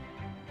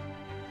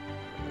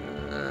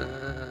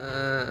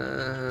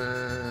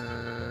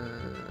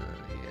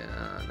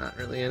 Yeah, not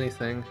really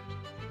anything.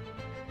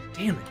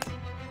 Damn it.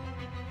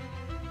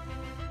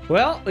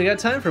 Well, we got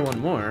time for one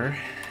more.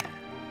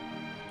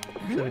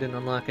 Actually, we didn't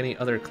unlock any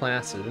other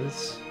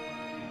classes.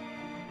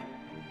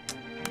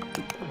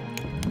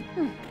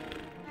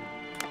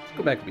 Let's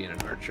go back to being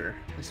an archer.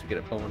 At least we get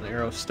a bow and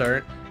arrow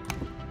start.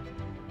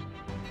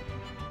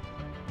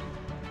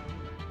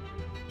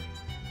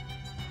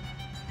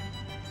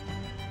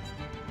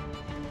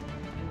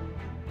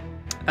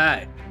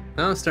 Alright,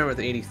 now let's start with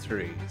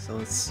 83. So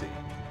let's see.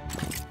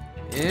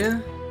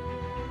 Yeah.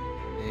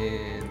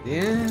 And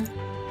yeah.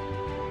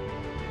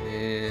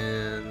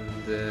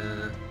 And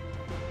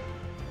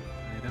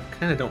I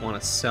kind of don't want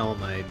to sell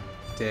my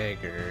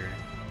dagger.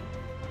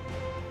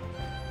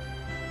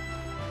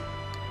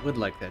 Would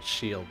like that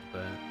shield,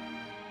 but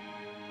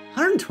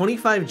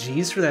 125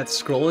 G's for that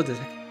scroll to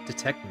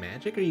detect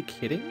magic? Are you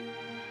kidding?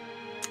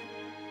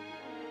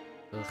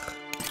 Ugh.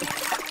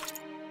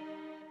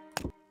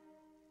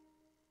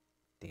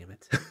 Damn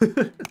it.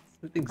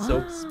 This thing's so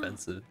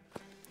expensive.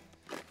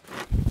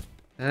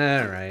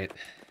 Alright.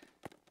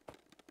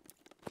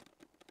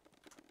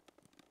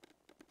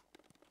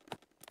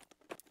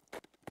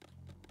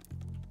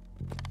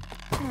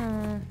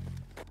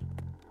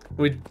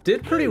 We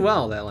did pretty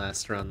well that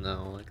last run,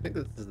 though. I think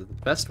this is the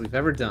best we've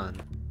ever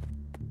done.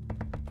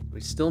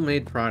 We still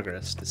made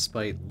progress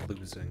despite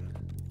losing.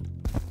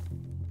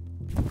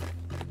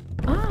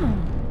 Oh.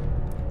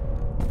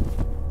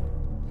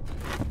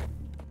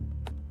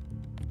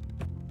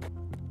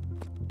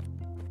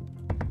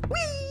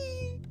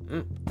 Whee!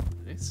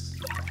 Nice.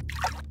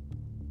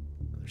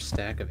 Another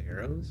stack of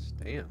arrows?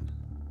 Damn.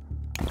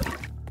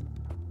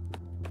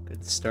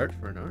 Good start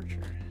for an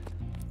archer.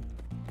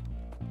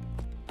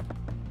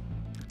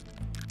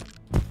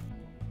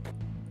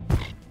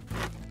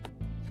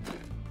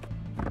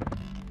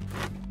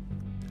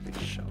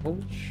 Shovel?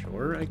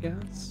 Sure, I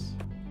guess.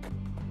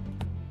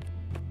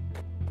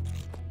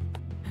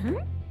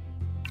 Huh?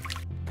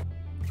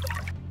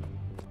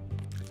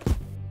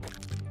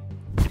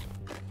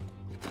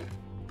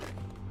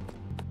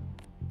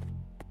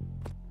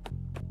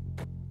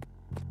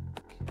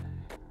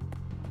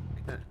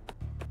 Okay.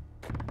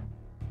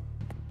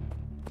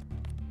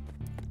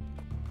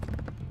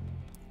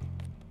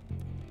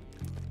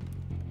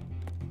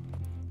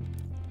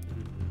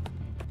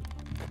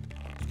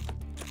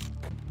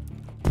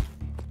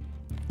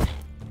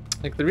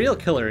 Like, the real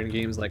killer in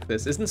games like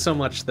this isn't so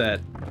much that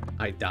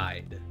I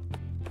died.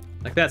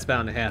 Like, that's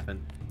bound to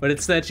happen. But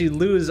it's that you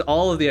lose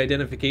all of the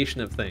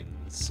identification of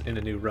things in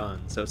a new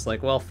run. So it's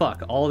like, well,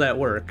 fuck, all that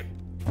work.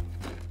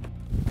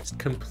 Just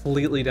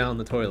completely down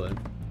the toilet.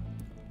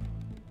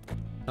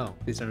 Oh,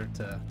 these aren't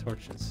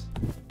torches.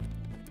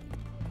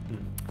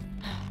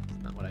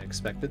 Not what I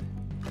expected.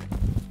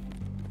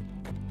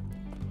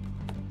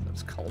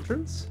 Those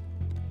cauldrons?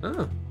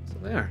 Oh, so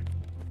they are.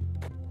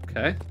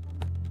 Okay.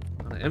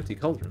 A lot of empty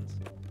cauldrons.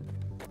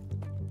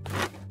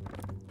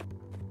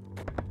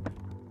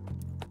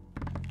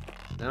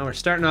 Now we're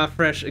starting off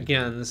fresh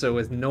again, so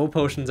with no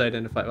potions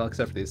identified, well,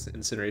 except for this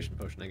incineration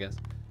potion, I guess.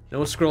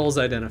 No scrolls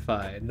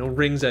identified, no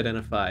rings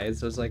identified,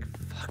 so it's like,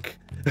 fuck.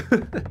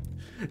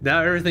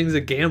 Now everything's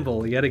a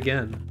gamble yet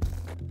again.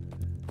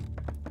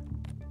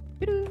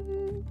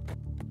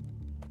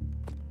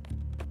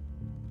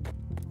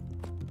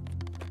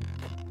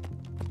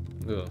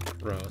 Ugh,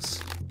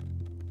 gross.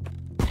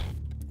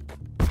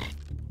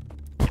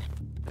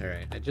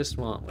 Alright, I just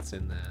want what's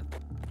in that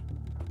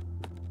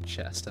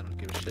chest. I don't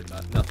give a shit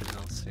about nothing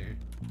else here.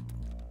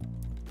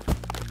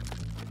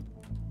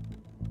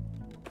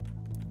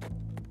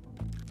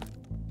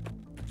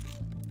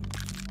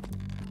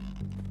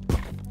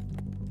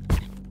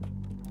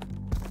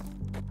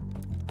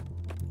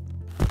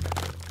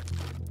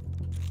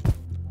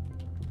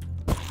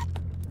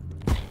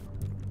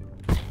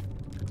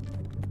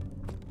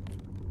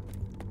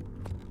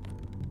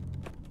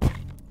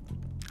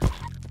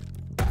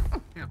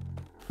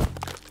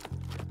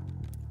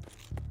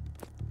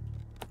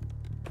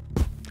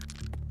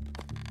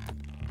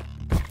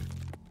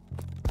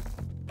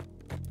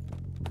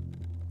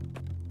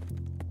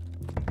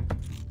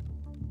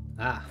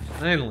 Ah,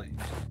 finally.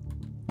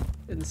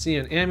 Didn't see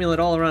an amulet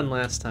all around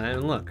last time,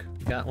 and look,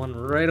 got one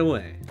right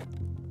away.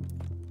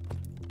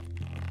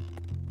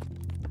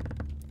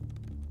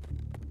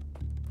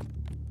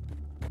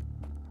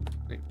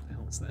 Wait, what the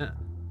hell is that?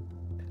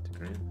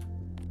 Pentagram?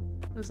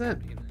 What does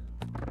that mean?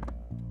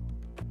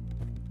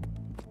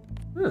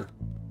 Huh.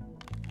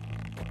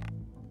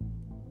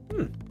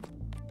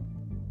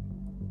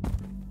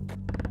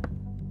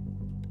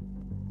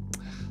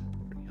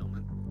 Free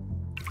helmet.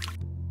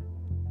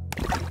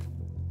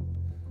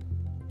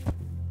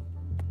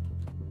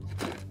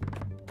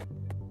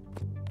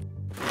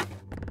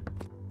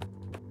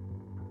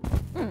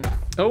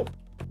 Oh,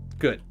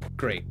 good,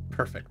 great,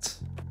 perfect.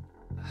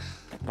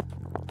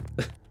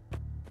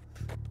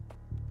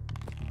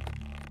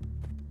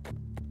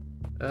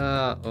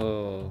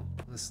 Oh,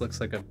 this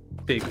looks like a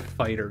big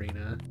fight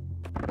arena.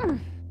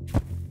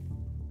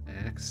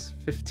 Axe,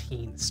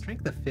 15,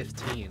 strength of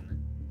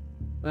 15.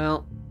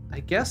 Well,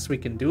 I guess we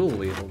can dual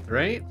wield,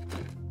 right?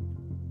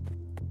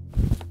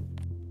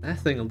 That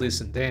thing will do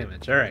some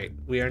damage. All right,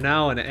 we are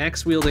now an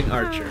axe-wielding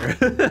archer.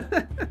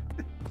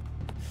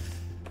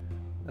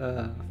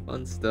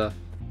 Fun stuff.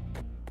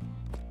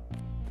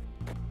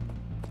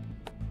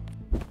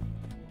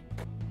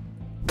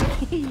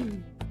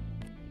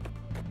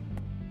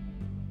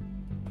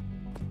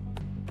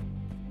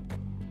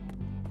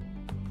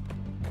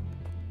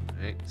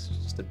 Alright, it's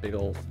just a big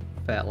old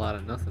fat lot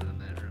of nothing in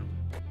that room.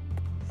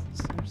 Is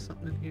there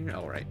something in here?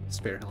 Oh, right,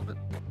 spare helmet.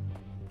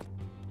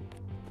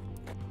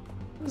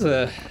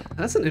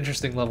 That's an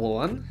interesting level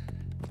 1.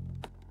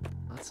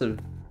 Lots of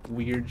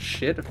weird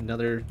shit.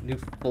 Another new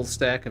full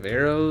stack of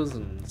arrows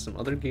and some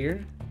other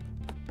gear.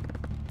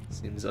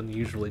 Seems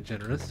unusually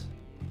generous.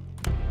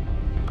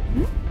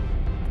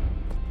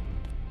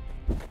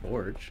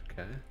 Forge,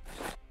 okay.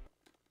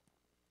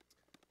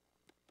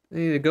 I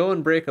need to go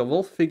and break a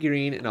wolf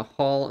figurine in a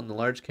hall in the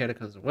large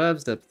catacombs of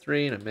webs. Step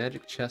 3, and a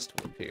magic chest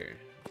will appear.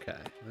 Okay,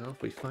 well,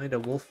 if we find a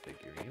wolf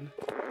figurine...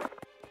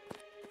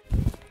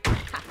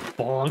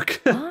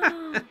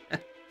 Bonk!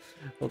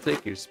 We'll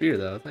take your spear,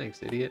 though.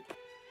 Thanks, idiot.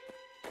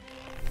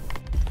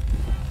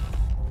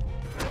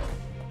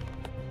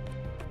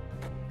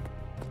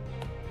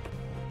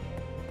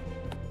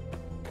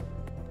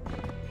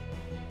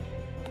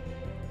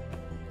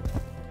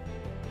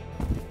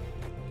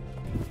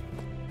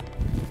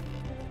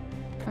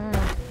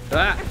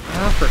 Ah!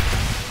 Oh, for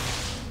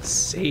fuck's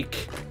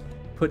sake.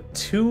 Put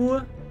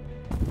 2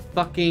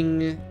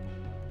 fucking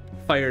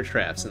fire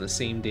traps in the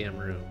same damn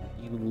room.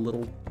 You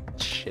little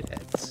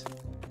shitheads.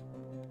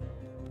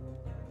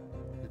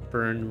 It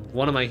burned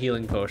one of my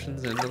healing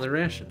potions and another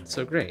ration.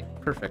 So great.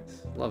 Perfect.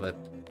 Love it.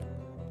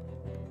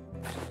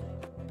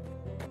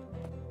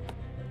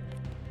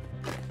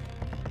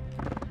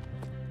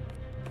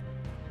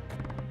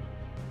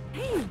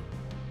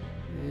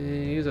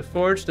 Use a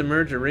forge to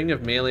merge a ring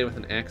of melee with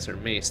an axe or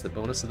mace. The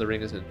bonus of the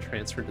ring is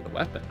transferred to the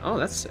weapon. Oh,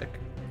 that's sick.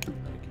 We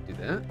can do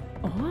that.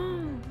 Oh.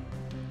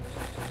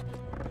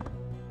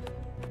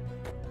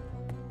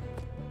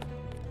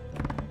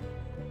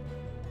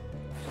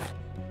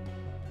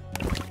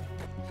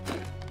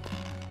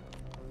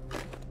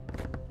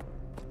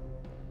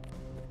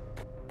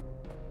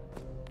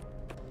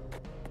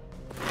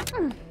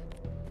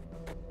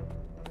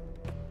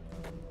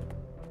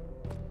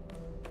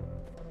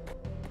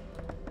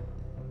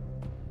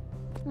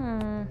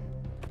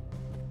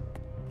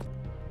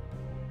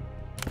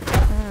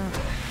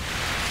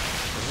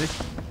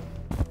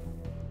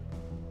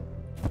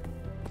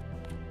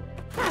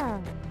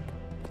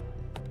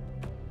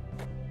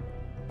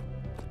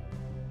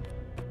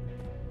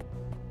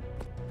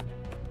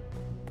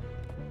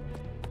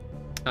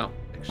 Oh,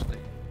 actually.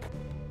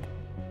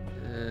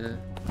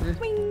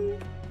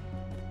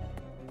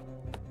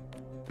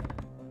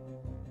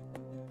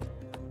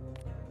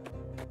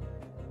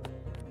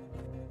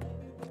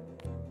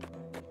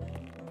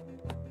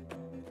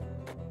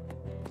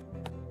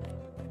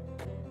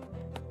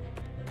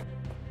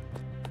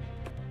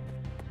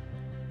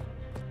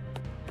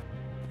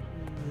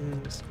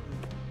 things.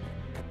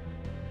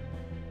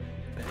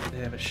 Better to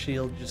have a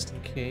shield just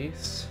in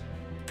case.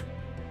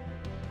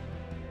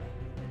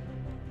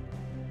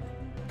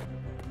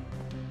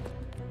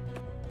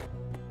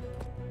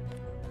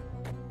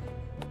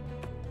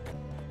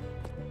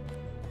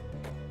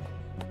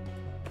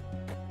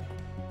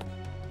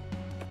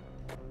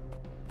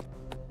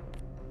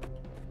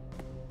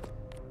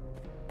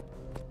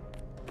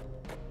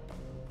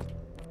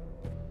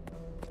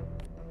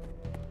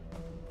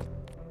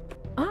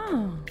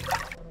 Oh.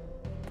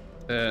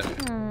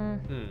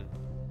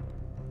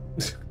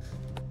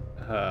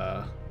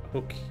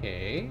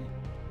 Okay.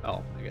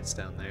 Oh, I guess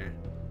down there.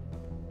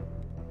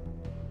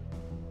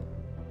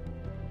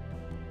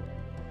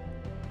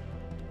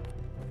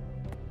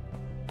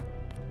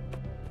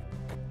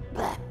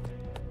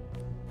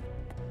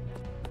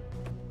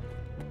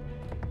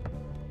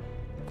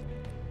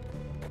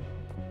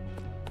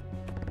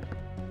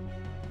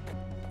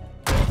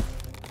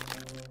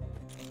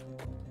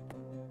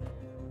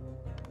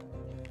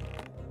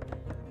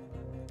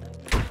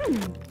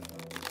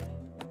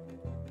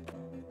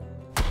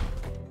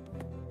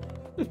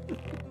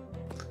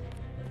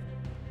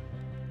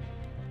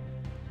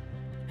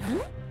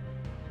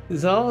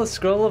 Dissolve a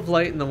scroll of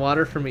light in the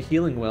water from a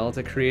healing well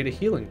to create a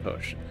healing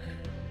potion.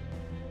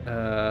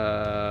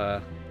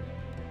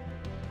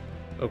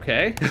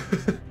 Okay.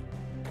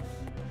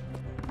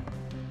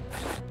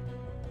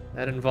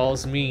 That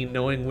involves me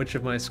knowing which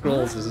of my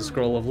scrolls is a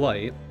scroll of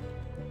light.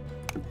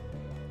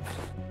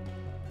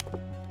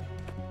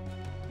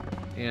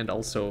 And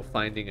also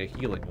finding a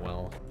healing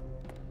well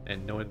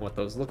and knowing what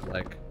those look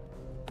like.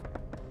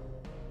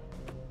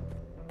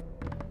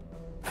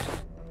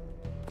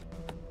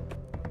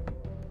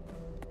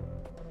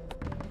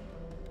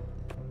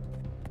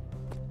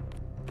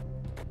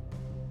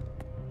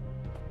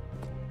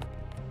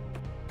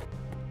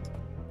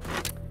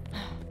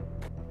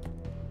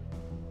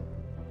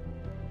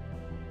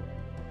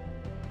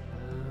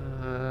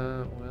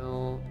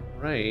 Well,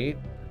 right.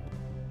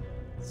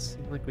 Doesn't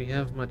seem like we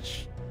have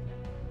much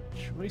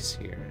choice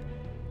here.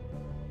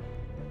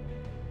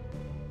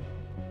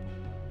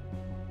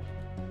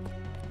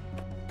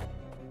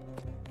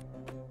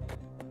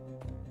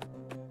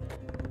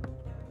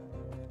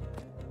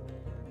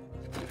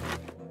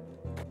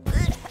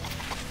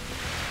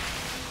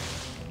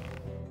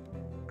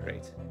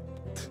 Great.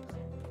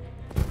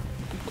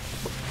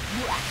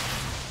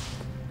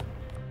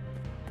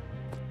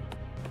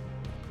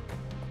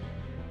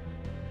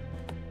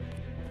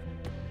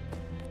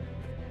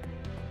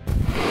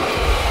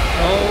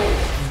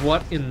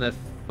 What in the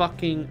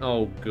fucking...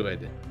 Oh,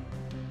 good.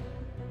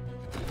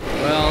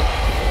 Well,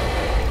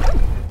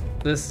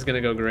 this is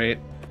gonna go great.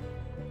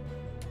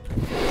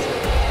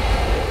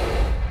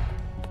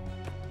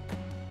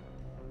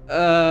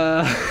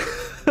 Oh,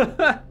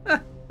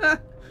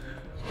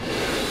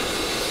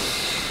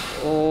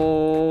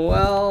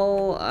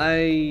 well,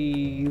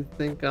 I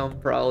think I'm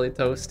probably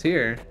toast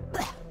here.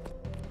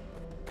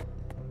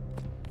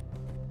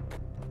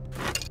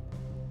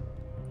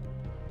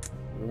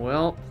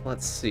 Well,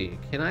 let's see.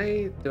 Do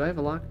I have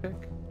a lockpick?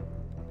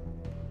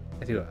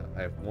 I do.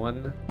 I have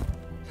one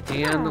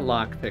and a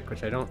lockpick,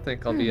 which I don't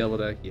think I'll be able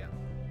to, yeah.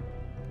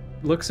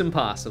 Looks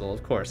impossible,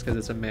 of course, because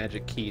it's a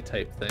magic key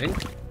type thing.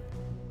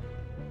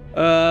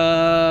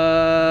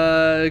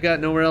 Got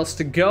nowhere else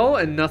to go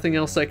and nothing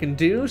else I can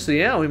do, so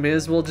yeah, we may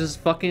as well just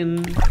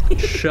fucking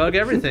chug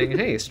everything.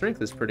 Hey,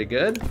 strength is pretty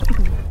good.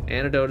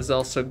 Antidote is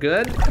also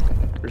good.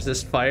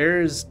 Resist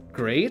fire is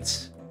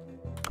great.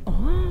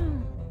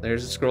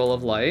 There's a scroll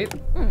of light.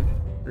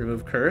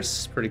 Remove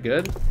curse, pretty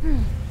good.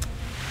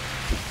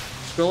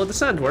 Scroll of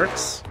descent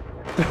works.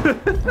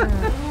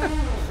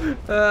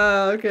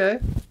 Okay.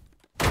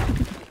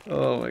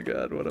 Oh my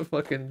god, what a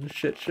fucking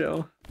shit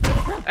show.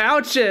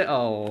 Ouch it!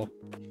 Oh.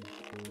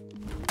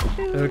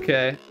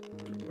 Okay.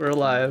 We're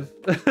alive.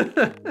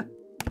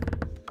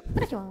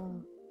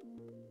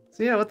 So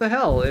yeah, what the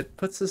hell? It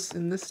puts us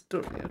in this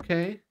door.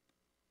 Okay.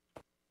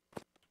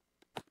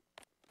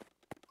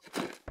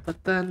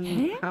 But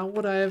then, how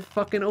would I have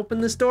fucking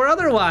opened this door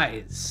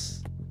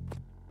otherwise?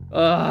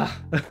 Ugh,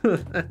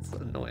 that's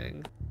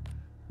annoying.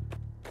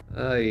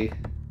 Ay.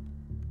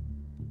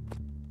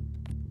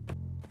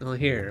 Well,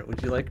 here, would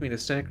you like me to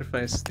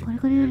sacrifice the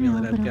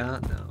amulet I've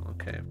got? No,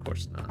 okay, of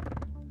course not.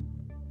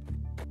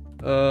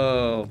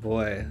 Oh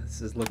boy,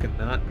 this is looking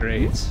not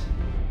great.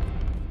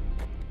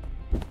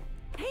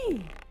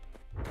 Hey.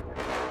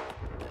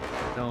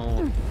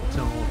 Don't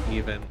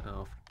even.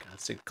 Oh, for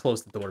God's sake,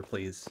 close the door,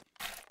 please.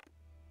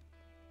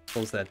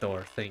 Close that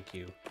door, thank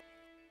you.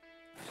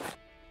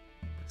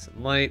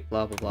 Some light,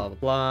 blah, blah, blah, blah,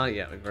 blah.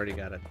 Yeah, we've already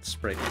got a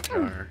spray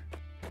jar.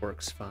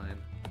 Works fine.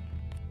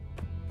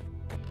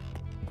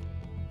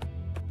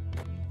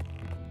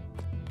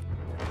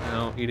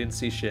 No, you didn't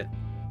see shit.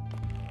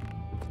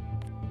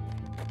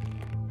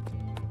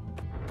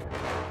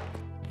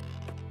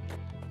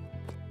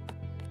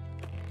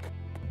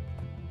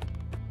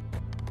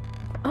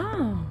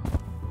 Oh.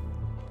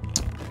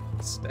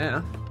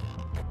 Staff.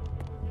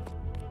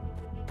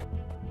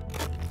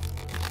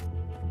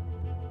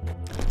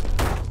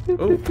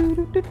 Oh,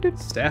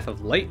 Staff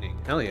of Lightning.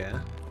 Hell yeah.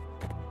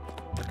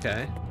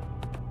 Okay.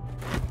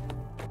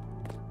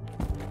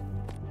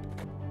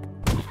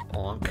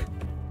 Bonk.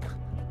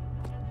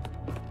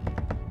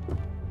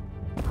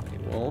 Clay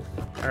wolf.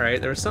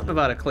 Alright, there was something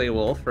about a clay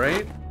wolf,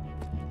 right?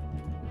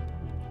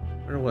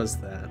 Where was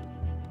that?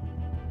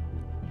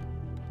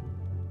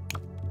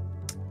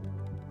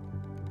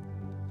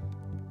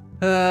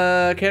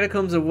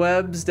 Catacombs of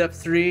Webs,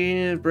 depth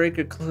 3, break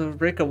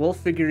a wolf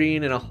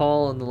figurine in a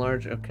hall in the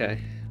large... Okay,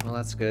 well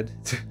that's good.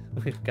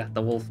 We've got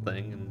the wolf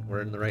thing, and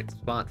we're in the right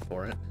spot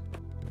for it.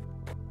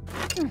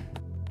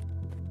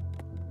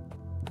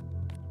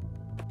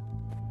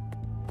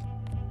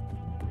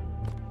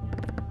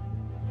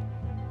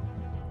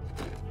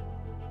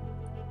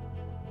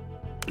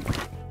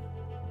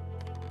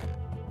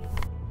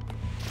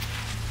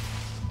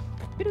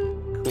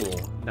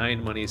 Cool.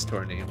 9 monies to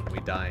our name when we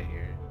die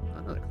here.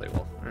 Another clay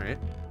wolf. Alright.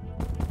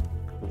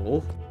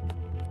 Cool.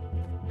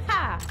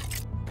 Ha!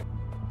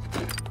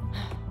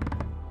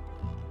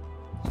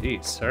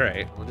 Jeez,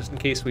 alright. Well, just in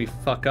case we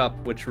fuck up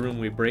which room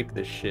we break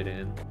this shit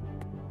in.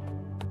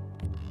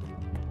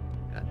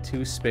 Got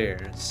 2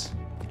 spares.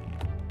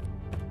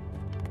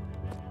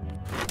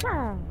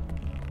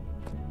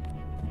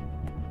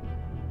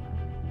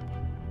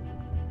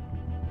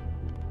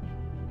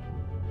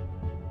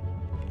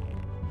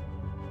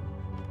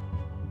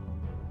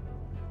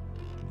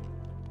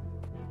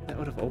 That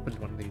would have opened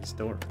one of these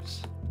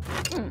doors.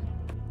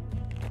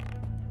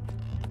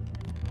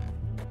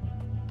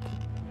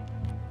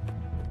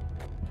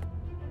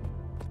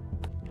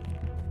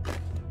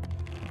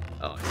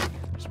 Oh, I see.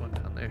 There's one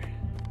down there.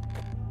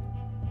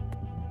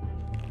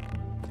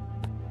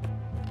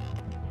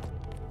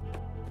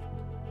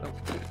 Oh,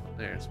 there's one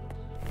there as well.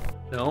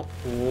 No.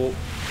 Oh,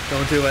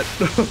 don't do it.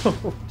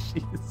 Oh,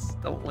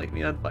 jeez. Don't light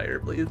me on fire,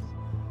 please.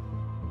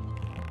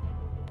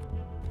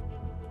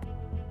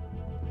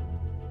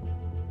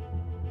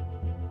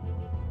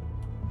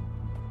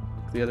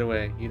 Look the other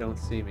way. You don't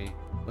see me.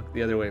 Look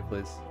the other way,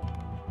 please.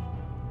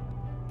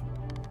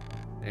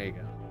 There you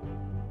go.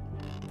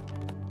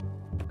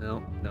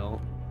 No,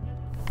 no.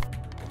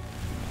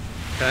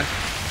 Okay.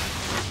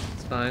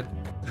 It's fine.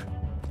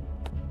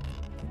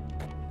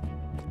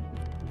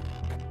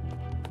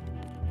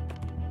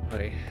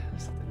 Wait,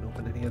 this didn't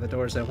open any of the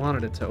doors I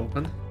wanted it to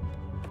open.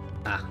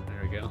 Ah,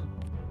 there we go.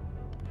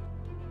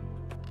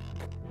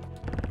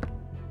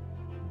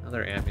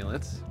 Another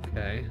amulet.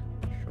 Okay,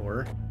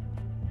 sure.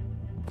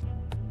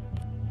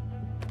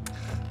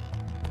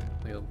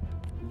 Little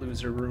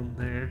loser room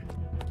there.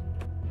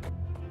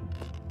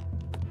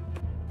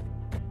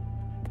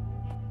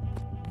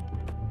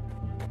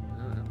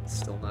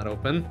 Still not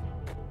open.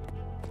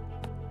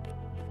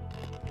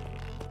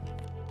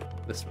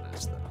 This one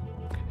is, though.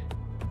 Okay.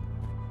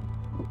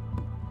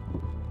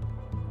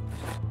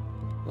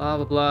 Blah,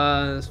 blah,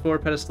 blah. There's 4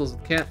 pedestals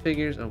with cat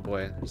figures. Oh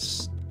boy,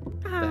 there's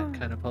that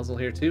kind of puzzle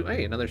here, too.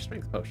 Hey, another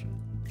strength potion.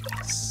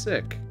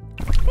 Sick.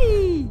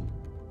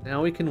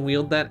 Now we can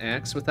wield that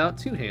axe without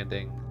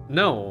two-handing.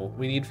 No,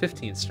 we need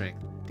 15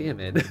 strength. Damn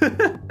it.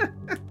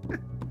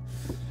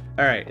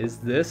 Alright, is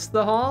this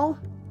the hall?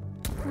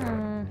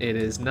 It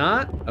is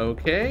not.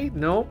 Okay.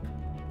 Nope.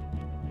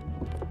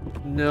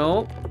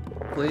 Nope.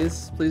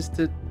 Please, please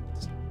to...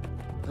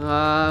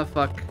 Ah,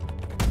 fuck.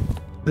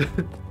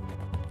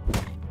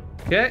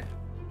 Okay.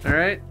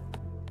 Alright.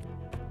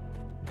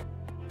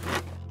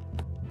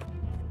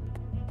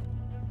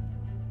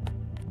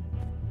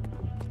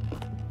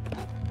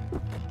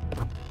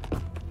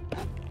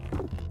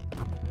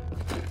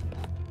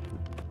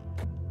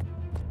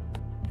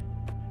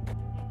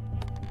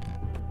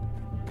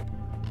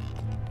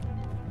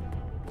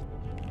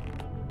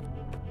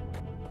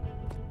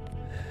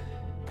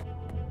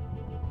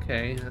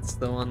 Okay, that's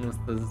the one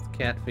with the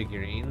cat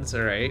figurines.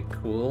 Alright,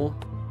 cool.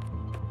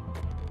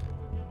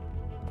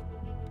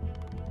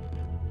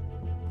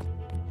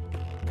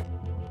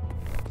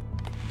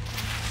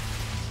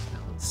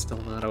 That one's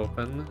still not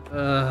open.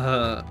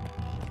 Oh,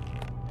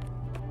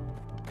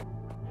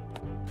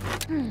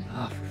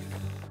 for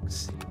fuck's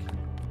sake.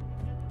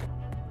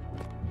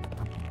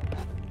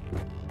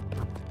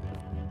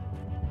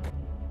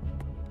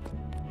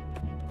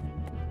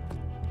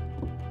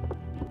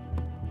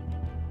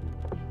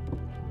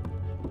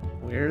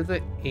 Where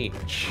the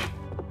H?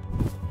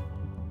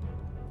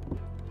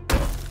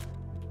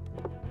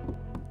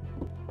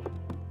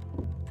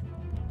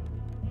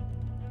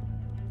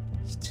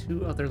 There's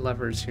 2 other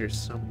levers here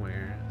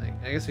somewhere.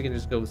 I guess we can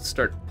just go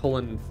start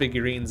pulling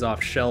figurines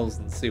off shelves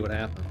and see what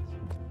happens.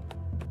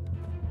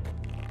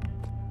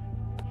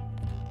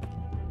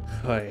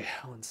 Wait,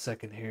 1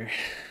 second here.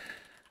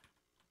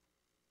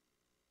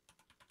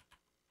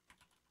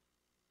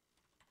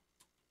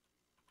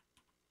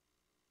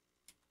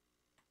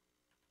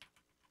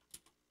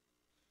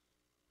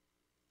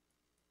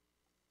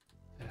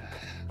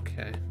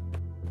 Okay.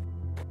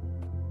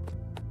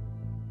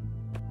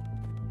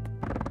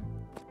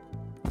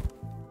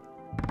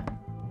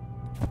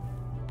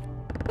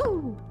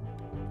 Ooh.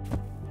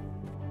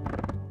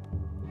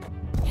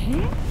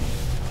 Huh?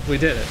 We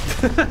did it.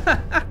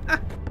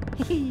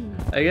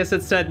 I guess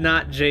it said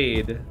not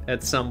Jade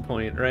at some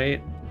point,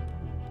 right?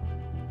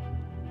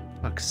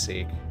 Fuck's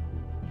sake.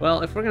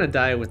 Well, if we're gonna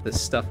die with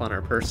this stuff on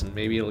our person,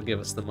 maybe it'll give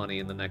us the money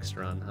in the next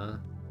run, huh?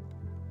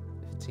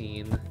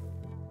 15,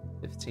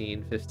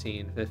 15,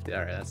 15, 50.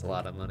 Alright, that's a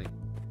lot of money.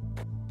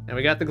 And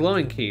we got the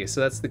glowing key, so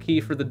that's the key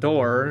for the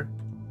door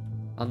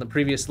on the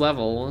previous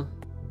level.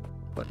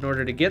 But in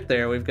order to get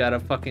there, we've got to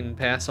fucking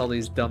pass all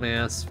these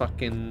dumbass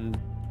fucking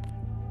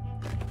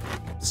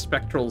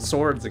spectral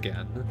swords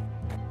again.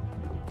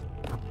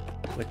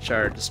 Which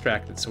are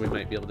distracted, so we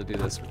might be able to do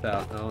this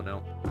without... Oh,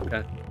 no.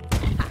 Okay.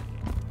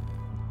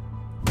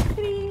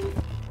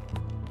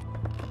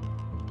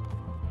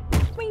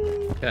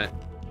 Okay.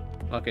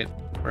 Fuck it.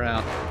 We're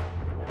out.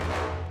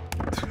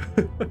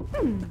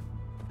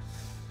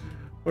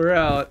 We're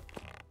out.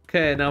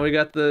 Okay, now we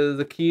got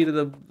the key to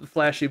the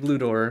flashy blue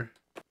door.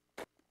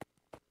 I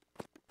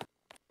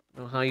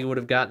don't know how you would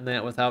have gotten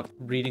that without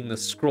reading the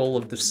scroll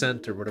of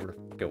descent or whatever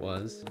the fuck it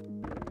was.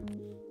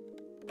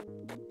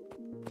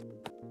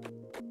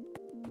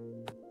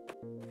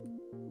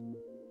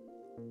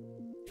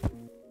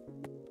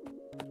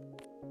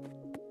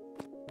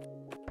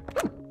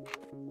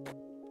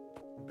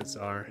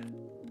 Bizarre.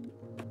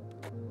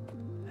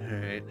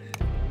 Alright.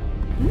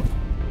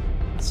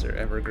 It's our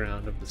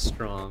Everground of the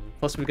Strong.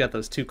 Plus we've got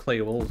those 2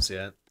 clay wolves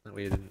yet, that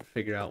we didn't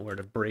figure out where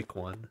to break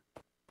one.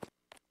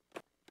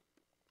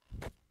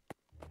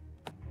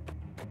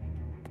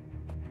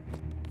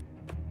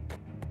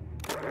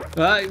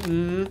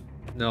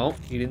 No,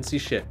 you didn't see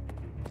shit.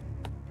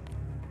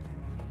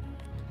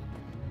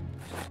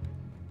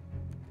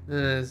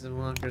 Some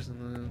walkers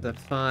in that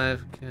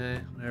 5,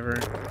 okay, whatever.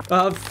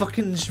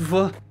 Fucking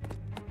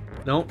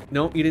Nope,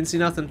 nope, you didn't see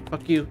nothing.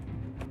 Fuck you.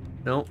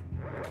 Nope.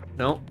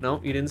 Nope,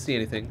 nope, you didn't see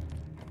anything.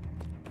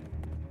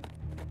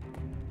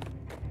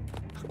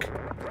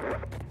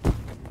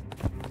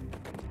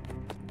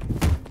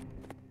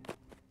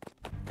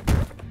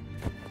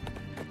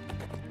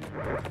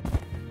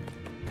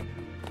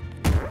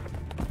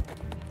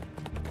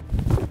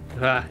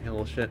 Ah, you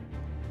little shit.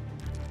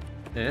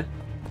 Yeah.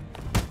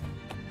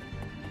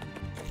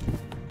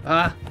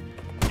 Ah.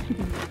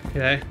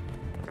 Okay.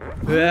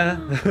 Yeah.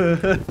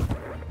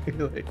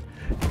 Like,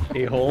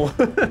 a-hole.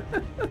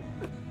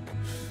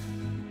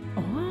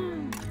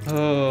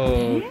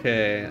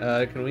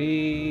 Okay. Can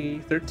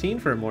we 13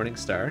 for a morning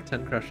star,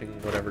 10 crushing,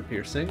 whatever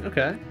piercing.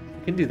 Okay,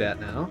 we can do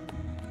that now.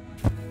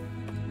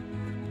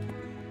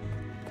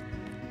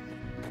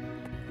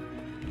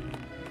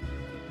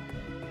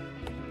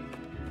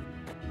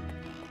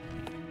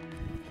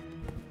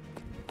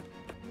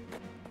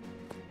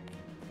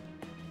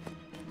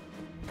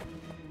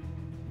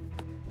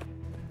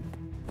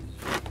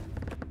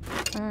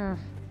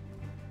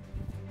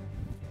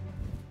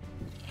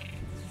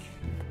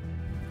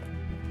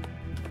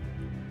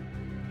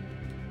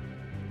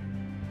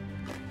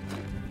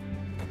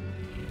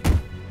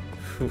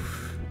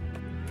 Oof.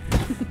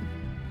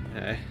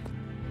 Okay.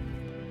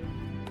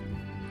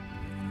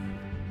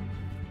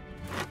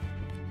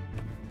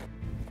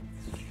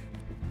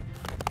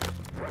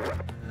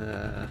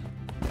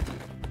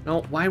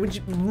 No, why would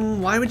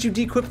you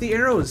de-equip the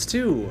arrows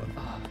too?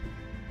 Oh.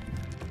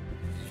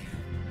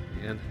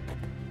 Man.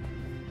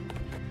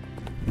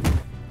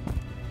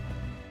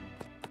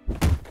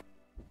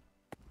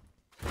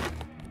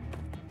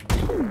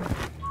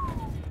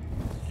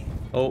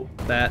 Oh,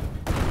 that.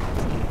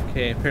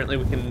 Okay, apparently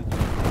we can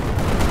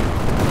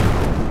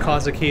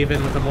cause a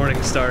cave-in with a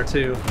morning star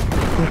too.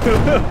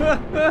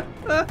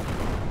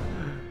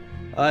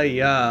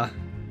 Yeah.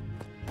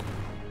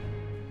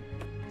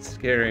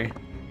 Scary.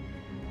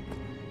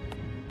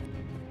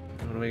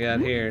 What do we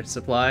got here?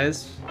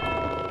 Supplies?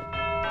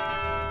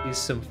 Use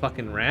some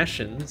fucking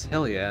rations.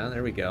 Hell yeah,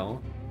 there we go.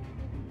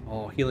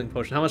 Oh, healing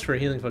potion. How much for a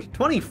healing potion?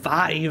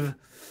 25!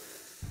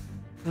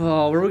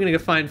 Oh, where are we gonna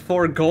find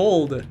 4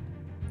 gold?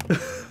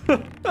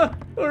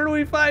 Where do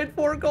we find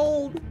 4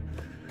 gold?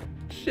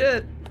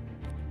 Shit.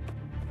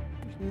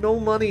 There's no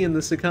money in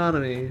this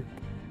economy.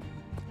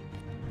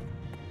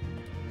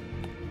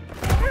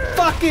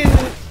 Fucking...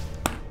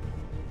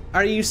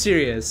 Are you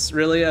serious?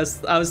 Really?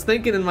 I was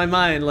thinking in my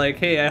mind, like,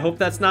 hey, I hope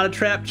that's not a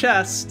trap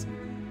chest.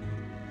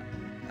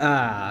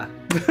 Ah.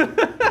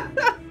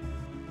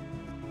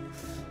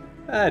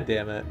 Ah,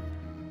 damn it.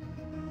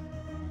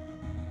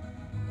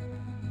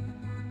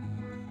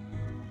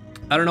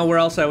 I don't know where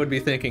else I would be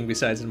thinking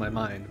besides in my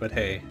mind, but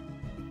hey.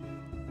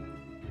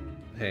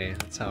 Hey,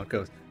 that's how it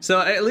goes.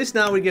 So at least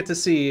now we get to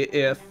see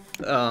if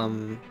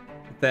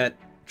that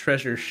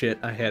treasure shit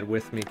I had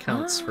with me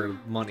counts for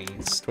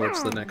monies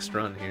towards the next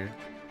run here.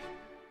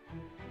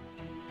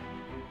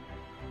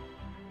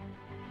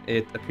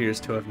 It appears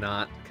to have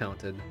not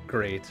counted.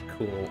 Great,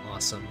 cool,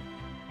 awesome.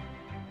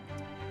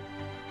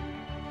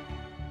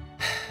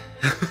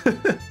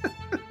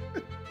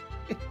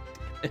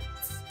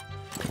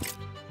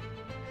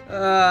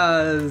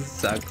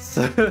 Sucks.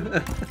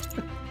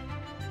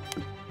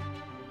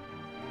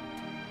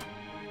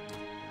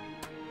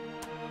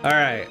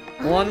 Alright,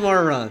 one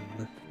more run.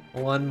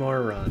 One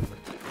more run.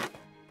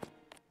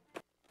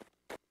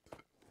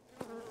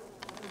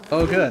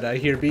 Oh good, I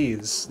hear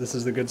bees. This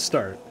is a good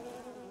start.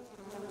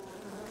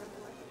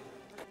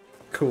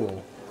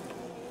 Cool.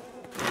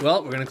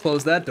 Well, we're gonna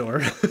close that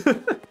door.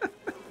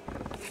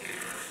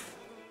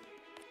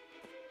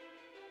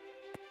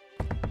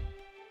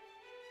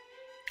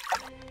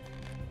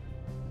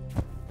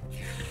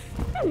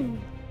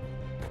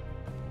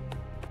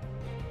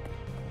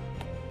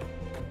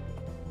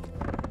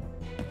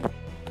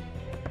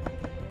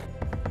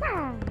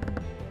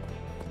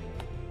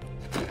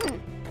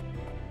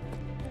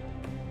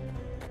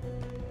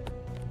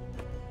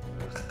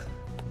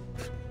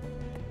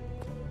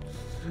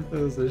 That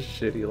was a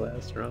shitty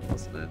last run,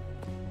 wasn't it?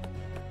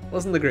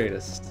 Wasn't the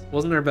greatest.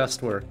 Wasn't our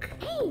best work.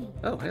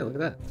 Oh, hey, look at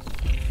that.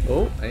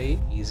 Oh, hey,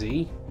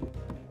 easy.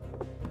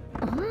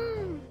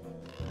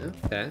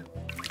 Okay.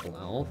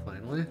 Well,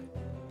 finally.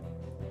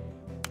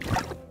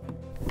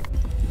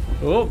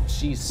 Oh,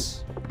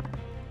 jeez.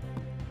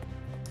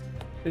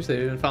 Seriously,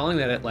 have you been following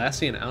that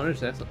Atlassian outage?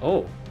 That's...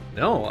 Oh,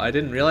 no, I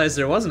didn't realize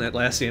there was an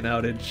Atlassian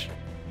outage.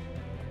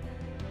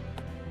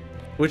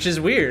 Which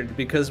is weird,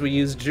 because we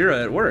use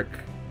Jira at work.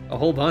 A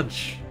whole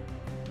bunch.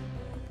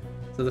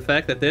 So the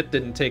fact that that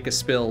didn't take a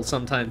spill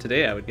sometime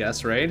today, I would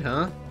guess, right?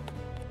 Huh?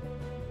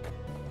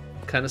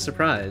 Kind of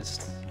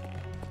surprised.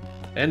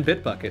 And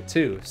Bitbucket,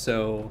 too,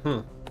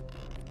 so,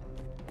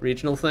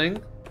 Regional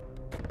thing?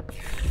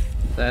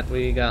 That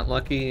we got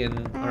lucky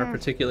in our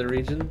particular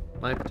region,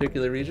 my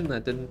particular region,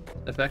 that didn't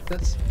affect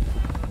us?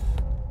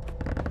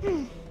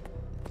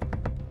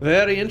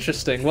 Very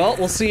interesting. Well,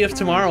 we'll see if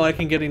tomorrow I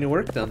can get any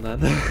work done then.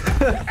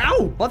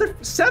 Ow! Mother...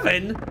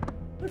 7?!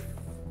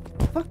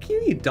 Fuck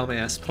you, you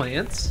dumbass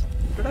plants.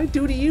 What did I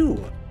do to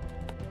you?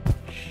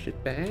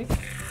 Shitbag.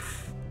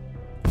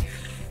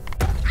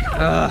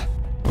 Ugh.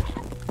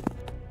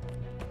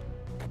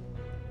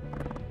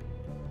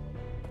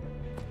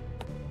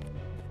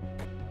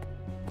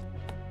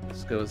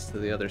 This goes to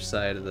the other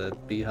side of the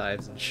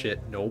beehives and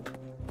shit. Nope.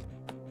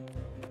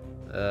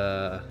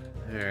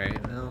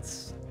 Alright, well,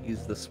 let's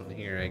use this one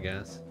here, I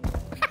guess.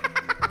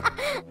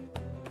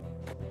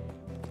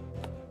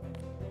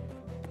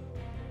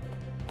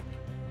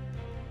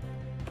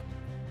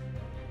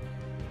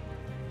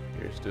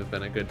 Appears to have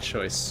been a good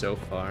choice so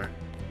far.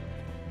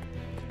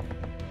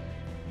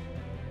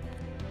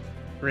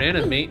 Ran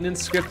a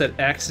maintenance script that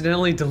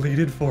accidentally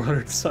deleted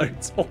 400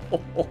 sites.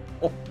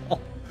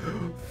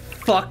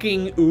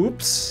 Fucking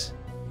oops.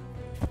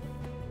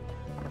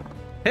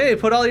 Hey,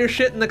 put all your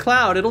shit in the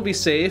cloud. It'll be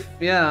safe.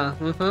 Yeah.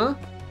 Uh-huh.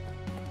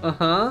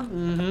 Uh-huh.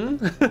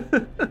 Mm-hmm.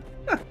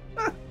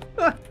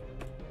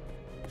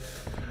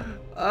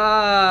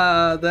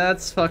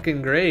 That's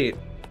fucking great.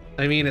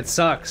 I mean, it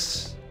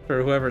sucks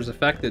for whoever's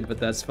affected, but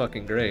that's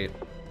fucking great.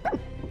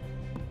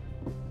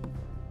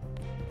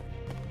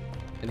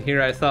 And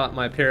here I thought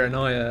my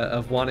paranoia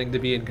of wanting to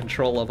be in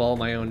control of all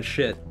my own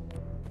shit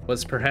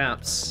was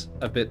perhaps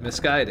a bit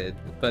misguided,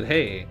 but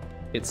hey,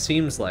 it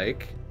seems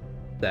like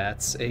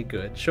that's a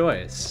good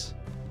choice.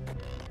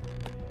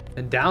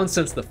 And down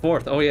since the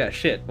 4th. Oh yeah,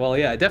 shit. Well,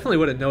 yeah, I definitely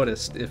would have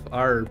noticed if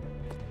our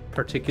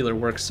particular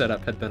work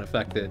setup had been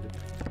affected.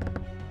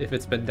 If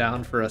it's been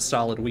down for a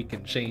solid week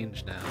and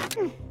change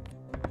now.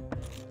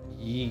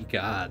 Ye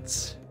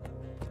gods.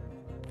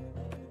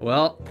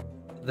 Well,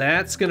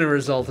 that's gonna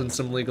result in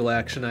some legal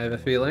action, I have a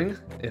feeling,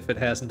 if it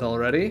hasn't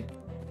already.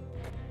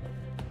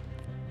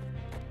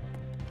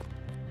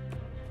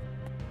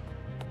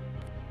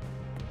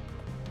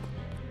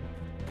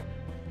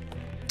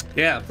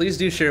 Yeah, please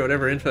do share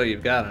whatever info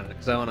you've got on it,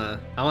 because I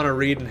wanna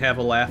read and have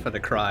a laugh and a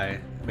cry,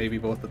 maybe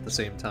both at the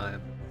same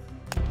time.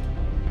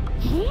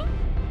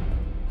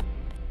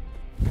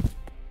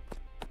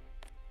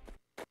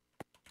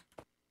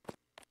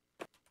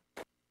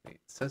 Wait, it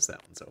says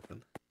that one's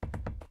open.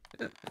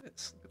 Yeah, it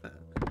is. Look at that.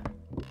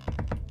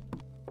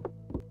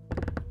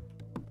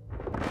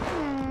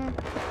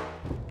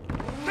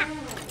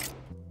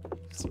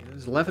 See,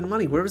 there's 11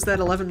 money. Where was that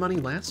 11 money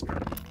last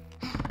run?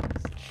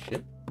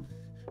 Shit.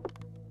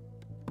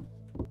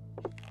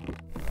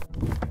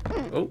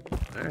 Oh,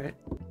 alright.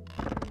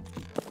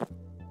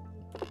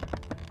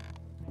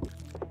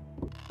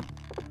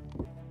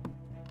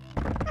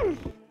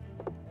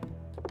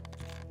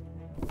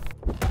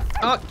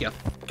 Oh, you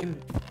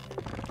fucking...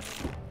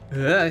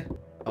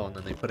 Oh, and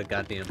then they put a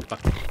goddamn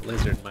fucking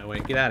lizard in my way.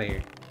 Get out of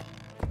here.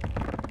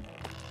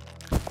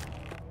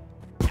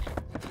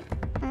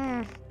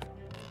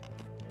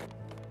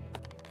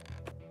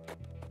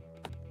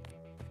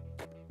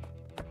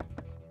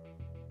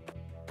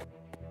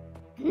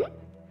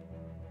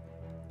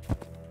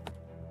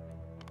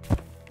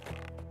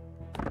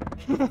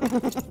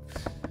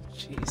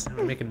 Jeez, now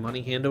we're making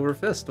money hand over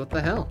fist. What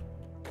the hell?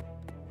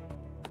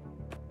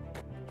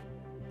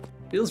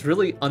 Feels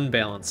really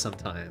unbalanced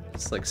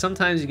sometimes. Like,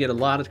 sometimes you get a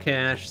lot of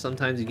cash,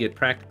 sometimes you get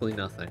practically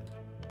nothing.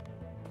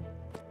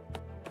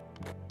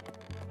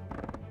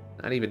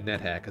 Not even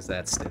NetHack is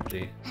that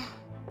stingy.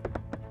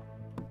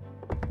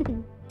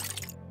 Look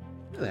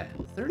at that.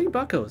 30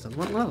 buckos on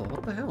one level.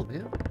 What the hell,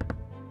 man?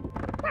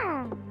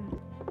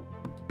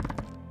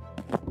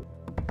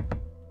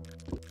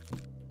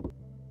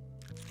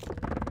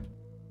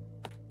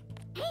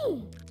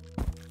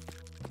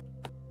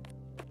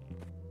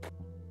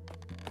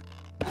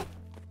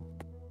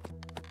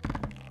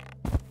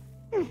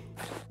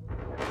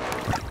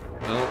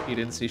 You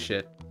didn't see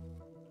shit.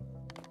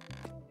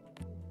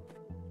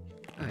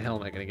 How the hell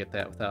am I gonna get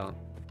that without...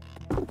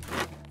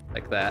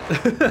 like that?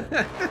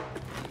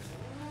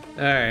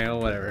 Alright, well,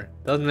 whatever.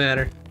 Doesn't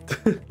matter.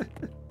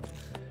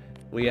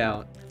 We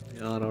out.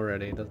 We out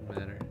already, doesn't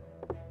matter.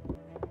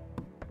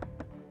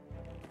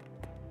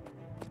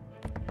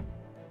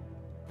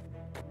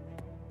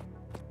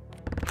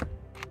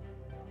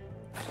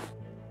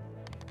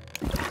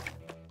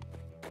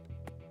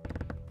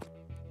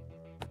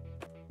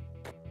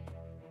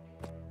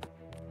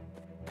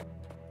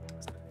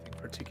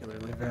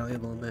 Particularly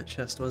valuable in that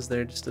chest, was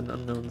there? Just an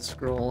unknown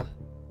scroll.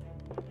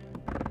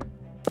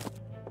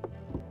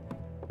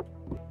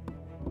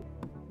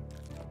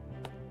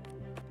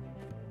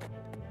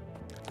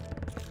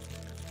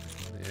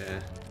 Yeah.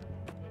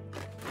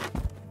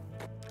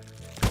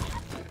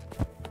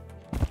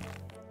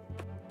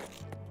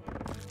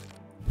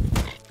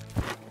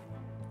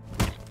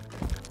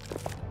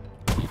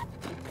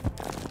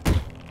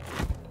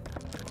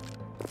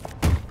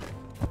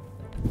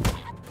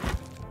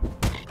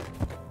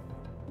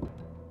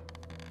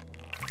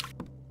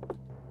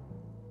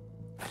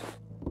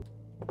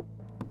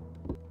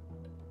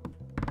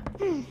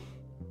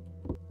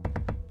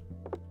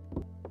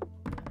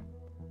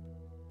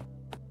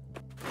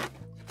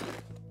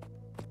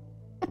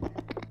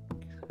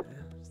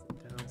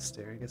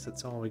 Downstairs, I guess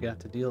that's all we got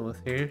to deal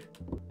with here.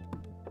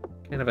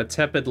 Kind of a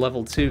tepid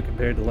level 2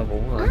 compared to level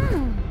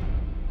 1.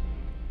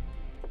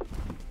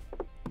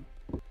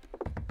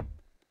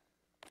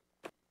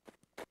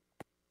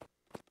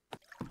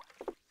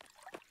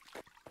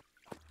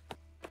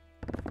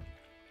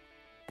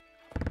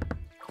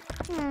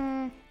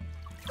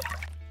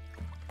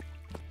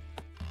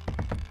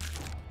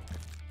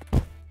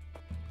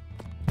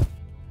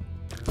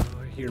 Oh,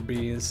 I hear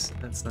bees.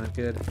 That's not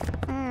good.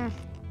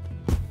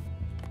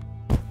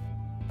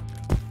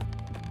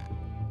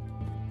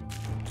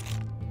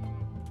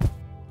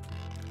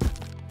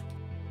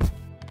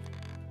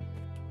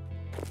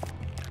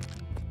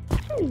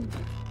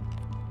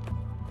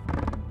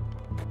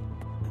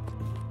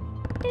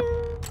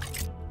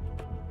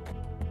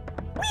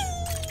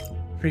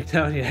 Freaked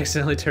out when he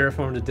accidentally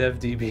terraformed a dev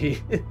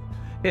DB.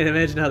 Can't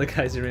imagine how the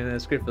guys who ran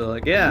that script were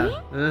like,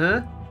 yeah,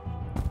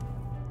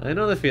 I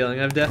know the feeling.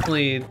 I've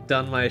definitely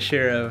done my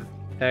share of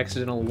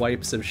accidental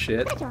wipes of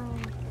shit.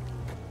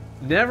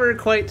 Never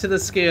quite to the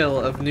scale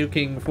of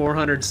nuking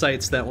 400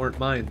 sites that weren't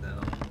mine,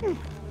 though.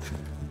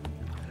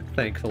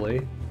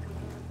 Thankfully.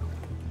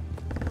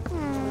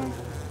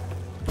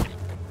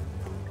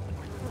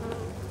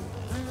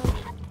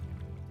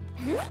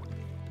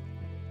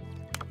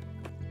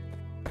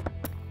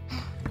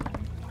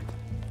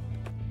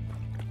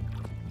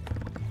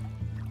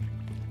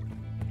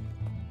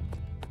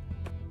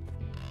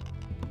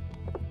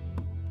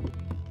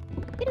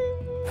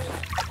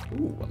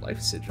 Ooh, a life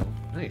sigil.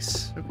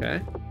 Nice.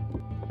 Okay.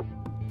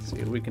 Let's see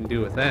what we can do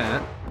with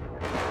that.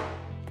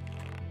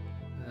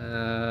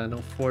 No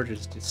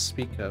forges to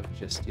speak of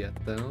just yet,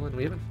 though, and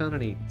we haven't found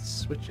any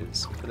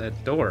switches for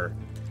that door.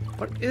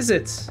 What is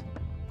it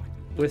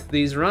with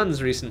these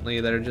runs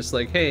recently that are just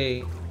like,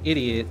 hey,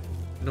 idiot,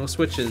 no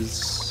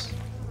switches?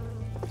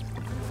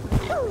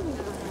 Oh,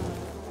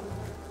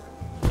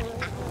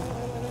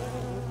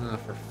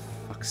 for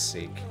fuck's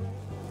sake.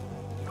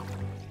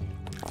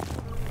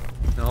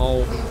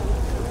 No.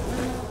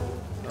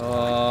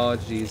 Oh,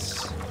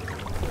 jeez.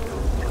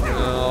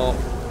 No.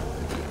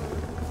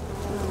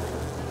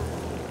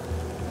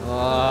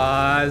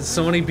 Ah,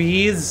 so many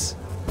bees.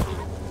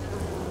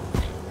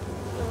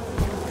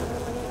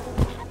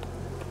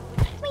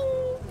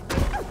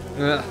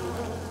 Ugh.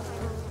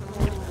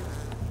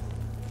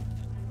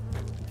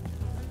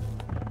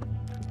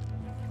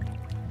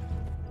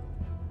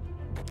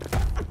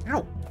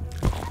 Ow.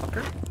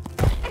 Fucker.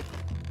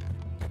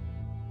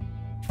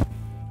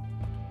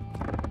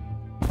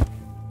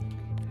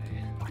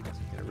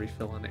 Get a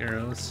refill on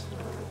arrows.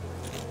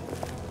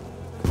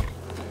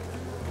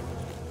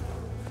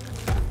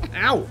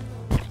 Ow!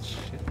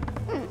 Shit.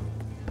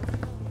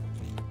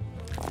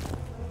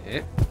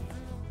 Yeah.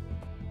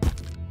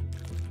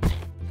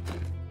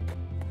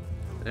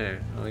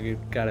 There. Well, you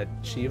got a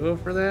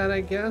Chivo for that,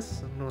 I guess?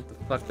 I don't know what the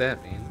fuck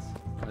that means.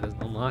 That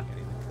doesn't unlock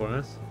anything for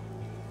us.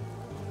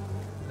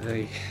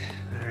 Hey.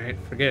 Alright,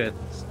 forget it.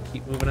 Just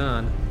keep moving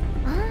on.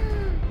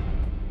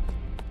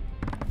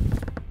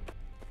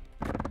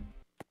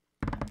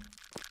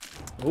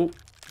 Oh,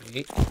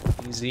 hey.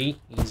 Easy,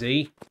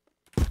 easy.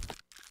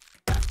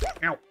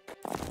 Ow!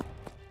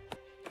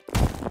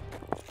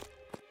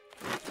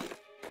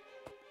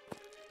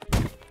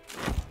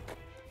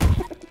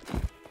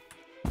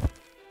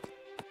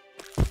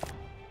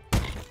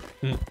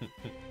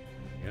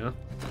 Yeah.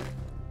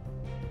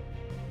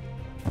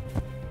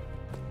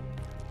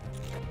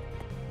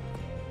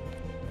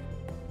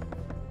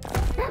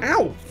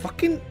 Ow!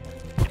 Fucking...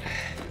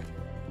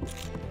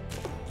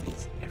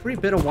 Every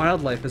bit of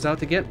wildlife is out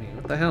to get me.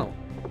 What the hell?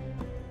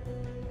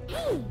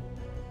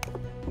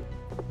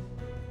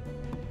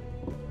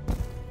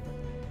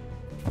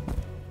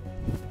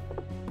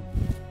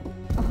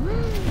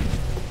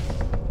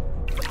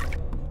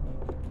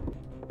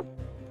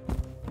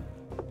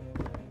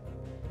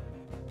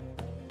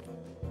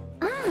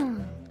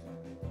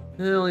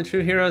 Only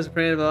true heroes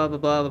pray blah blah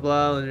blah blah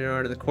blah. In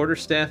order the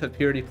quarterstaff of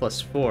purity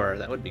 +4.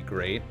 That would be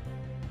great.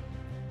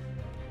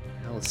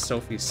 Hell is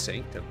Sophie's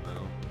Sanctum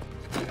though.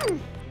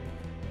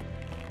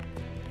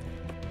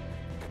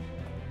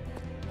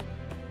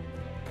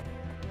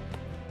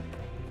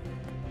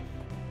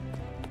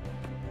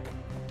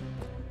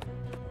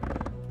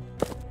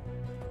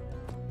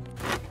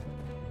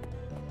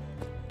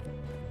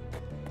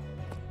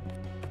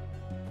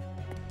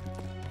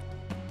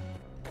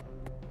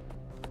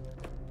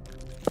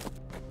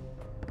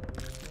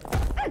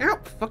 Ow!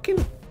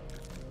 Fucking...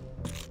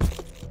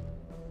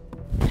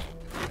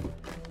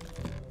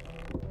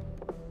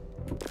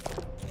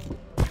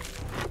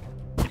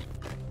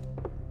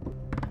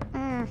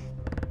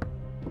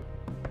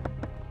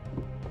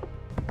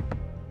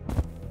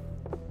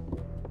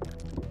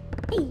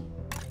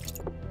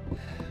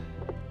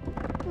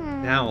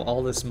 Now,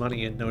 all this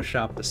money and no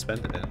shop to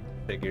spend it in.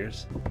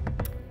 Figures.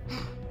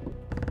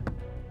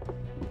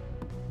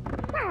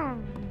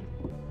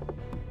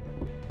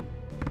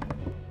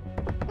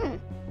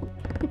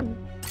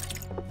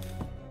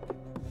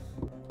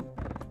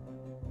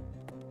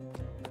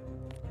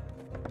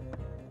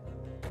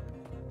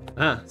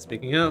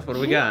 Speaking of, what do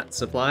we got?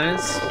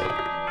 Supplies?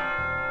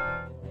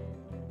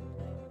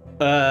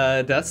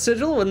 Death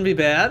Sigil wouldn't be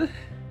bad.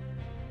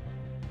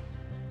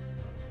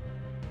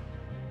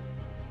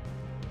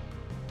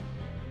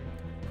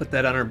 Put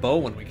that on our bow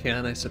when we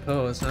can, I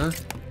suppose, huh?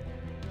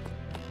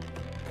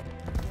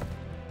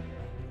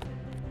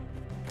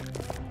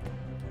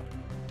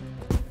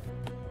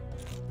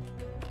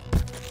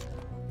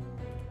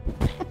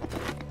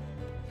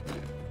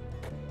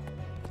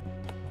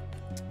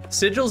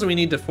 Sigils we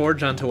need to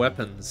forge onto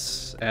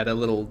weapons. Add a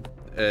little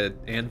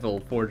anvil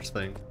forge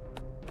thing.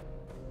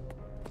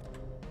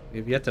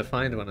 We've yet to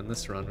find one in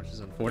this run, which is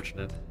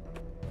unfortunate.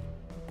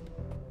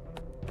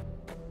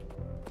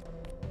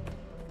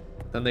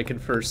 Then they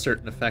confer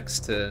certain effects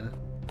to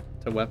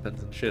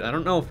weapons and shit. I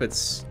don't know if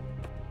it's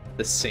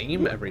the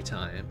same every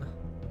time.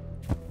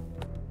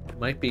 It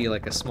might be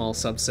like a small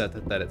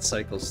subset that it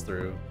cycles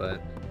through,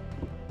 but...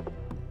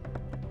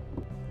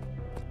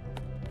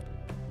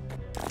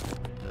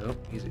 Oh,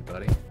 easy,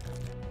 buddy.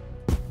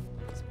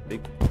 It's a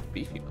big,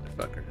 beefy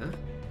motherfucker, huh?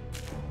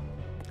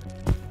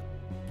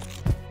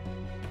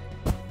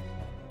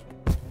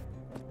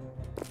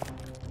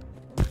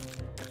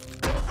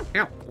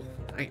 Ow!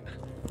 Fine.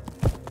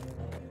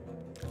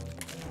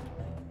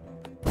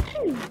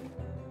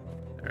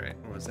 Alright,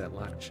 where was that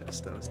locked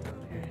chest that was down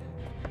here?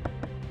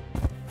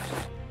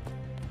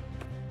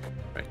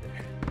 Right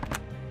there.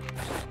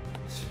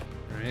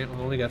 Alright,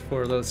 well, we got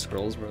 4 of those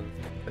scrolls where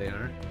they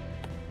are.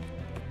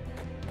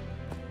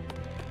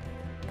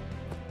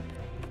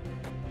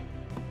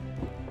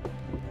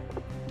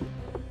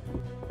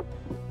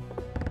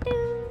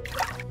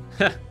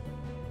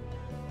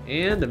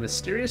 And a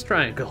mysterious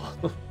triangle.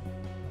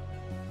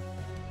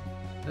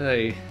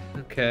 Hey,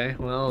 okay,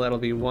 well, that'll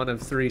be one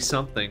of 3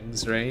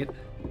 somethings, right?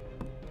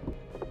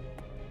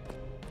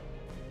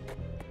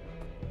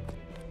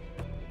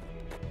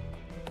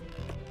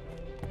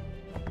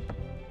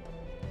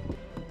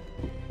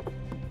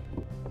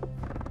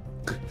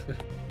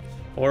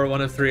 Or one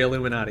of 3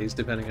 Illuminatis,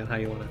 depending on how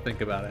you want to think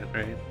about it,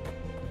 right?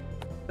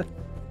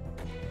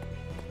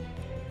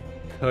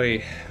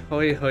 Hoi,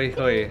 hoi, hoi,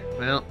 hoi.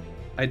 Well,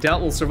 I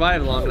doubt we'll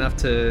survive long enough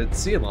to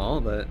see them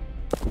all, but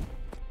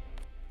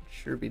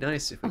sure be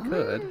nice if we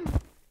could.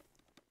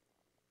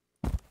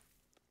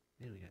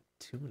 Man, we got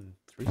 2 and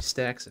 3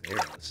 stacks of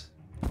arrows.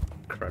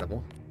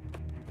 Incredible.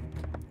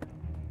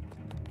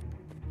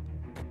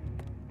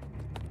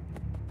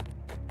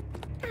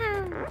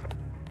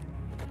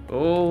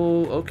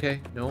 Oh,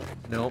 okay. Nope,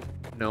 nope,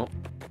 nope.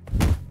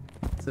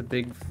 It's a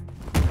big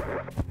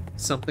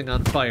something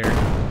on fire.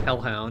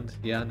 Hellhound.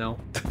 Yeah, no.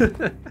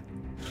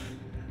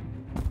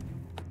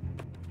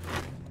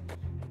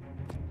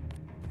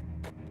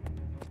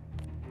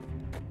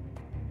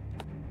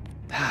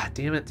 Ah,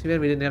 damn it. Too bad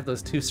we didn't have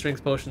those 2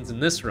 strength potions in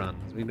this run.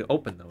 We'd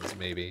open those,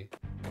 maybe.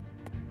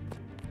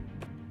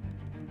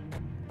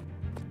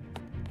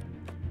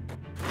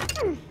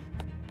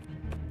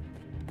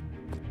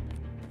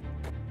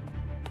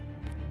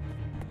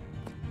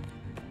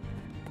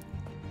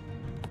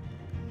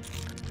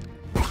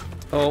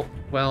 Oh,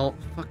 well,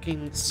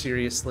 fucking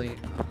seriously.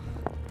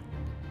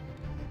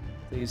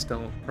 Please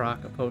don't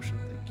proc a potion,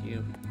 thank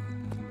you.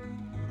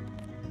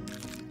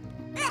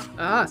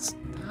 Ah,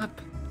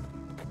 stop.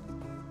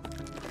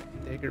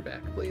 Dagger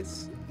back,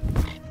 please.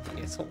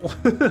 Asshole.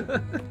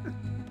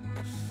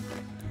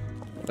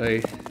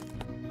 Hey.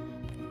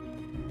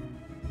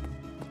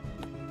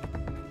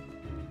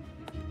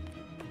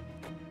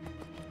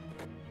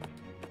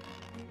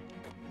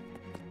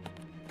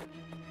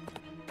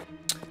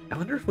 I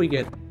wonder if we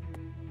get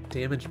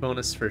damage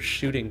bonus for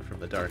shooting from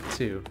the dark,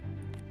 too.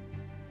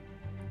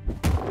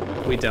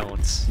 We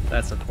don't.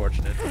 That's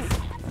unfortunate.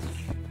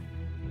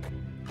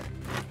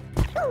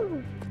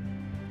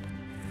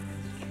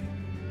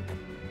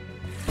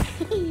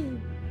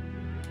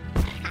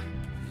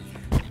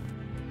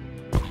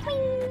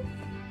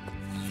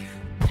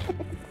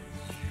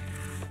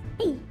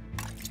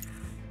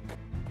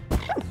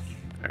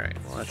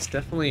 It's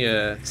definitely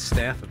a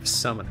staff of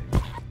summoning.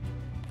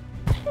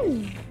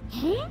 Let's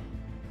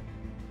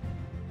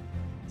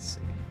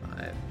see,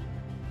 5 or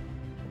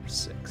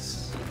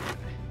 6.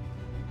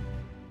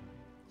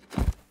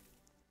 Okay.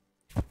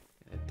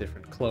 A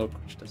different cloak,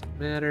 which doesn't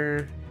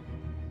matter.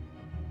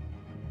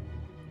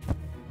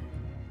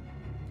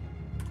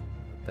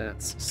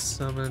 That's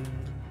summon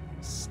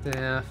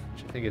staff,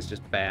 which I think is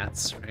just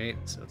bats, right?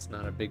 So it's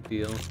not a big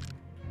deal.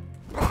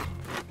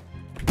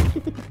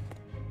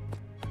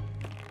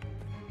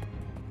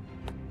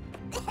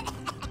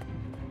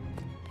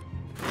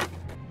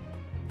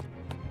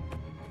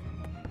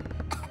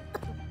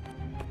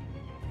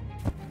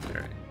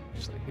 Alright,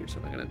 actually, here's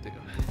what I'm gonna do.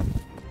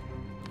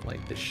 Light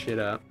this shit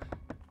up.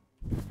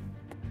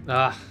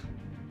 Ah,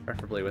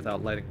 preferably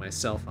without lighting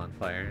myself on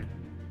fire.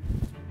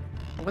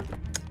 What the?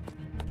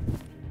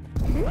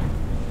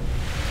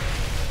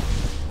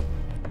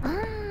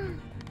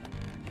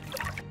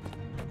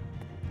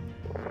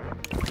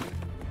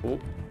 Oh.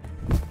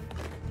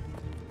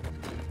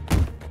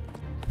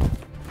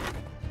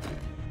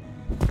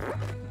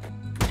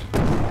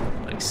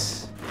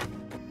 Nice.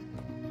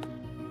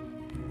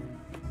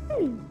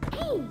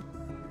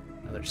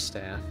 Another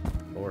staff.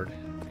 Board.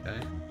 Okay.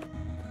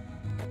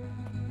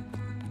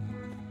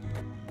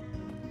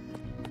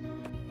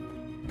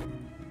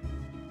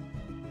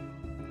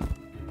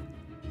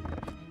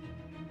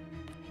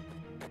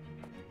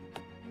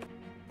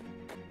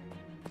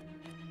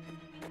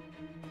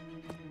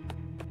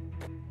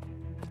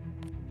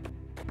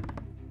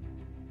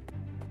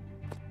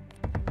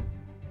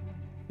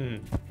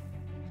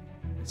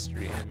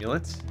 Mystery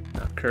amulet.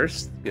 Not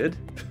cursed. Good.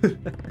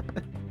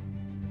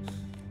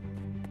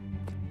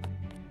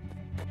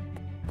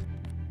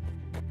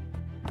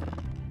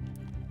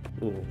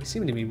 Ooh, we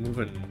seem to be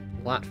moving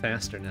a lot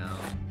faster now.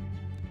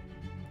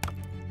 I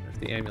wonder if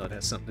the amulet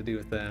has something to do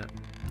with that.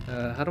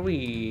 How do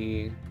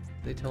we...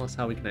 They tell us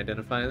how we can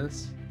identify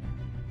this?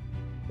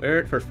 Wear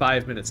it for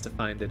 5 minutes to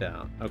find it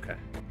out. Okay,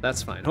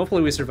 that's fine.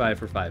 Hopefully we survive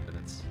for 5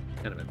 minutes.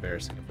 Kind of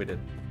embarrassing if we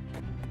didn't.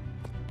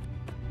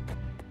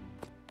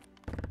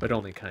 But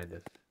only kind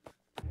of.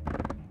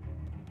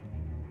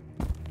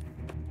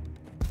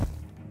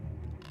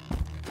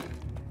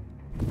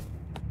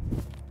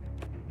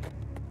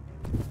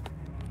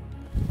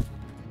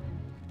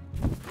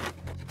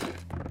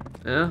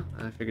 Yeah,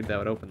 I figured that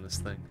would open this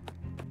thing.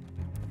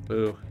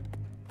 Boo.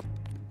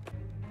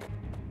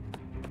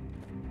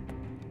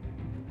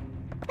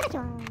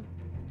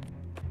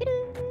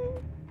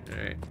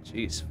 Alright,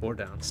 jeez, 4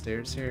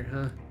 downstairs here,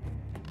 huh?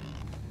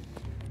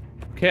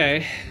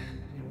 Okay.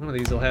 One of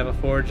these will have a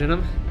forge in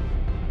them.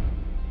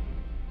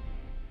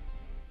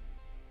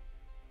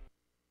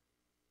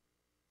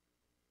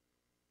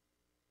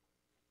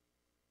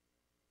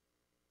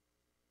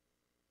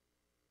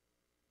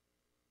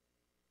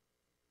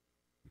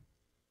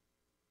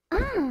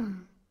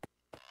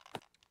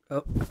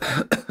 Oh.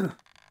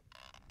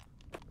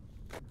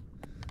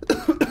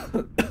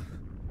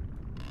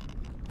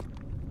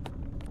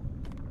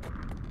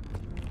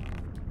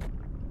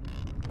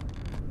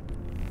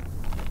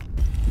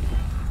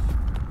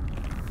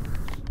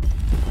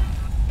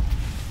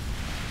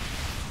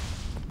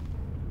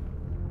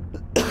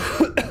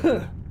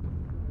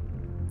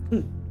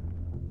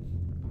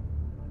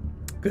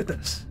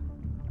 Goodness.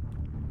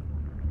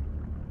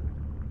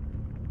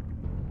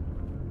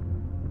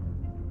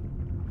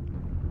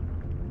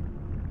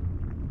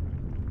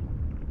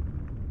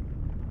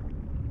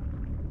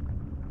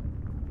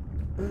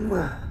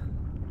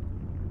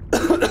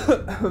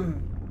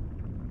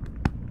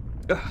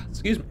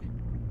 Excuse me.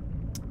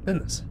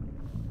 Goodness.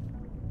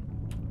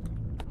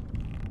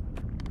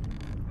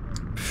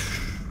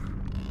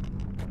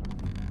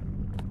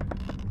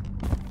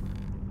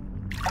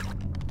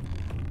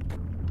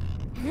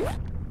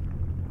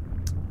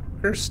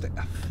 Her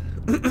staff.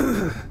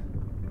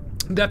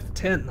 Depth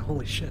 10.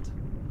 Holy shit.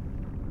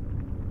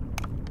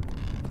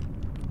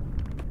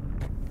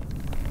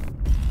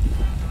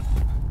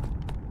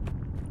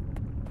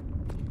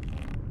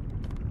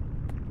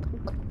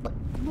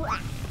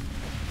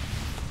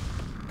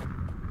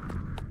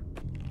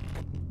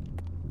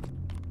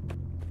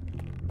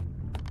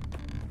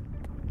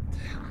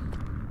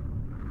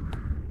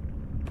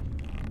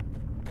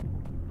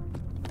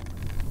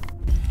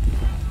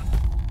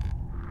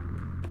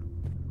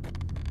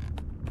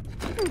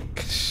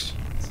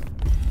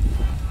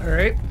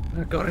 Alright,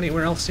 not going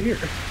anywhere else here.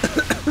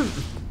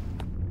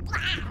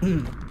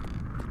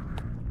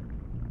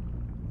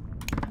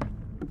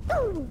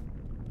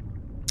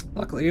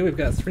 Luckily, we've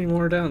got 3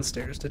 more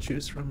downstairs to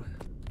choose from.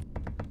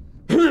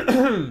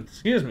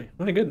 Excuse me,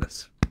 my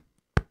goodness.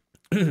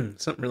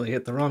 Something really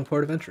hit the wrong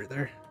port of entry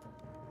there.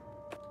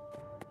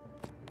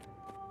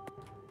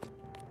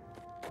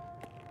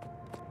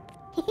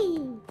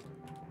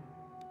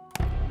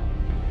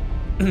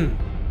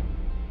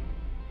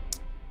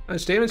 How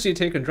much damage do you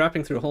take when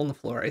dropping through a hole in the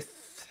floor?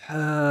 10?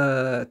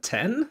 I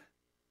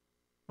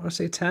want to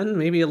say 10,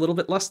 maybe a little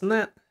bit less than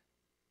that.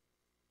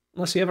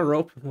 Unless you have a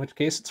rope, in which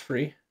case it's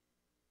free.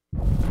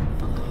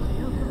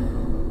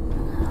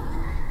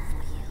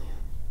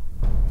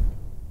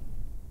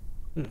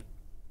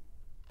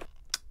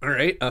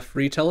 Alright, a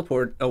free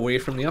teleport away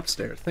from the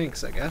upstairs.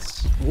 Thanks, I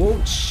guess.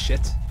 Whoa,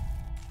 shit.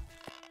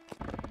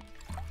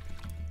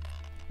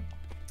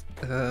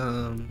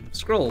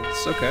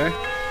 Scrolls, okay.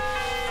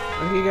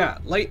 What do you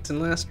got? Light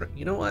and last rites.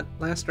 You know what?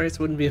 Last rites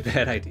wouldn't be a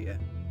bad idea.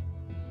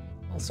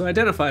 Also,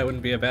 identify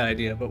wouldn't be a bad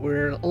idea, but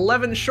we're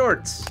 11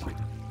 shorts.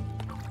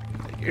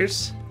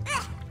 Figures.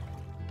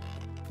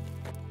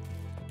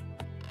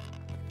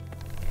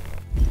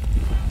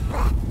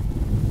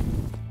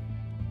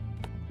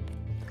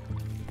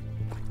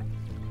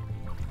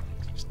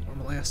 Just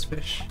normal ass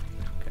fish.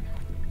 Okay.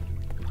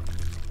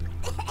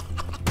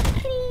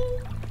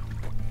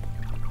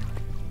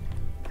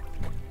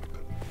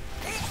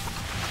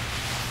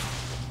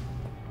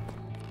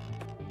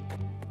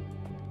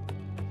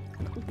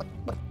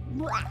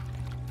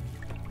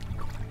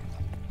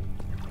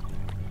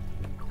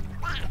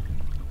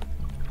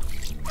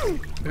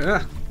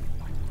 Yeah.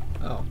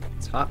 Oh,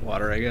 it's hot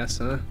water, I guess,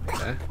 huh?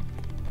 Okay.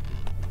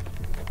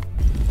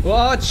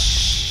 What?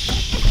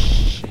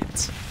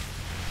 Shit.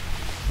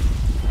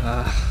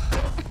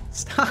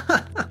 Stop.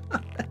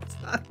 That's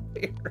not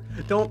fair.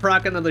 Don't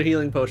proc another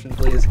healing potion,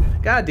 please.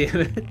 God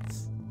damn it.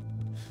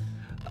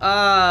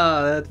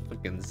 Ah, that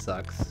fucking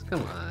sucks.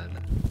 Come on.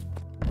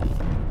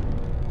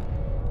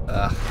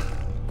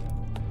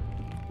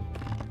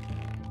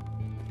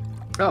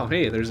 Oh,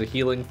 hey, there's a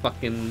healing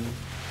fucking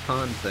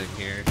pond thing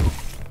here.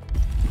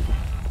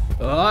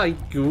 Oh,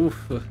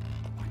 goof.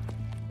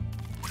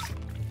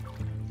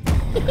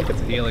 I think it's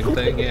a healing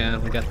thing, yeah,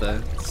 we got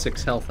the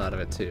 6 health out of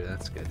it too,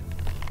 that's good.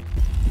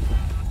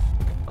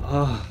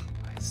 Oh,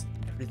 why does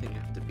everything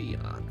have to be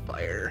on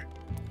fire?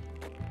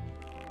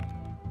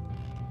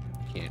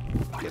 Can't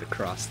get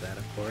across that,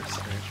 of course,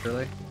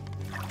 naturally.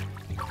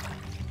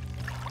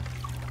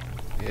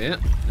 Yeah,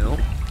 no.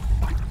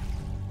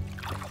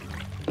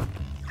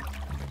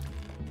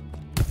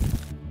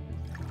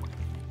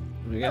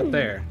 What we got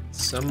there?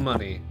 Some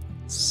money.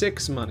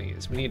 6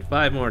 monies. We need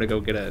 5 more to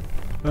go get it.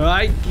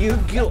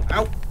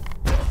 Ow!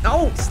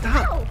 No,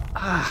 stop!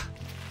 Ah!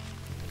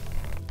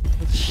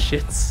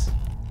 Shits.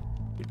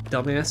 You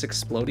dumbass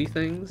explodey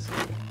things.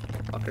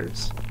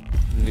 Fuckers.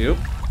 Nope.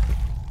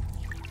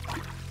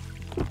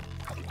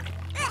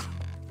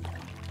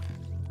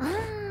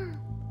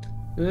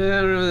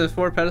 Yeah, remember the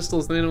 4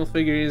 pedestals, the animal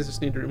figures,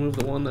 just need to remove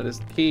the one that is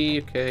the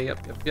key. Okay,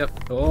 yep.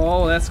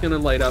 Oh, that's gonna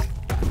light up.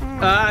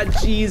 Ah,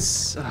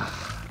 jeez.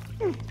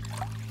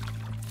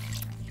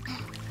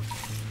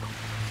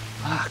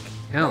 Fuck,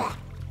 hell.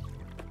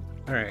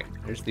 Alright,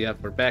 there's the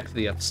up. We're back to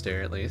the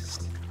upstairs at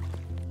least.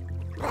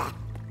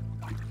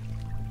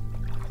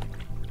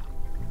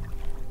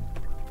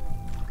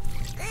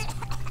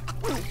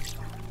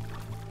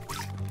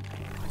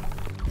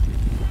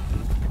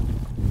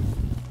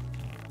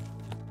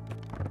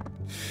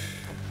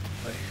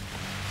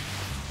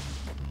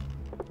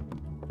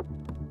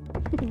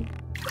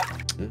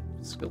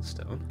 Skill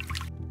stone.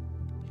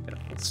 Got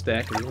a full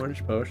stack of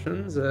orange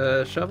potions.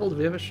 Shovel, do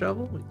we have a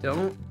shovel? We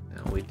don't.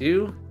 Now we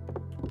do.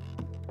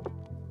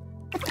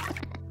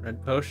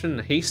 Red potion,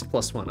 haste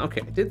 +1.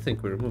 Okay, I did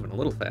think we were moving a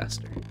little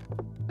faster.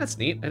 That's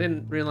neat. I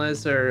didn't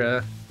realize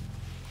our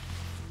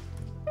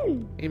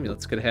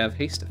amulets could have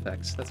haste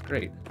effects. That's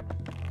great.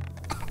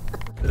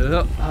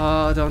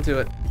 Oh, don't do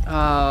it.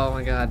 Oh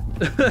my god.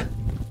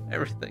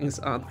 Everything's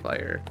on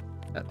fire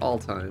at all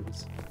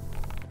times.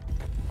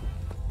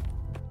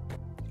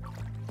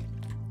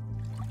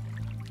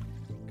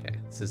 Okay,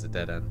 this is a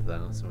dead end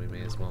though, so we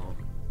may as well.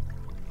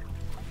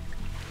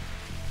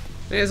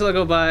 May as well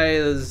go buy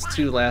those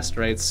 2 last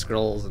rites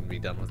scrolls and be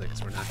done with it,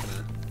 because we're not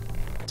gonna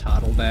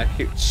toddle back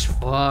here.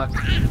 Fuck.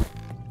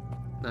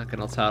 Not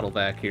gonna toddle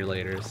back here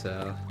later,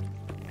 so.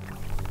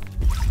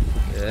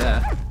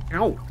 Yeah.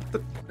 Ow!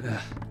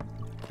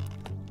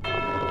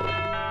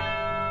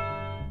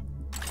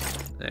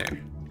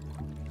 There.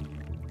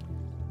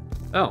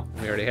 Oh,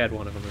 we already had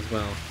one of them as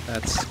well.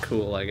 That's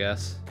cool, I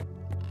guess.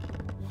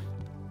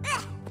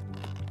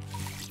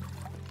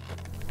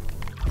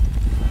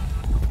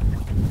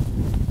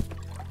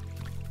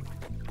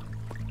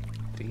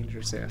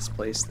 Dangerous ass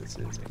place this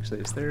is,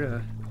 actually. Is there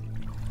a...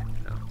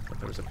 No, but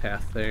there was a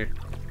path there.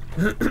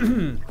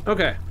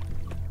 Okay.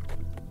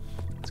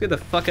 Let's get the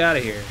fuck out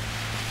of here.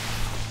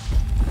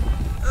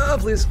 Oh,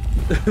 please.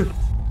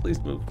 Please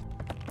move.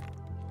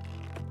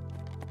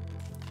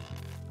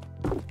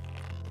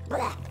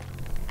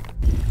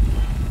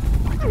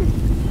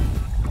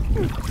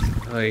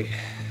 Oy,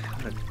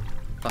 what a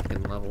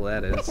fucking level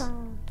that is.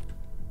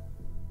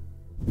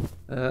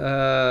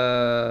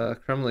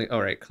 Crumbling.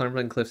 All right,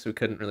 crumbling cliffs we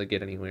couldn't really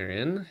get anywhere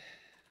in.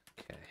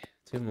 Okay,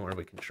 2 more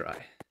we can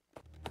try.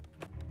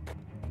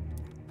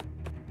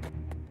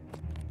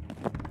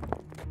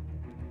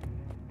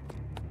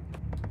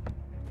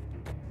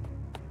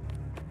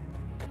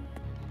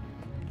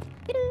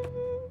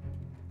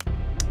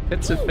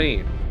 Pits of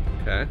Fame.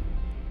 Okay.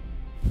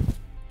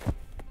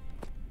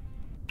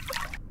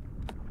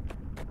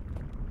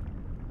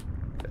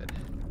 Good.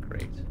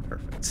 Great.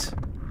 Perfect.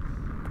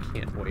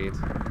 Can't wait.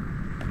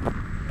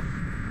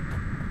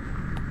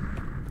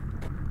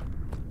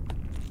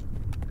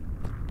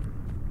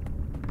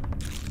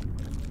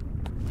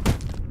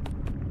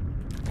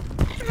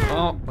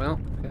 Oh, well,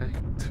 okay.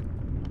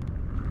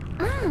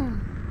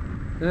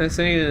 I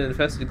saying an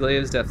infested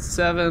glaive is depth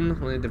 7,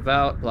 only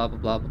devout, blah blah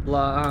blah blah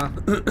blah.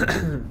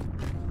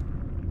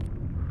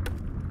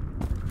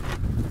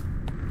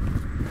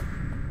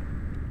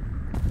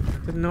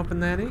 Didn't open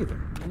that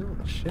either. You know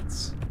the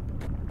shits.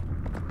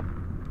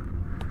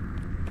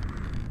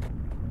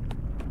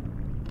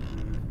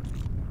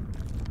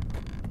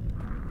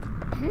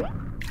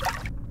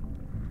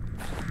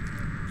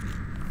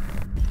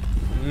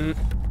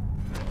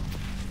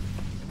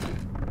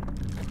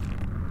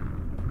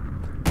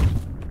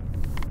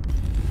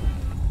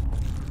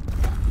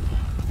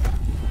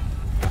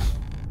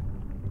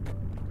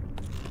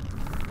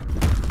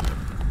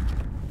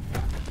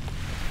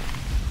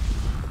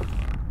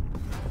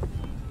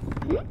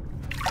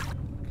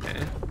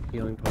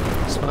 Healing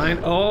potion is fine.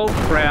 Oh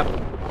crap.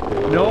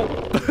 Nope.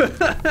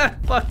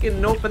 Fucking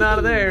noping out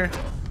of there.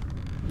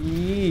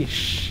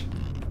 Yeesh.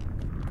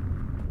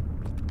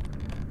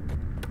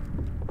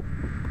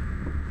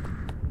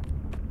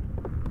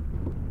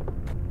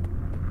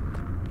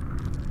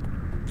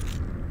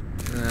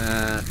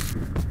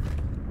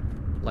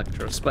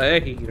 Electro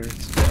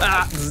spiders.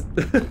 Ah!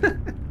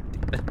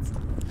 Damn it.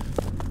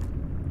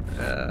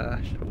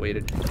 Should have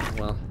waited.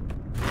 Well.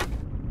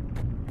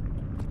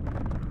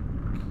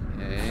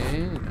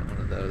 Okay, got one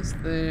of those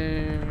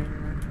there.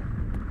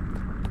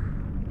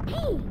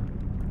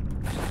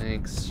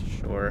 Thanks,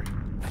 sure.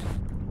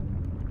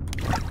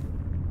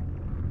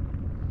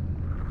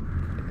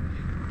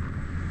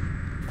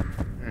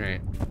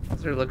 Alright,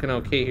 things are looking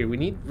okay here.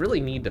 We really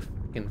need to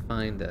fucking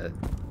find a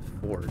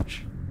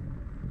forge.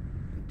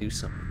 Do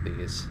something with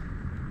these.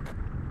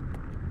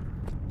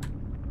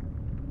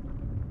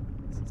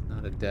 This is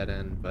not a dead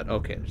end, but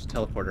okay, there's a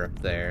teleporter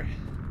up there.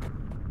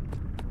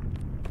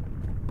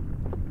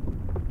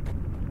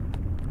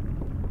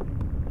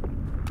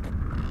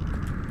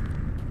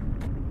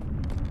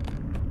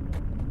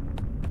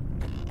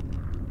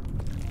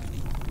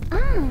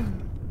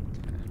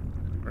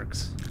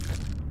 Works.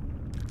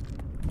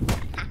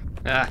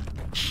 Ah,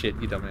 shit,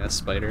 you dumbass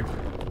spider.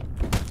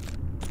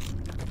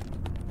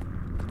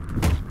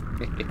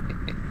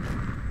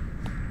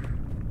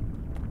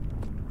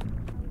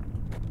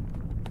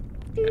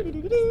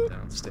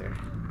 Downstairs.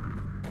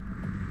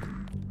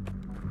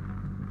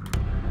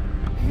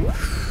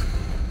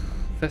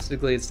 Infested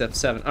Glade, step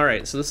 7.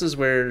 Alright, so this is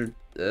where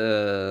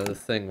the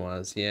thing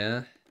was,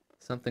 yeah?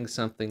 Something,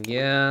 something,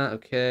 yeah,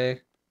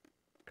 okay.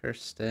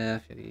 Cursed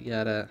staff,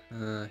 yada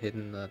yada.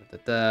 Hidden, da da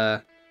da.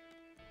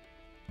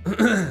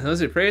 Those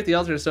who pray at the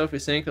altar of Sophie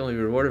Saint will be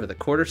rewarded with a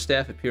quarter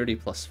staff of purity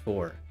plus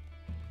 4.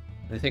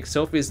 I think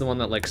Sophie's the one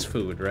that likes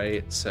food,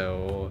 right?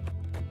 So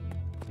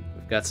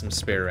we've got some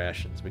spare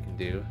rations we can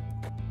do.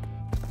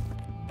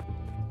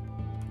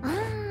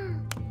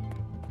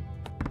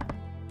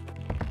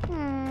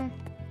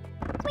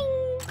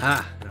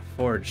 Ah, and a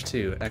forge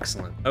too.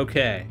 Excellent.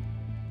 Okay.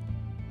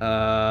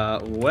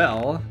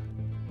 Well,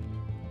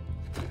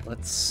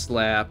 let's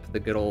slap the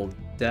good old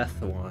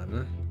death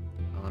one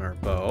on our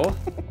bow.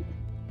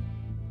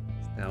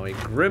 Now a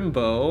grim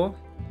bow.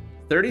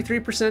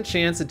 33%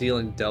 chance of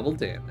dealing double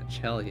damage.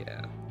 Hell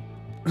yeah.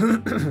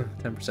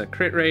 10%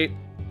 crit rate.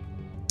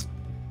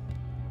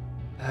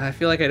 I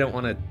feel like I don't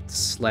want to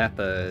slap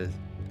a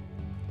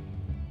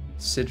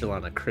sigil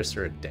on a Chris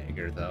or a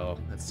dagger, though.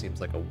 That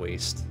seems like a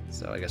waste.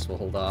 So I guess we'll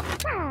hold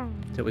off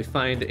until we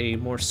find a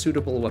more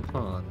suitable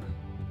weapon.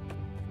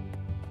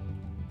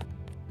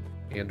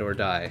 And or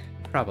die.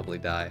 Probably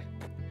die.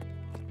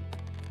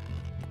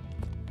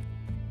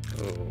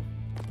 Oh.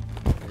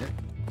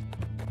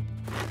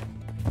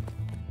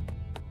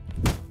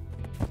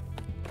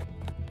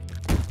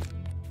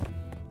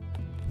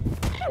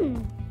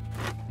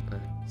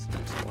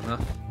 Seems low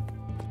enough.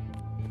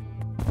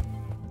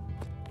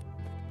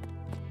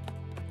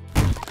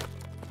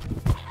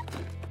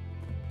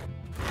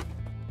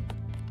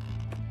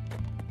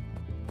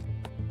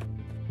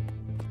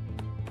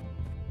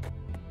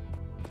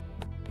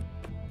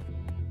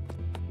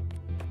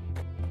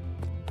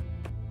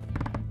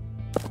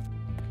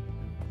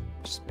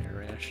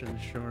 Spare ration,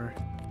 sure.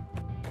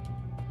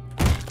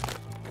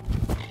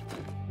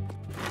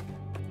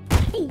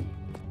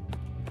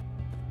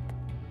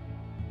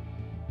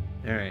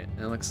 Alright,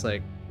 that looks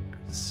like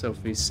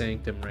Sophie's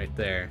Sanctum right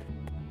there.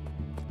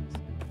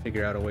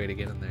 Figure out a way to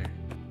get in there.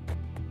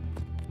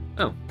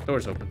 Oh,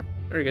 door's open.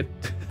 Very good.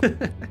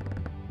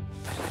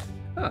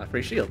 Ah,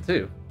 free shield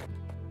too.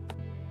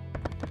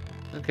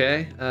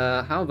 Okay,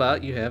 how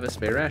about you have a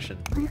spare ration?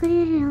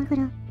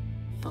 We're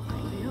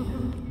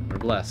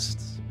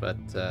blessed, but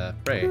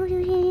pray.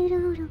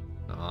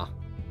 Aw.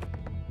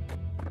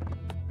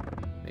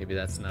 Maybe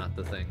that's not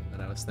the thing that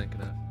I was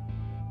thinking of.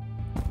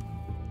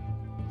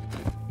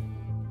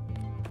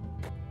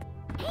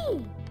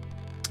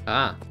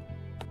 Ah.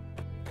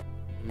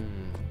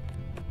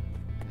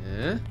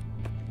 Yeah.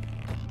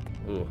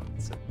 Ooh,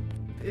 it's a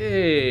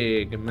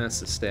big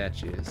mess of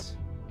statues.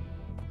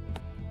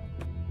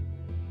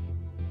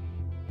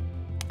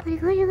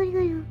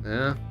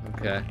 Yeah,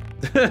 okay.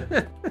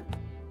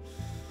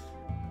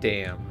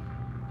 Damn.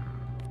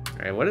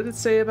 Alright, what did it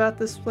say about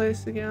this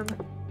place again?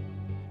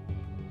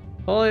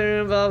 Holy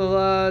room, blah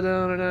blah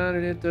blah.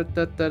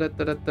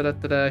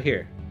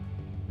 Here.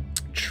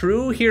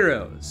 True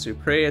heroes who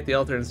pray at the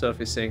altar in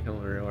Sophie's Sink and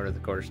will reward the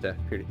quarterstaff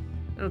purity. I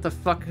don't know what the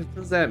fuck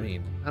does that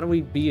mean? How do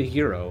we be a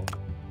hero?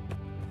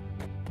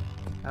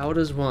 How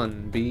does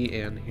one be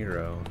an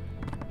hero?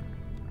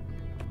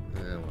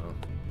 Well.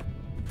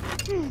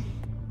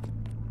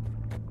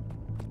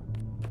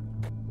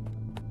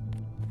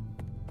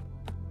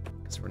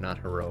 Guess we're not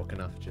heroic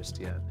enough just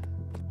yet.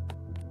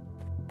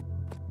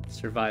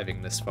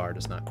 Surviving this far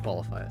does not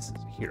qualify us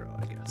as a hero,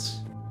 I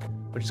guess.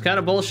 Which is kind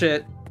of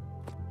bullshit.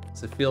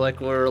 So I feel like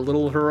we're a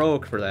little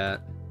heroic for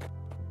that.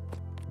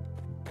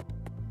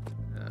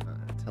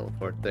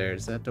 Teleport there.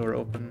 Is that door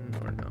open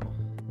or no?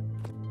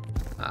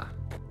 Ah.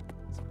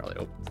 This probably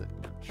opens it.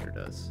 No, it sure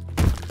does.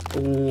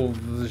 Oh,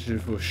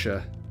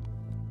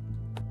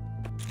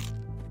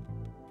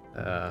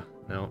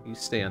 no, you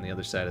stay on the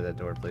other side of that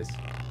door, please.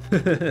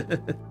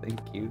 Thank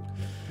you.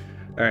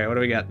 Alright, what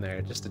do we got in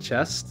there? Just a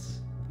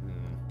chest?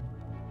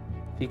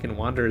 If he can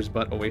wander his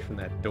butt away from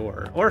that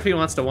door. Or if he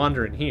wants to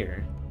wander in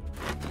here.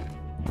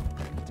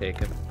 Take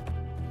him.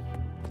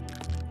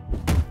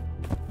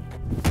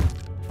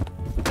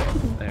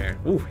 There.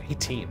 Ooh,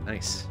 18.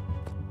 Nice.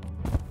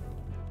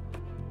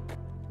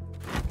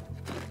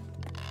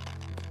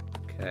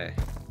 Okay.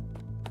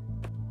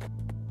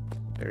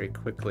 Very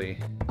quickly.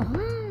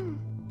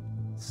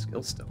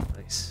 Skill stone.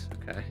 Nice.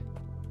 Okay. I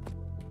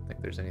don't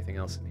think there's anything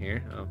else in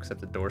here. Oh,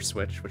 except the door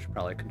switch, which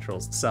probably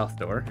controls the south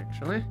door,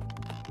 actually.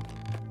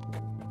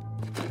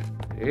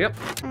 Yep.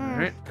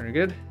 Alright, very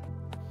good.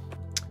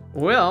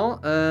 Well,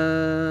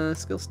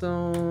 skill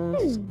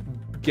stones.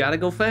 Gotta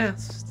go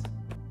fast.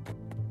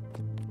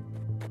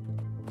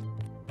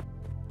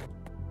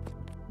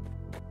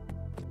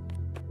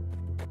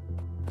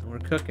 We're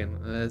cooking.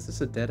 Is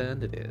this a dead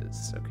end? It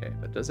is. Okay,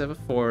 but it does have a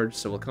forge,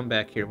 so we'll come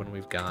back here when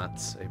we've got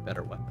a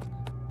better weapon.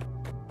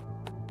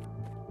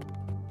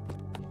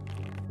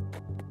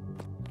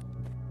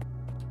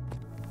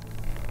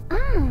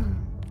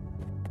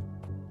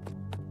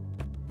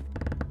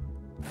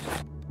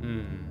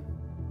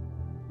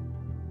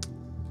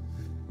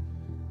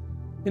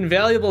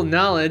 Invaluable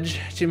knowledge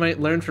that you might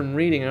learn from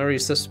reading. Or you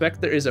suspect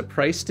there is a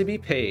price to be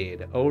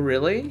paid. Oh,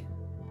 really?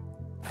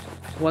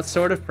 What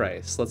sort of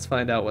price? Let's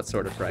find out what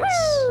sort of price.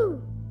 Woo!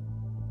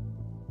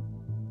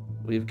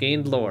 We've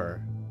gained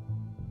lore.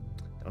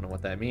 Don't know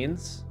what that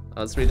means.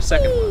 Let's read a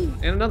second one.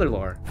 And another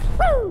lore.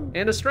 Woo!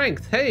 And a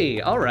strength.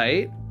 Hey,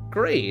 alright.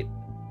 Great.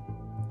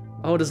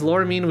 Oh, does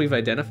lore mean we've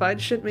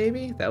identified shit,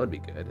 maybe? That would be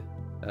good.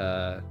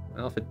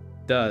 Well, if it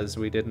does,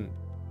 we didn't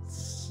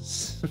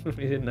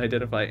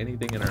identify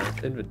anything in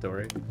our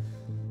inventory.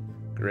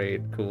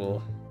 Great,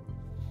 cool.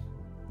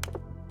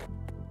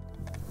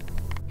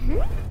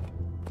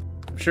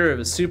 I'm sure it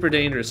was super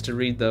dangerous to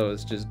read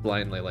those just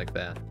blindly like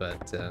that,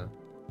 but,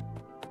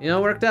 you know,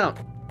 it worked out.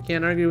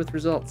 Can't argue with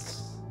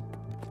results.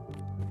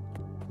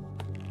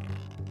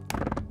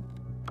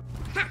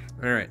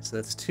 Alright, so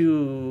that's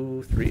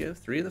three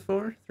of the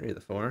four? Three of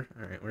the four.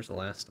 Alright, where's the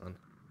last one?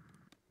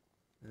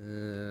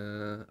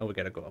 Oh, we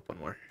gotta go up one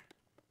more.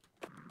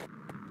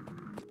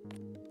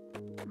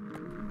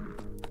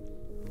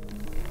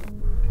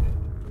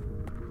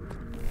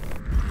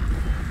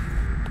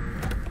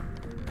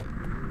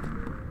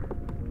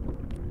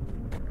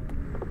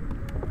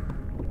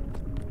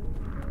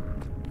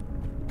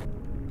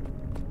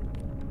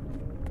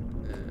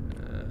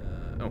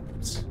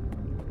 Oops.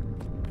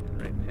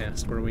 Right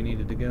past where we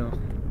needed to go.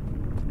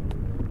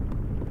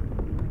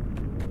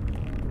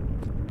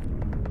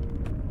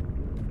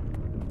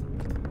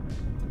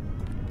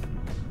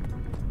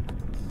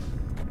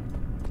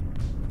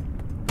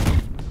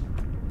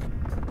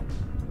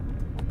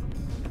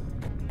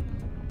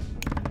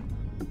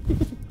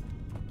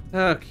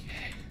 Okay.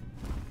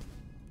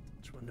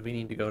 Which one do we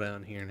need to go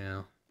down here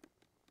now?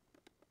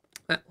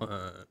 That one.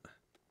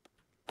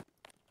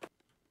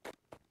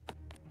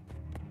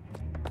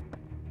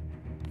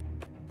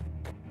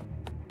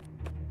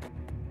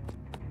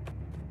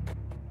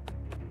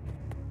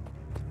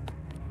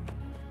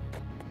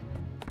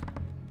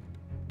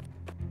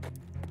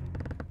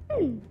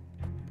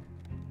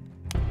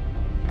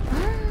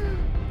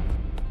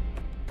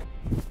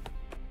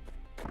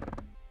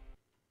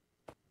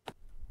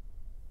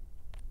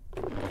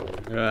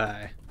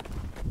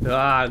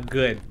 Ah,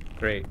 good.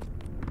 Great.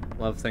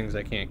 Love things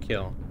I can't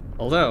kill.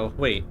 Although,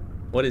 wait,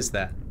 what is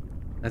that?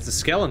 That's a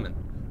skeleton.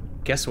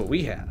 Guess what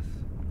we have?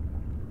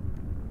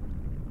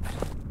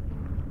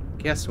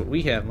 Guess what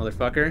we have,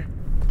 motherfucker?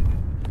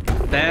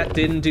 That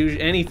didn't do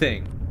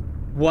anything.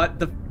 What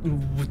the...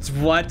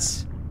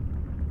 what?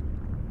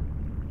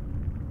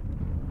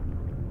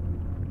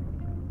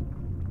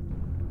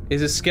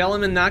 Is a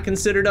skeleton not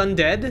considered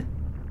undead?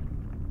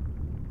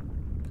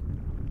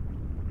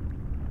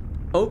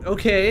 Oh,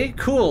 okay,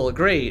 cool,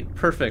 great,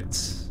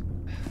 perfect.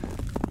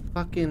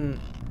 Fucking...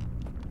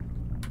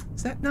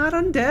 Is that not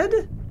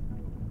undead?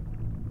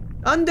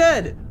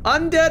 Undead!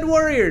 Undead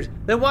warriors!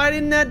 Then why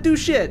didn't that do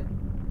shit?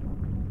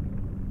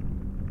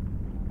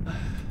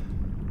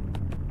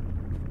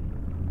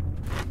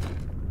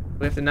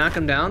 we have to knock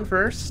him down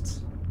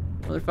first?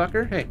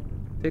 Motherfucker? Hey,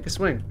 take a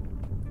swing.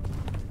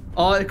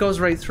 Oh, it goes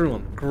right through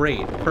him.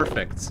 Great.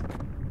 Perfect.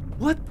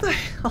 What the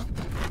hell?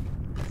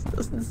 This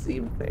doesn't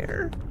seem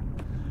fair.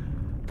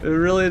 It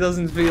really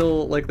doesn't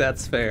feel like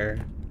that's fair.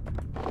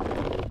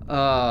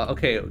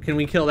 Okay, can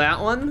we kill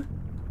that one?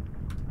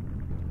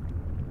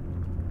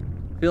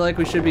 I feel like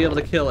we should be able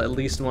to kill at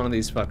least one of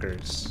these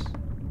fuckers.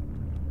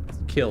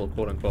 Kill,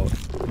 quote unquote.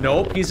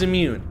 Nope, he's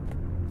immune.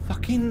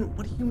 Fucking,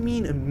 what do you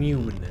mean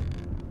immune?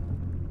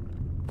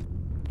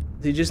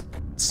 Is he just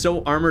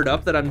so armored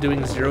up that I'm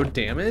doing 0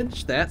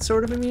 damage? That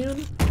sort of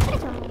immune?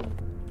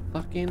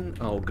 Fucking,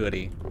 oh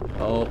goody.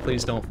 Oh,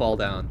 please don't fall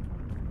down.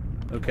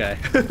 Okay.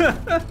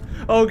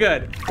 Oh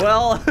good.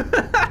 Well,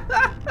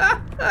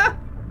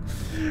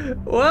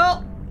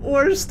 well,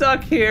 we're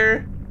stuck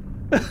here.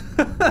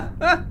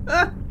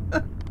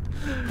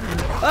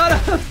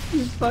 Oh no,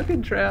 these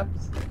fucking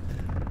traps.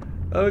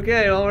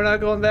 Okay, well we're not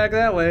going back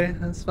that way.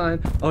 That's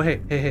fine. Oh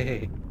hey, hey, hey,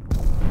 hey.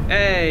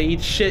 Hey,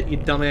 eat shit, you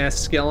dumbass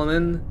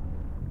skeleton.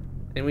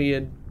 And we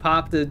had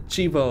popped a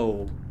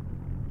Chivo,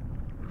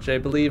 which I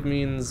believe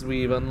means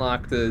we've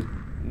unlocked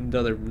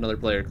another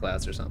player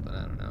class or something.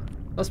 I don't know.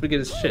 Plus we get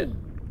his shit,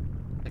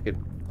 like a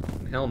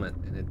helmet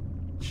and a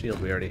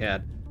shield we already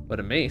had, but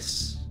a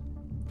mace,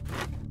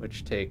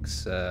 which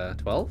takes 12.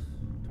 12.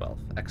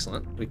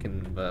 Excellent. We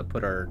can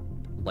put our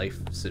life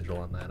sigil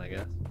on that, I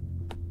guess.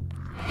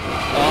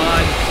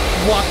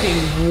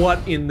 Fucking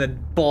what in the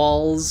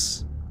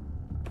balls?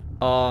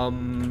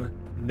 No.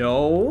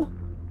 No.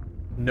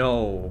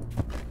 No.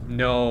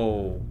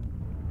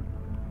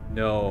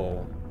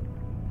 No.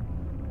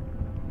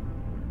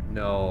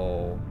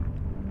 No.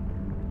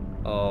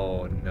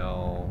 Oh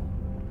no.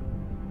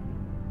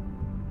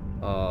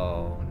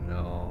 Oh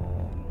no.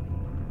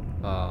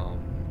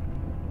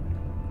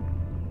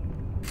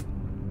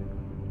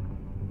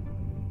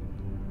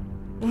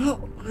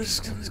 Well, I'm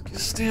just gonna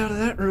stay out of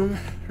that room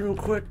real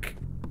quick.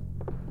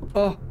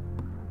 Oh.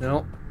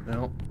 No.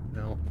 No.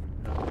 No.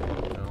 No.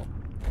 No.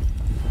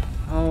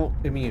 Oh,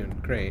 immune.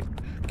 Great.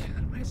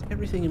 God, why is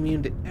everything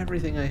immune to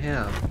everything I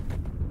have?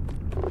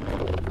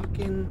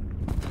 Fucking...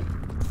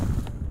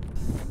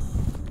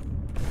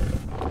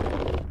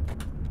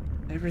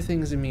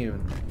 Everything's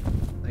immune.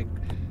 Like...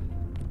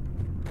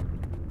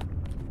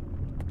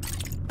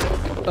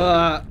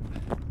 I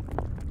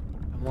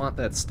want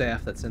that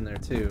staff that's in there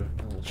too.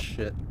 Little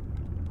shit.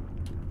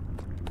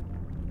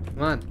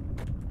 Come on.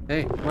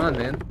 Hey, come on,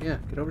 man. Yeah,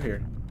 get over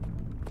here.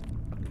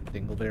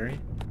 Fucking dingleberry.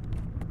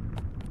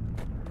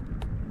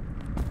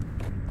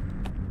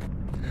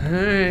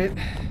 Alright.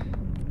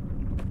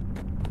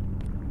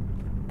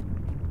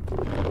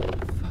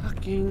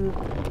 Fucking...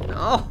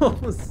 No,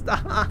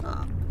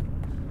 stop!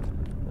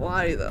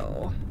 Why,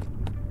 though?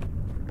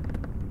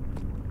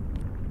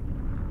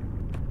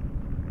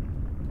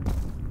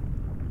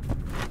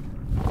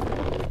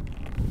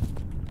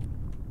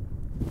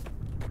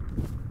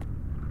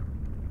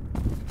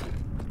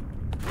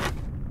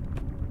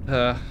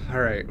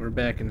 Alright, we're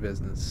back in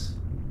business.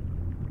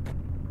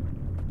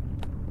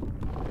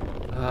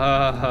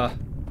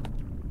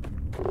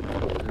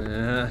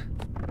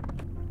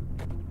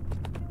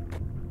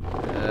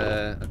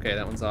 Okay,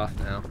 that one's off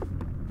now.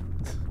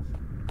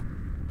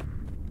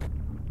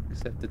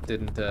 Except it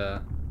didn't,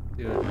 do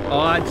it.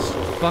 Oh, it's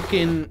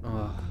fucking...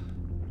 Oh.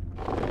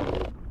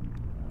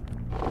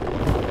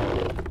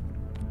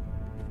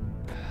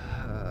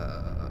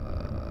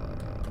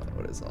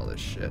 What is all this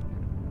shit?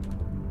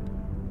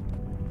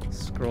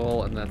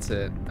 Scroll, and that's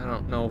it. I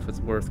don't know if it's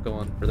worth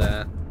going for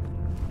that.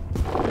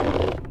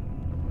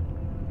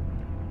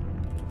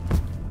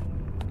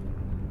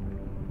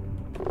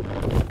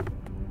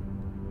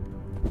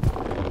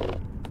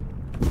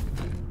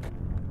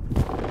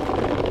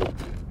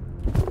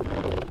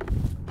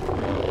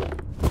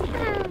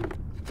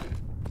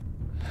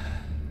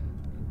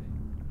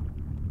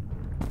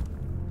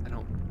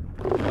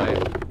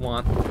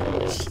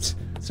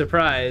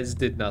 Surprise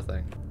did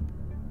nothing.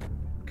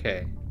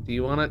 Okay. Do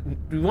you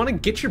wanna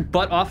get your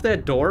butt off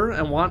that door?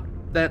 I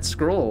want that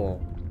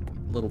scroll,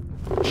 little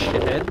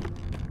shithead.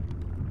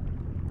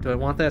 Do I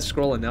want that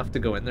scroll enough to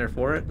go in there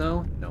for it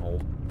though? No.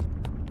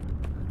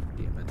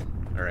 Damn it.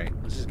 Alright,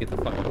 let's just get the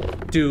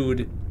fuck.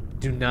 Dude,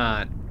 do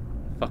not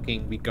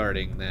fucking be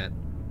guarding that.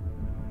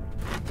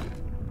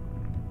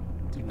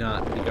 Do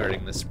not be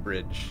guarding this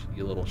bridge,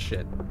 you little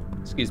shit.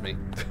 Excuse me.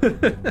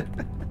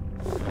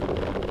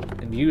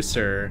 And you,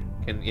 sir,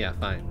 can, yeah,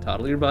 fine.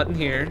 Toddle your butt in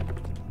here.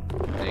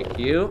 Thank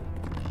you.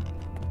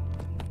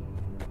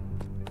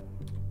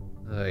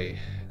 Oy.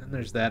 And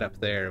there's that up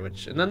there,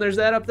 which, and then there's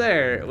that up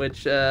there,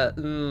 which,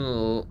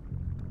 no.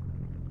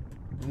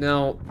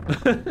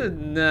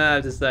 Nah,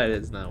 I've decided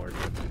it's not worth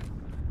it.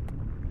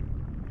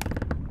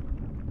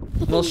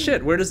 Well,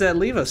 shit, where does that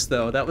leave us,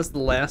 though? That was the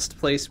last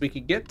place we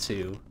could get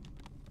to.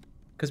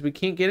 Because we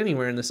can't get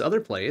anywhere in this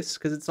other place,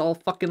 because it's all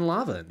fucking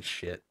lava and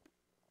shit.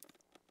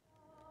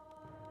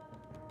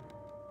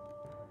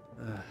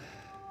 What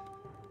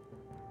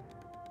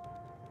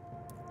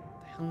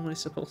the hell am I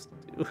supposed to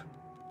do?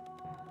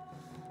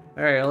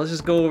 Alright, well, let's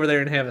just go over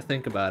there and have a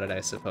think about it, I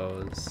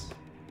suppose.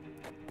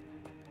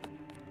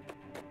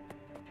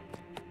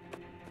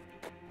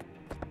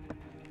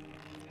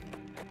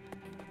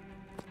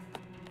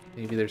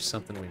 Maybe there's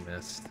something we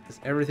missed. Because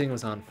everything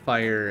was on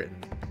fire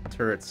and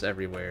turrets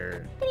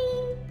everywhere.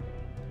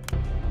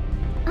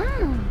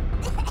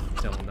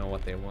 Don't know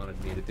what they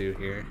wanted me to do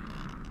here.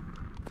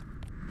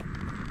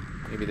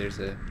 Maybe there's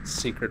a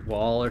secret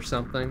wall or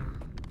something.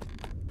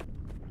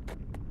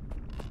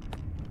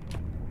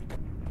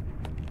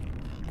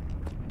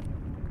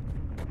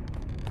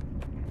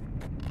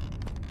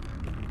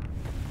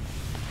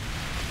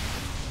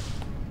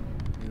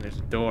 And there's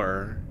a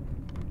door.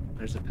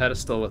 There's a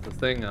pedestal with a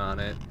thing on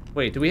it.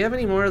 Wait, do we have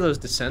any more of those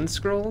descend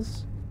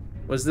scrolls?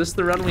 Was this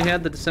the run we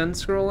had the descend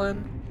scroll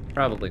in?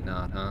 Probably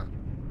not, huh?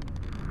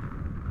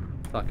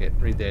 Fuck it,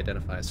 read the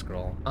identify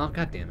scroll. Oh,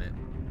 god damn it.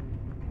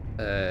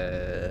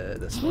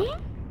 This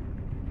one.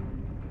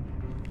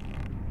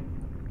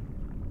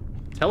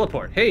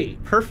 Teleport. Hey,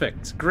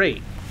 perfect.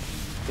 Great.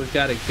 We've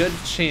got a good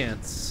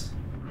chance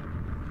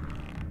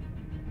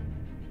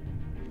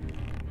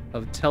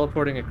of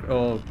teleporting.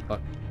 Oh,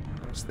 fuck.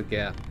 What's the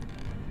gap?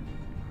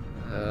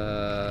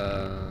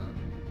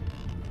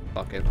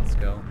 Fuck it. Let's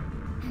go.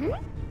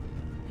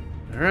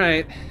 All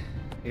right.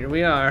 Here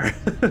we are.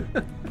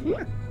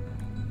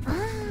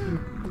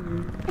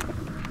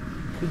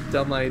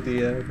 Dumb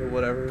idea, but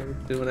whatever. We're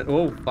doing it.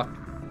 Oh, fuck.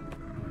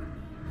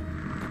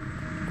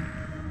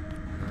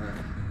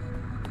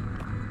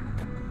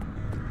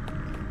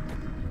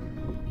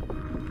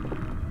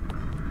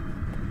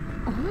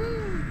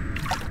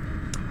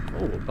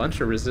 Oh, a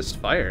bunch of resist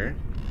fire.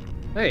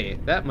 Hey,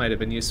 that might have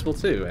been useful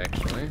too,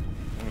 actually.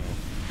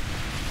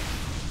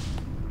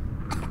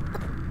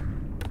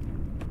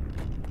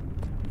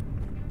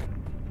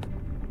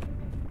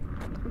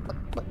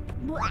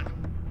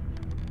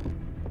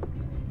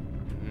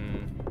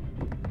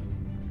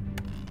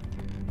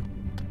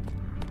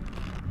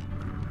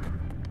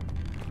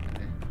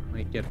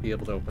 Be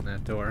able to open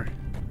that door.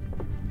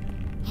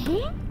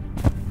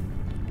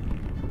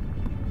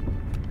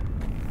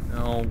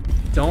 No,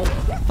 don't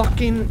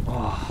fucking.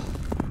 Oh.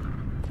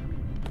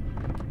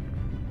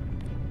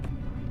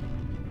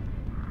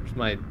 There's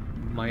my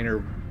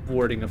minor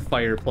warding of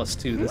fire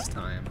 +2 this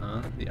time,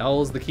 huh? The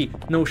owl is the key.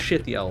 No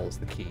shit, the owl is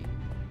the key.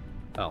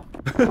 Oh.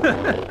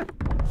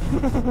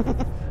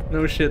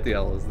 No shit, the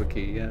owl is the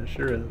key. Yeah,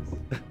 sure is.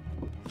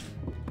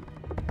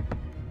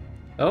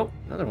 Oh,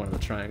 another one of the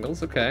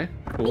triangles. Okay,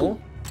 cool.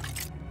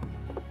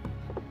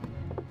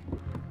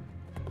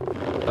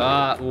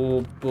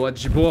 Oh,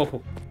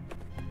 whoa.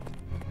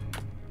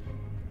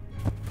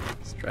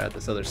 Let's try out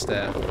this other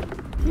staff.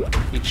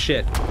 Eat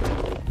shit.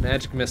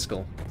 Magic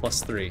Miscal,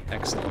 +3.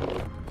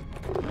 Excellent.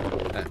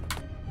 Okay.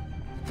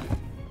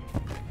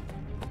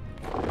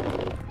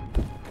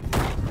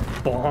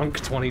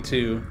 Bonk,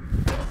 22.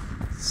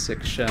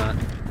 6 shot.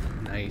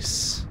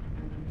 Nice.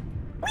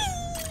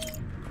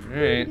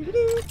 Alright.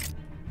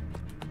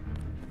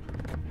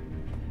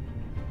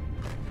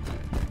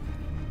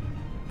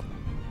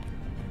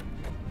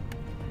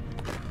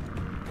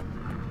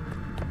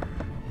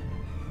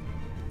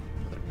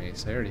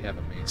 I already have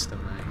a mace, don't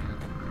I?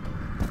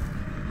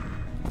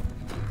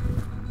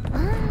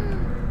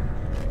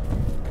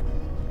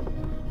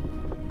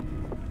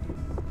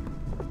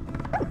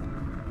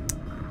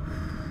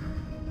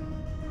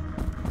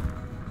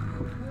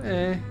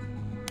 Okay.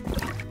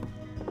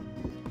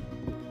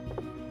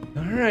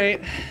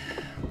 Alright.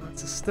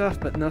 Lots of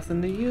stuff, but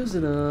nothing to use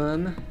it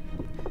on.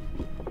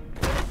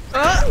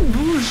 Ah!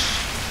 Whoosh!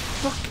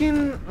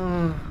 Fucking...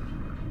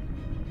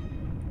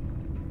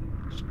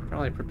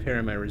 Probably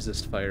prepare my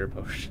resist fire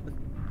potions.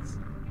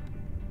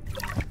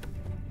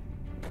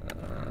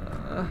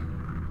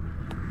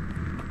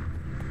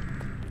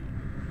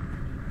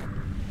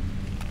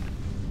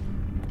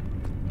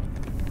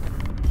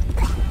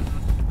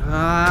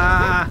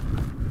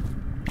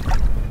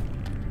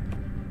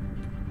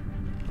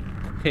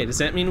 Okay, does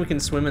that mean we can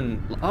swim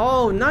in?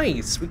 Oh,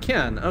 nice! We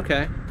can.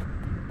 Okay.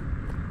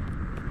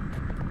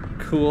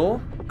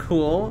 Cool.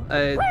 Cool.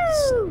 All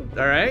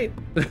right.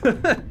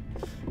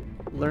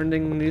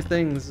 Learning new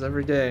things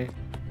every day.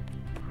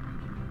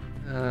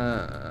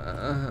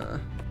 No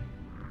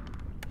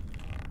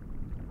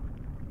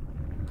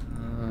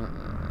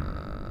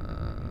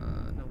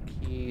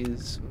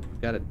keys.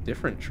 We've got a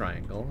different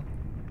triangle.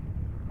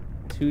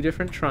 2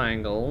 different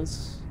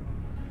triangles.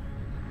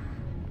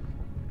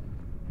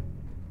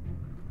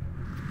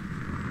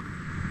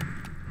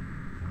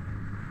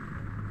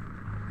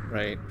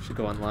 Right, should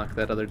go unlock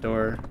that other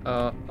door.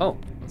 Oh,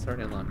 it's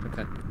already unlocked,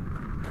 okay.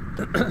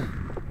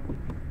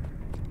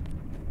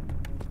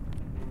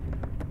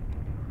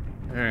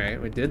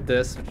 Alright, we did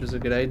this, which was a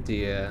good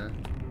idea.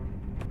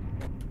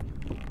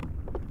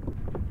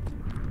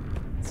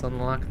 Let's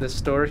unlock this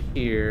door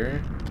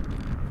here.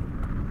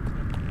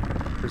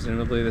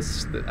 Presumably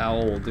the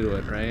owl will do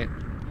it, right?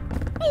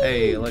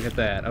 Hey, look at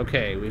that.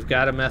 Okay, we've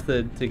got a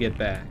method to get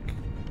back.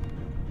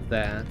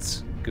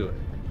 That's good.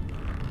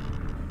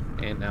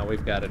 And now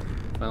we've got it.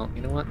 Well,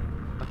 you know what?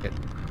 Fuck it.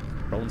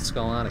 Bone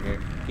skull out of here.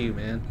 Fuck you,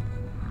 man.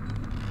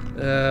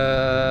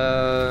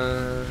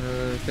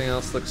 Everything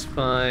else looks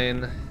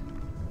fine.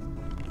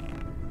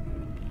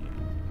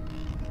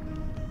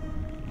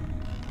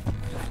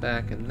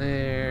 Back in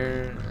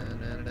there.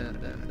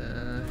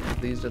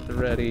 Have these at the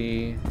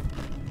ready.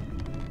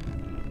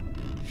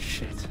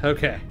 Shit.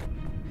 Okay.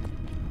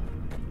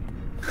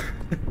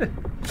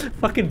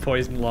 Fucking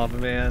poison lava,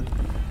 man.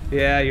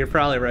 Yeah, you're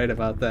probably right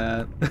about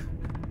that.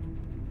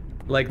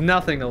 Like,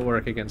 nothing will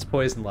work against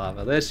poison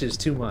lava. That's just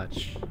too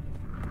much.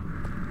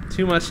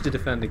 Too much to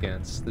defend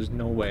against. There's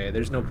no way.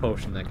 There's no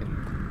potion that can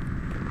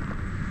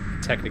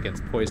protect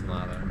against poison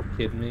lava. Are you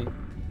kidding me?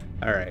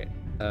 Alright.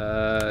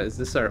 Is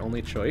this our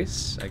only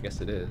choice? I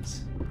guess it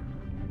is.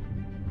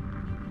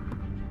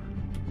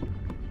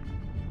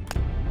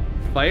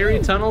 Fiery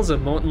tunnels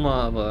of molten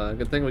lava.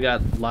 Good thing we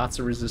got lots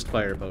of resist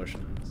fire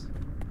potions.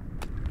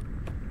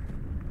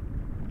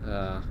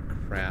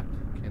 Crap.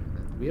 Do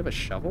we have a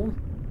shovel?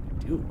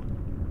 We do.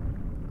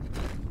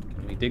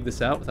 Can we dig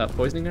this out without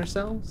poisoning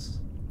ourselves?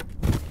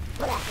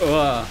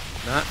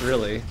 Not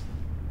really.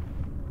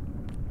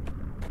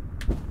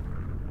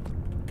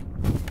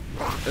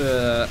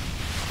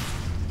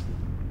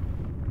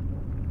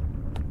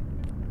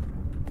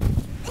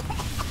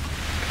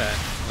 Okay,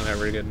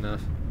 whatever, good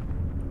enough.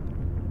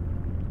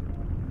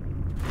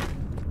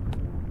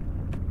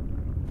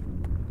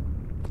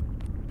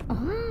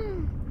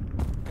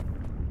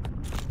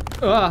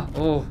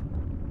 Oh.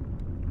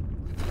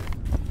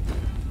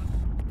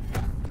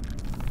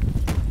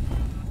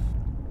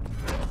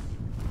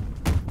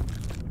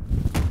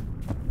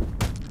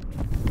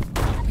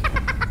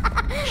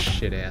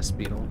 Shit ass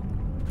beetle.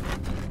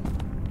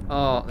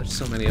 Oh, there's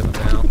so many of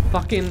them now.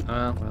 Fucking,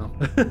 well.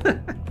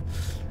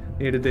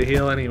 Needed to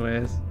heal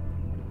anyways.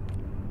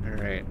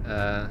 Alright,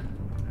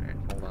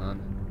 hold on.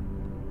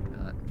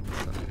 Got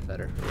something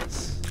better for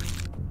this.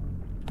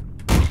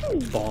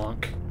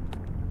 Bonk.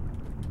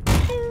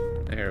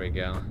 There we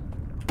go.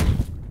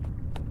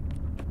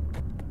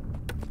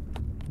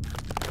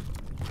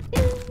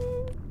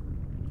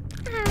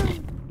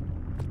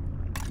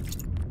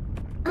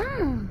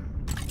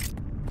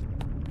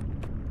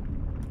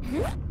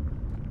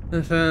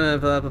 Blah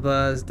blah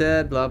blah is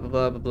dead. Blah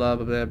blah blah blah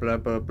blah blah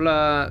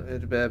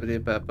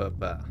blah blah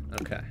blah.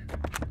 Okay.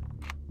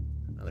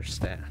 Another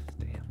staff.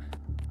 Damn.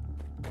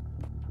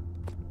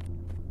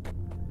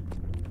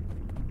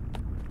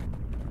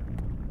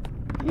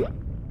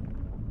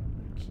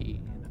 Key.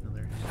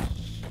 Another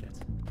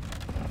shit.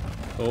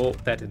 Oh,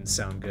 that didn't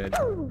sound good.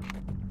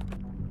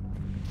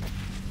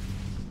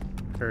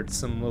 Heard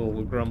some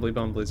little grumbly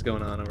bumblies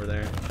going on over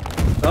there.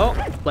 Oh,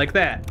 like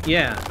that.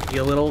 Yeah,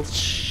 you little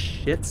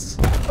shits.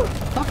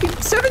 Fucking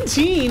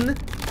 17?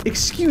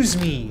 Excuse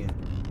me.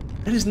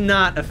 That is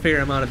not a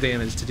fair amount of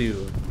damage to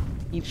do.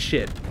 Eat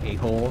shit,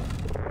 a-hole.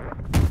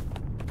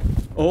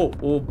 Oh,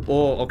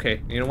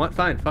 okay. You know what?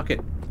 Fine, fuck it.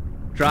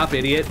 Drop,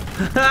 idiot.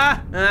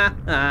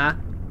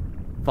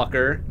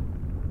 Fucker.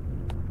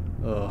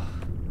 Ugh.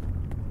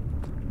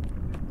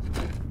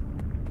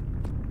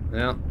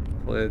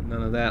 Well,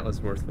 none of that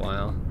was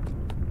worthwhile.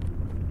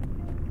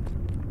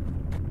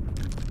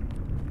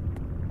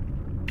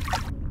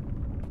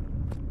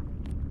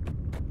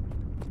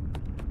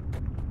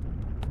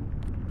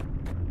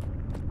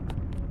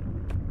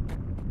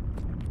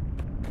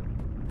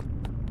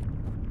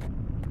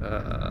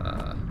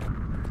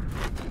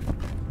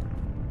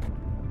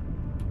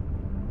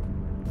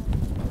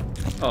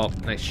 Oh,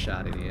 nice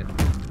shot, idiot.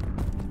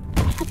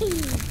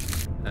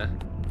 Huh?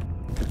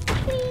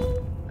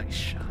 Nice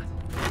shot.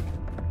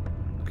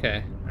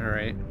 Okay,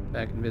 alright.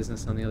 Back in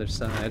business on the other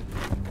side.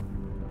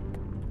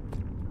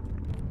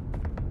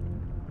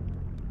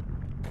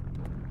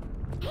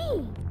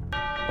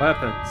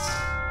 Weapons.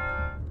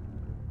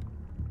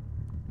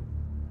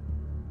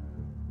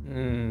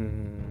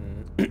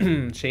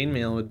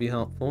 Chainmail would be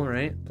helpful,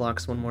 right?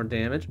 Blocks one more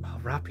damage. Oh,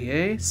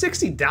 rapier?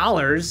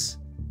 $60?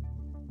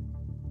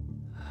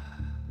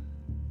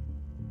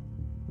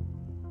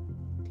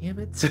 Damn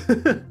it.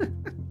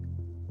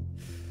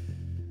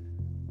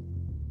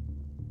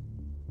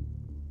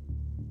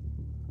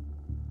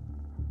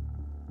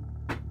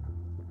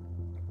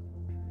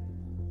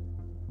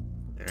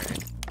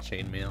 Alright,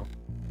 chainmail.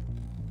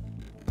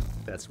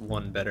 That's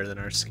one better than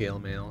our scale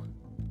mail,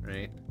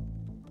 right?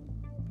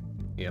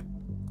 Yep.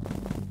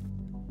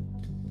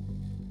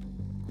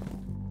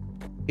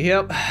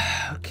 Yep,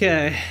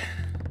 okay.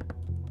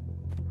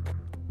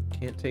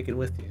 Can't take it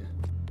with you.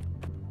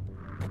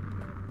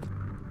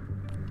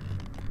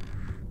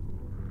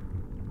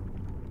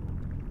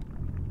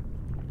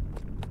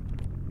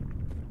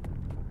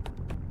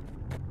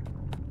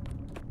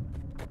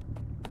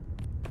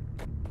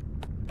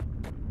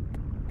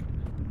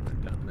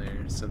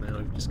 So now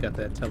we've just got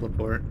that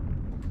teleport,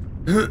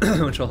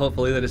 which will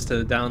hopefully lead us to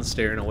the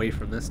downstairs and away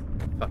from this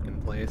fucking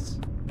place.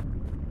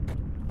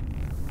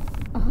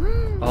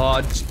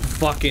 Oh,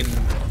 fucking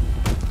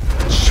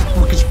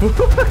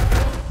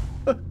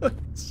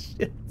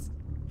shit.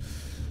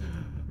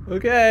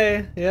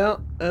 Okay, yeah,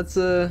 that's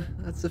a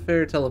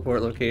fair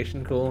teleport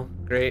location. Cool,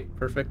 great,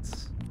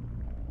 perfect.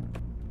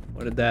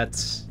 What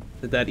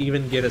did that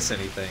even get us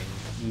anything?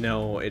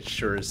 No, it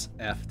sure as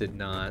F did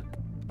not.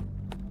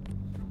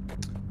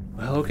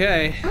 Well,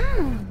 okay.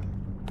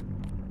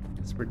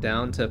 Guess we're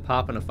down to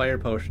popping a fire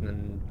potion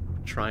and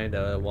trying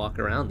to walk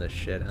around this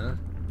shit, huh?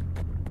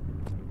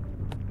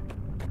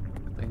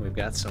 I think we've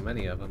got so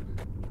many of them.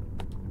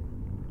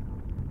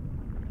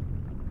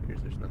 Here's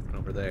there's nothing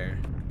over there.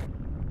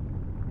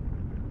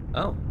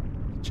 Oh,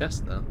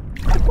 chest though.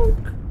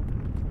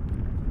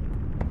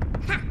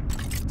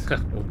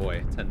 Oh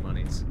boy, 10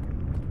 monies.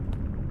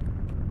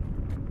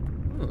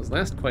 Oh, those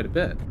last quite a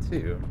bit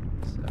too.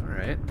 So, all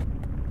right.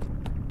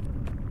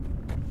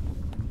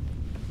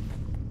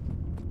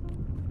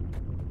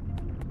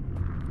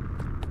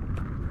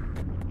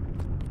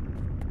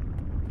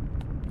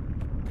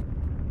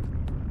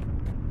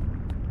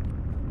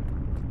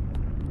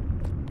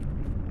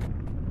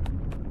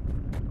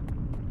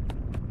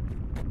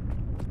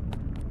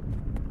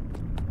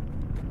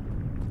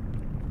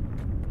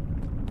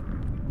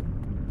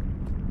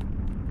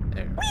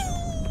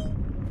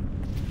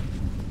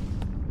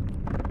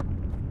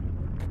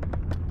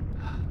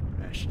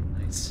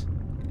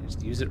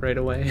 Use it right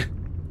away.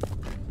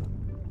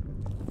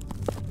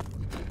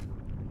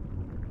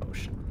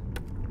 Potion.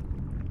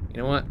 You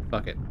know what?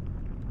 Fuck it.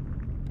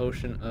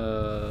 Potion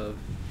of...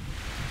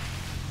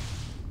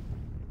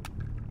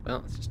 Well,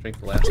 let's just drink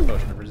the last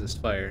potion of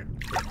resist fire.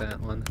 Take that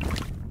one.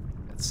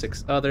 Got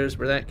 6 others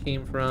where that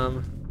came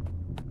from.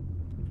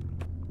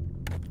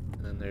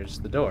 And then there's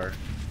the door.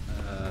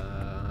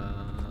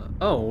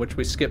 Oh, which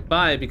we skipped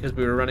by because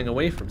we were running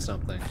away from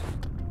something.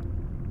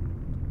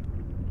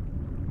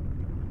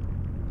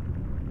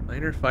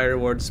 Minor fire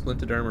ward,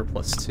 splinted armor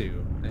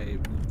 +2. Hey,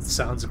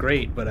 sounds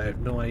great, but I have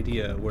no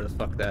idea where the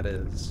fuck that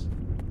is.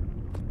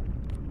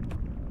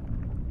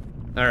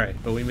 Alright,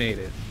 but we made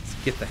it. Let's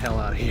get the hell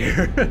out of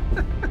here.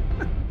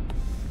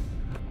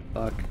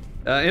 Fuck.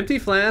 Empty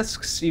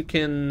flasks you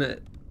can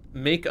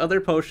make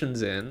other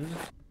potions in.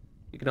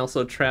 You can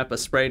also trap a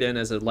Sprite in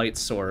as a light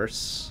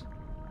source.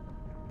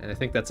 And I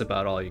think that's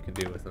about all you can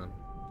do with them.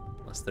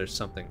 Unless there's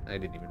something... I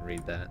didn't even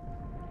read that.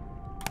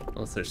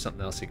 Unless there's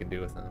something else you can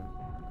do with them.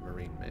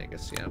 Marine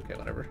Magus, yeah, okay,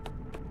 whatever.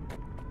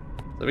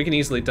 So we can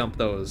easily dump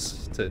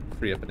those to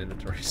free up an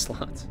inventory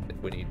slot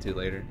if we need to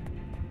later.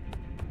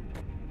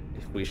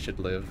 If we should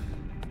live.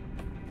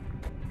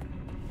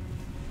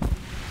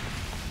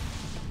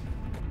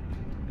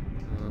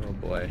 Oh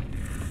boy.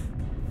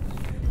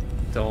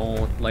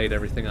 Don't light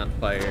everything on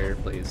fire,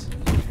 please.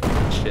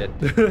 Shit.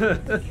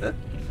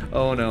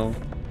 Oh no.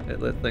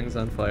 It lit things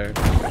on fire.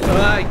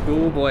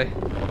 Oh boy.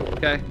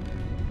 Okay.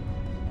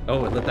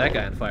 Oh, it lit that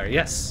guy on fire.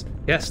 Yes!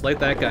 Yes, light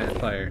that guy on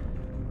fire.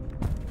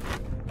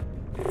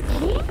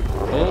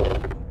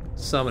 Oh,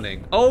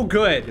 summoning. Oh,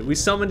 good. We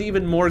summoned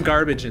even more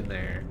garbage in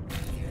there.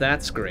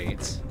 That's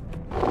great.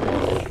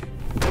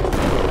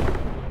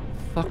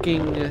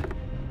 Fucking...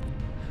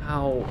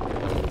 How?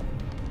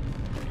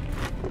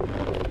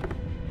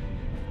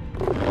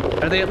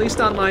 Are they at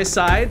least on my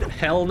side?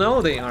 Hell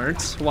no, they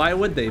aren't. Why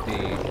would they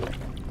be?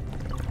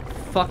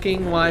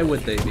 Fucking why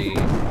would they be?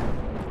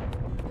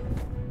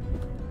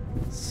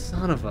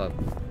 Son of a...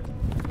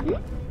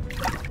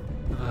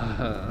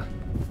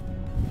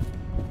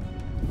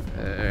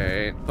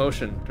 Alright,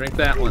 potion. Drink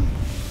that one.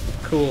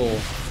 Cool.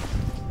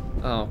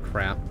 Oh,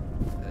 crap.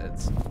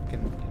 It's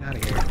fucking... Get out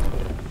of here.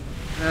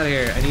 Get out of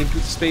here. I need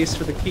space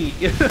for the key.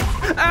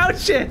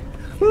 Ouch! Shit!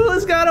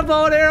 Who's got a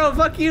bow and arrow?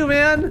 Fuck you,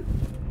 man!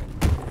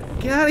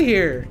 Get out of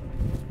here.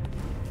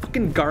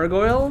 Fucking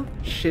gargoyle?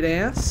 Shit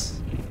ass.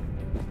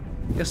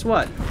 Guess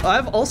what?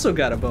 I've also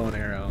got a bow and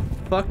arrow.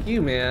 Fuck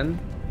you, man.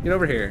 Get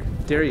over here.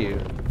 Dare you.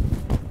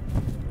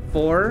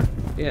 4.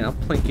 Yeah, I'll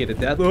plink you to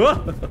death. I'll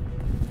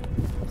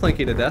plink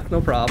you to death, no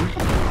problem.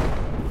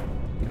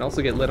 You can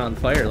also get lit on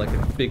fire like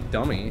a big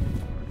dummy.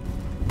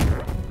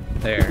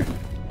 There.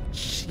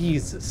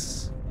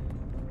 Jesus.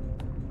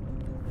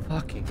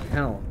 Fucking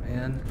hell,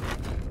 man.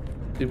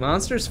 Do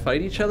monsters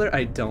fight each other?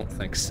 I don't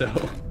think so.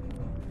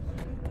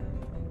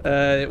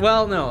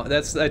 Well, no,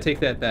 I take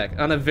that back.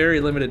 On a very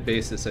limited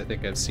basis, I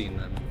think I've seen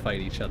them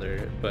fight each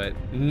other, but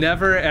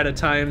never at a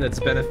time that's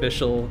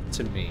beneficial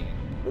to me.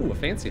 Ooh, a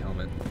fancy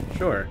helmet.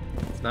 Sure.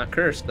 It's not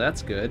cursed,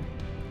 that's good.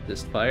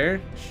 Just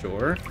fire?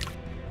 Sure.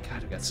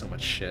 God, we got so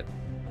much shit.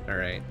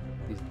 Alright.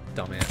 These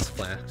dumbass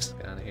flasks.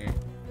 Get out of here.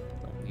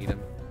 Don't need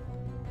them.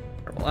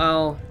 Purple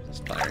owl.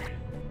 Just fire.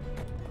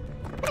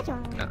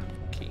 Ah,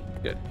 key.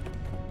 Good.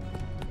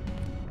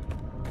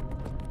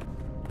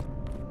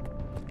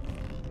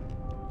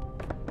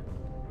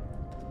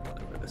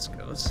 Where this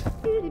goes.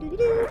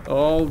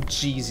 Oh,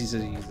 jeez, he's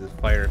a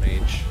fire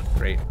mage.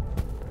 Great.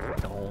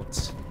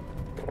 Don't.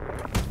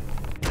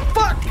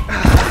 Fuck!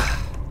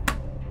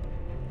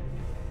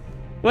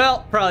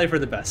 Well, probably for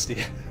the best.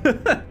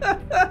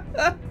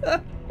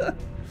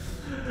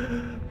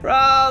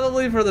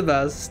 Probably for the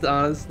best,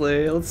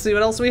 honestly. Let's see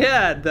what else we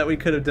had that we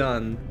could have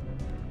done.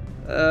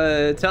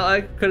 I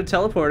could have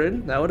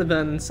teleported. That would have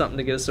been something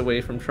to get us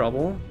away from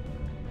trouble.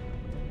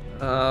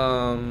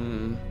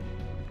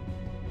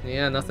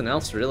 Yeah, nothing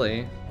else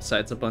really.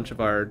 Besides a bunch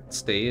of our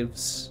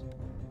staves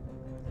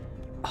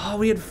Oh,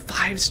 we had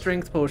 5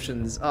 strength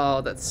potions.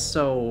 Oh, that's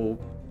so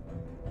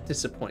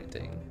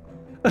disappointing.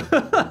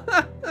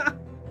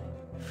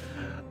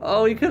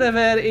 Oh, we could have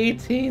had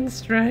 18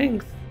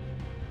 strength.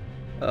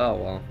 Oh,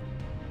 well.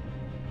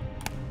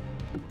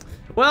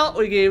 Well,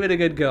 we gave it a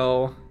good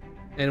go,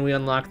 and we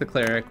unlocked the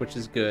cleric, which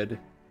is good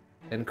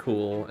and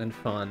cool and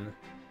fun.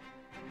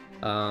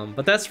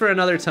 But that's for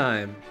another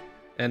time,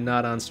 and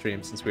not on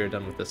stream, since we are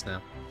done with this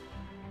now.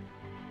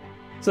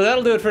 So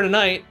that'll do it for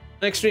tonight.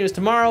 Next stream is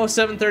tomorrow,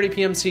 7:30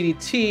 p.m.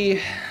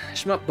 CDT,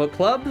 Shmup Book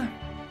Club.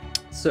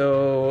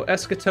 So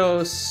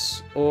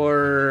Eschatos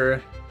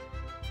or...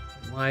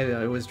 Why do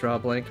I always draw a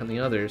blank on the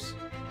others?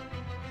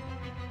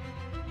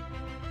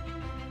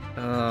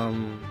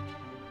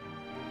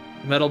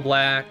 Metal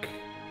Black.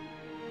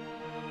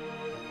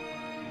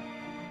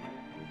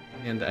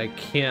 And I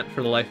can't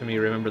for the life of me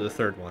remember the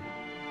third one.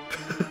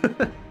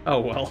 Oh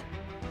well.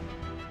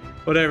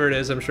 Whatever it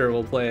is, I'm sure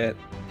we'll play it.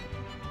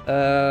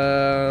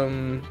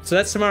 So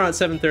that's tomorrow at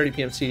 7:30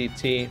 p.m.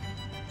 CDT.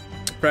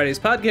 Friday's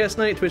podcast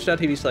night,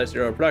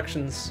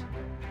 twitch.tv/ZeroProductions,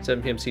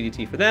 7 p.m.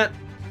 CDT for that.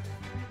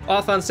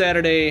 Off on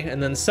Saturday,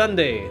 and then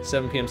Sunday,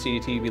 7 p.m.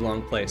 CDT, be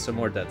long play, so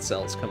more Dead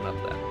Cells coming up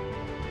then.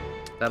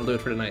 That'll do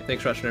it for tonight.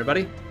 Thanks for watching,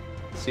 everybody.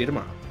 See you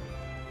tomorrow.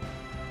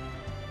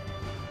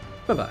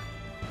 Bye-bye.